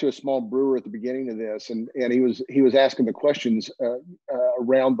a small brewer at the beginning of this, and he was asking the questions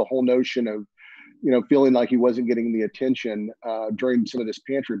around the whole notion of, feeling like he wasn't getting the attention during some of this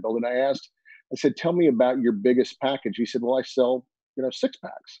pantry build. And I said, tell me about your biggest package. He said, well, I sell,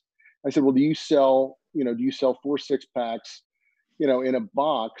 6-packs. I said, well, do you sell 4 6-packs, in a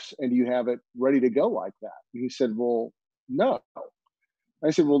box, and do you have it ready to go like that? And he said, well, no. I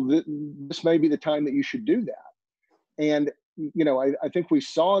said, well, this may be the time that you should do that. And, I think we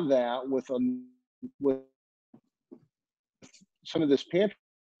saw that with some of this pantry,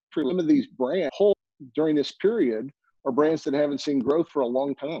 some of these brands during this period are brands that haven't seen growth for a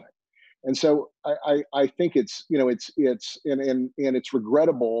long time. And so I think it's it's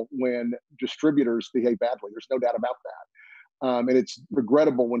regrettable when distributors behave badly. There's no doubt about that. And it's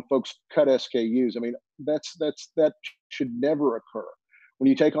regrettable when folks cut SKUs. I mean, that should never occur. When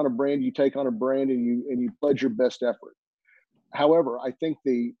you take on a brand, and you pledge your best effort. However, I think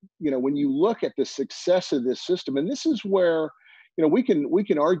when you look at the success of this system, and this is where, we can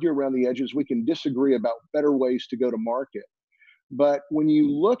argue around the edges, we can disagree about better ways to go to market. But when you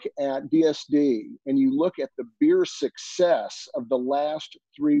look at DSD and you look at the beer success of the last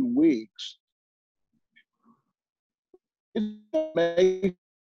 3 weeks, it's a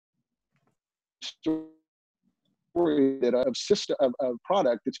story that of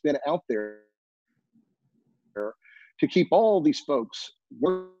product that's been out there to keep all these folks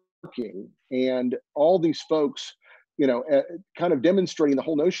working and all these folks, kind of demonstrating the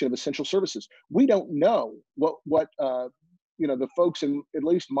whole notion of essential services. We don't know what the folks in at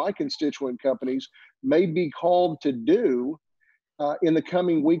least my constituent companies may be called to do in the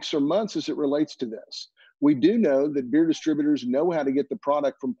coming weeks or months as it relates to this. We do know that beer distributors know how to get the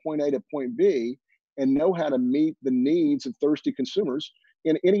product from point A to point B and know how to meet the needs of thirsty consumers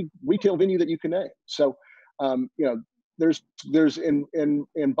in any retail venue that you can name. So, there's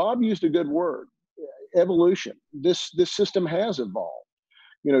and Bob used a good word, evolution. This system has evolved.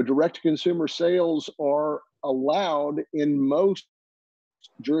 Direct to consumer sales are allowed in most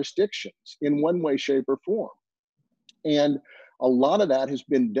jurisdictions in one way, shape, or form. And a lot of that has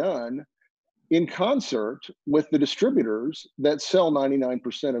been done in concert with the distributors that sell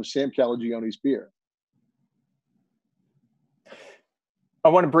 99% of Sam Calagione's beer. I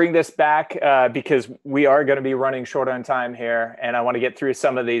want to bring this back because we are going to be running short on time here, and I want to get through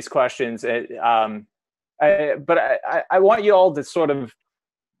some of these questions. But I want you all to sort of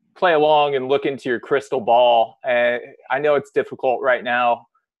play along and look into your crystal ball. I know it's difficult right now,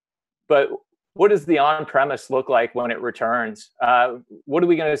 but what does the on-premise look like when it returns? What are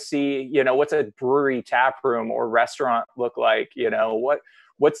we going to see? What's a brewery tap room or restaurant look like?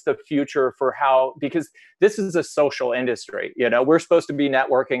 What's the future for how, because this is a social industry. We're supposed to be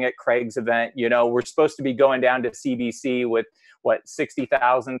networking at Craig's event. We're supposed to be going down to CBC with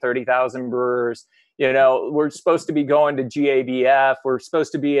 60,000, 30,000 brewers. We're supposed to be going to GABF. We're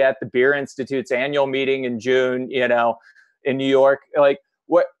supposed to be at the Beer Institute's annual meeting in June, in New York. Like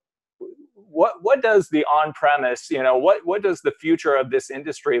what does the on-premise, what does the future of this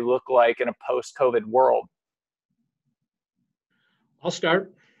industry look like in a post-COVID world? I'll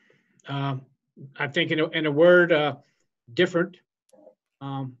start. I think in a word, different.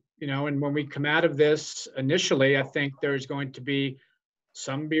 And when we come out of this initially, I think there's going to be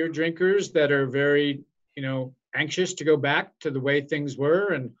some beer drinkers that are very, anxious to go back to the way things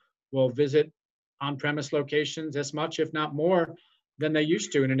were and will visit on-premise locations as much, if not more, than they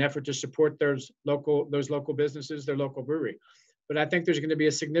used to in an effort to support those local businesses, their local brewery. But I think there's going to be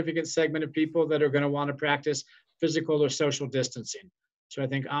a significant segment of people that are going to want to practice physical or social distancing. So I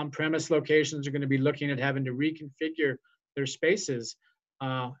think on-premise locations are going to be looking at having to reconfigure their spaces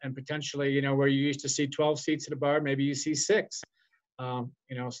and potentially, where you used to see 12 seats at a bar, maybe you see 6.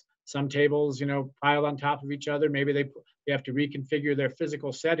 Some tables, pile on top of each other. Maybe they have to reconfigure their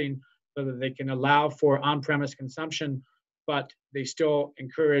physical setting so that they can allow for on-premise consumption, but they still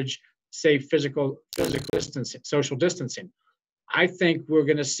encourage safe physical distancing, social distancing. I think we're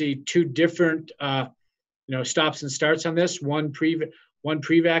going to see 2 different, stops and starts on this. One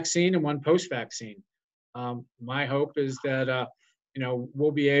pre-vaccine and one post-vaccine. My hope is that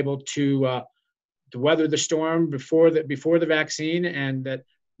we'll be able to weather the storm before the vaccine, and that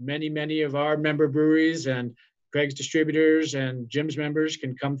many of our member breweries and Craig's distributors and Jim's members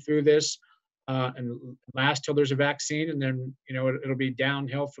can come through this and last till there's a vaccine, and then it'll be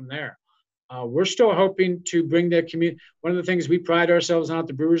downhill from there. We're still hoping to bring the community. One of the things we pride ourselves on at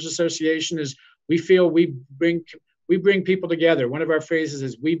the Brewers Association is we feel we bring people together. One of our phrases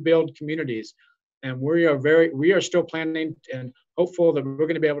is we build communities, and we are still planning and hopeful that we're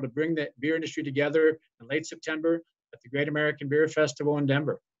going to be able to bring the beer industry together in late September at the Great American Beer Festival in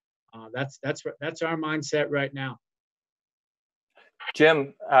Denver. That's our mindset right now.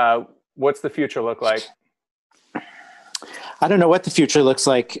 Jim, what's the future look like? I don't know what the future looks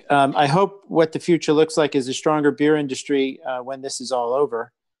like. I hope what the future looks like is a stronger beer industry when this is all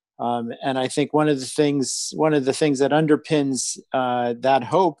over. And I think one of the things that underpins that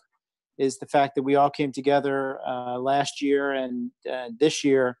hope is the fact that we all came together last year and this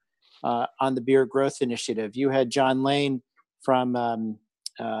year on the Beer Growth Initiative. You had John Lane from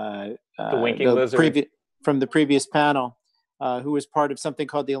the Winking Lizard from the previous panel, who was part of something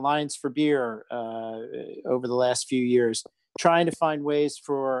called the Alliance for Beer over the last few years, trying to find ways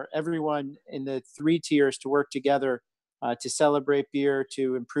for everyone in the 3 tiers to work together to celebrate beer,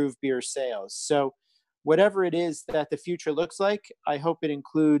 to improve beer sales. So whatever it is that the future looks like, I hope it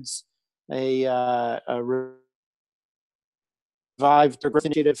includes a revived growth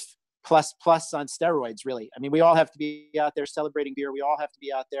initiative plus on steroids, really. I mean, we all have to be out there celebrating beer. We all have to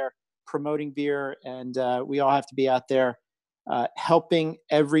be out there promoting beer, and we all have to be out there helping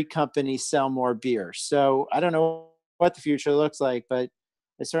every company sell more beer. So I don't know what the future looks like, but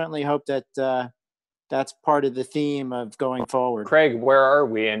I certainly hope that that's part of the theme of going forward. Craig, where are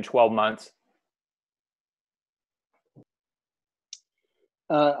we in 12 months?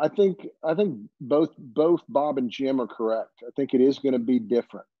 I think both Bob and Jim are correct. I think it is going to be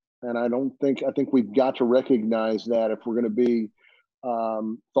different, and I think we've got to recognize that if we're going to be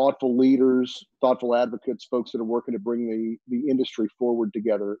thoughtful leaders, thoughtful advocates, folks that are working to bring the industry forward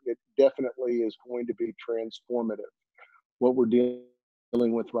together. It definitely is going to be transformative, what we're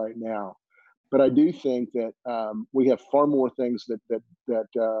dealing with right now. But I do think that we have far more things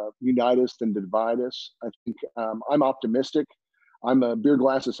that unite us than divide us. I think I'm optimistic. I'm a beer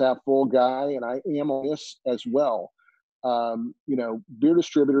glasses half full guy, and I am on this as well. Beer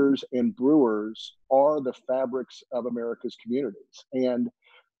distributors and brewers are the fabrics of America's communities, and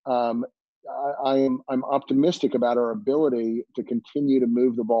I'm optimistic about our ability to continue to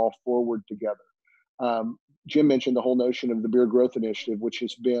move the ball forward together. Jim mentioned the whole notion of the Beer Growth Initiative, which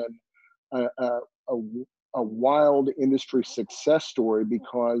has been a wild industry success story,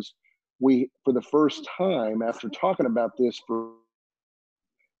 because we, for the first time, after talking about this for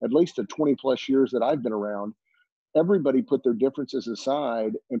at least the 20 plus years that I've been around, everybody put their differences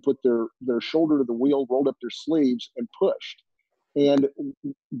aside and put their shoulder to the wheel, rolled up their sleeves, and pushed. And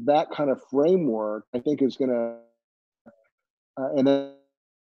that kind of framework, I think, is going to, and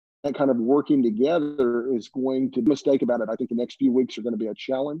that kind of working together is going to be a mistake about it. I think the next few weeks are going to be a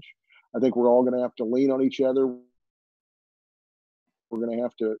challenge. I think we're all going to have to lean on each other. We're going to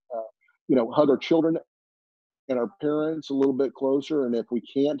have to, hug our children and our parents a little bit closer. And if we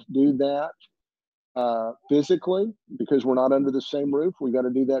can't do that physically, because we're not under the same roof, we've got to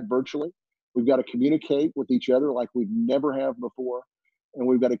do that virtually. We've got to communicate with each other like we've never have before. And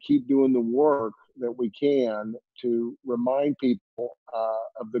we've got to keep doing the work that we can to remind people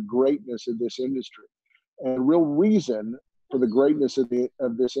of the greatness of this industry. And the real reason for the greatness of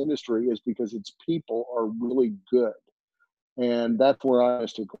this industry is because its people are really good. And that's where I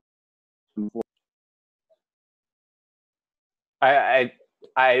stick. I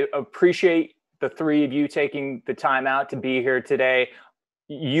appreciate the three of you taking the time out to be here today.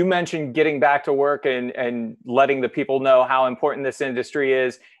 You mentioned getting back to work and letting the people know how important this industry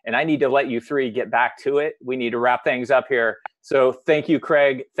is. And I need to let you three get back to it. We need to wrap things up here. So thank you,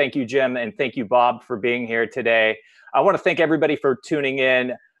 Craig. Thank you, Jim. And thank you, Bob, for being here today. I want to thank everybody for tuning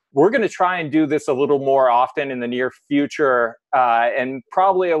in. We're going to try and do this a little more often in the near future, and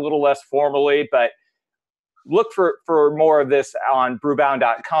probably a little less formally, but look for more of this on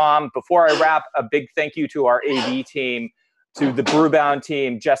brewbound.com. Before I wrap, a big thank you to our AV team, to the Brewbound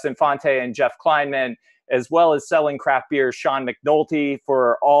team, Justin Fonte and Jeff Kleinman, as well as Selling Craft Beer, Sean McNulty,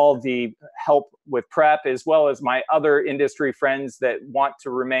 for all the help with prep, as well as my other industry friends that want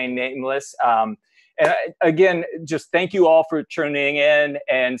to remain nameless. And again, just thank you all for tuning in,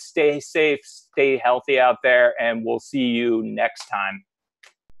 and stay safe, stay healthy out there, and we'll see you next time.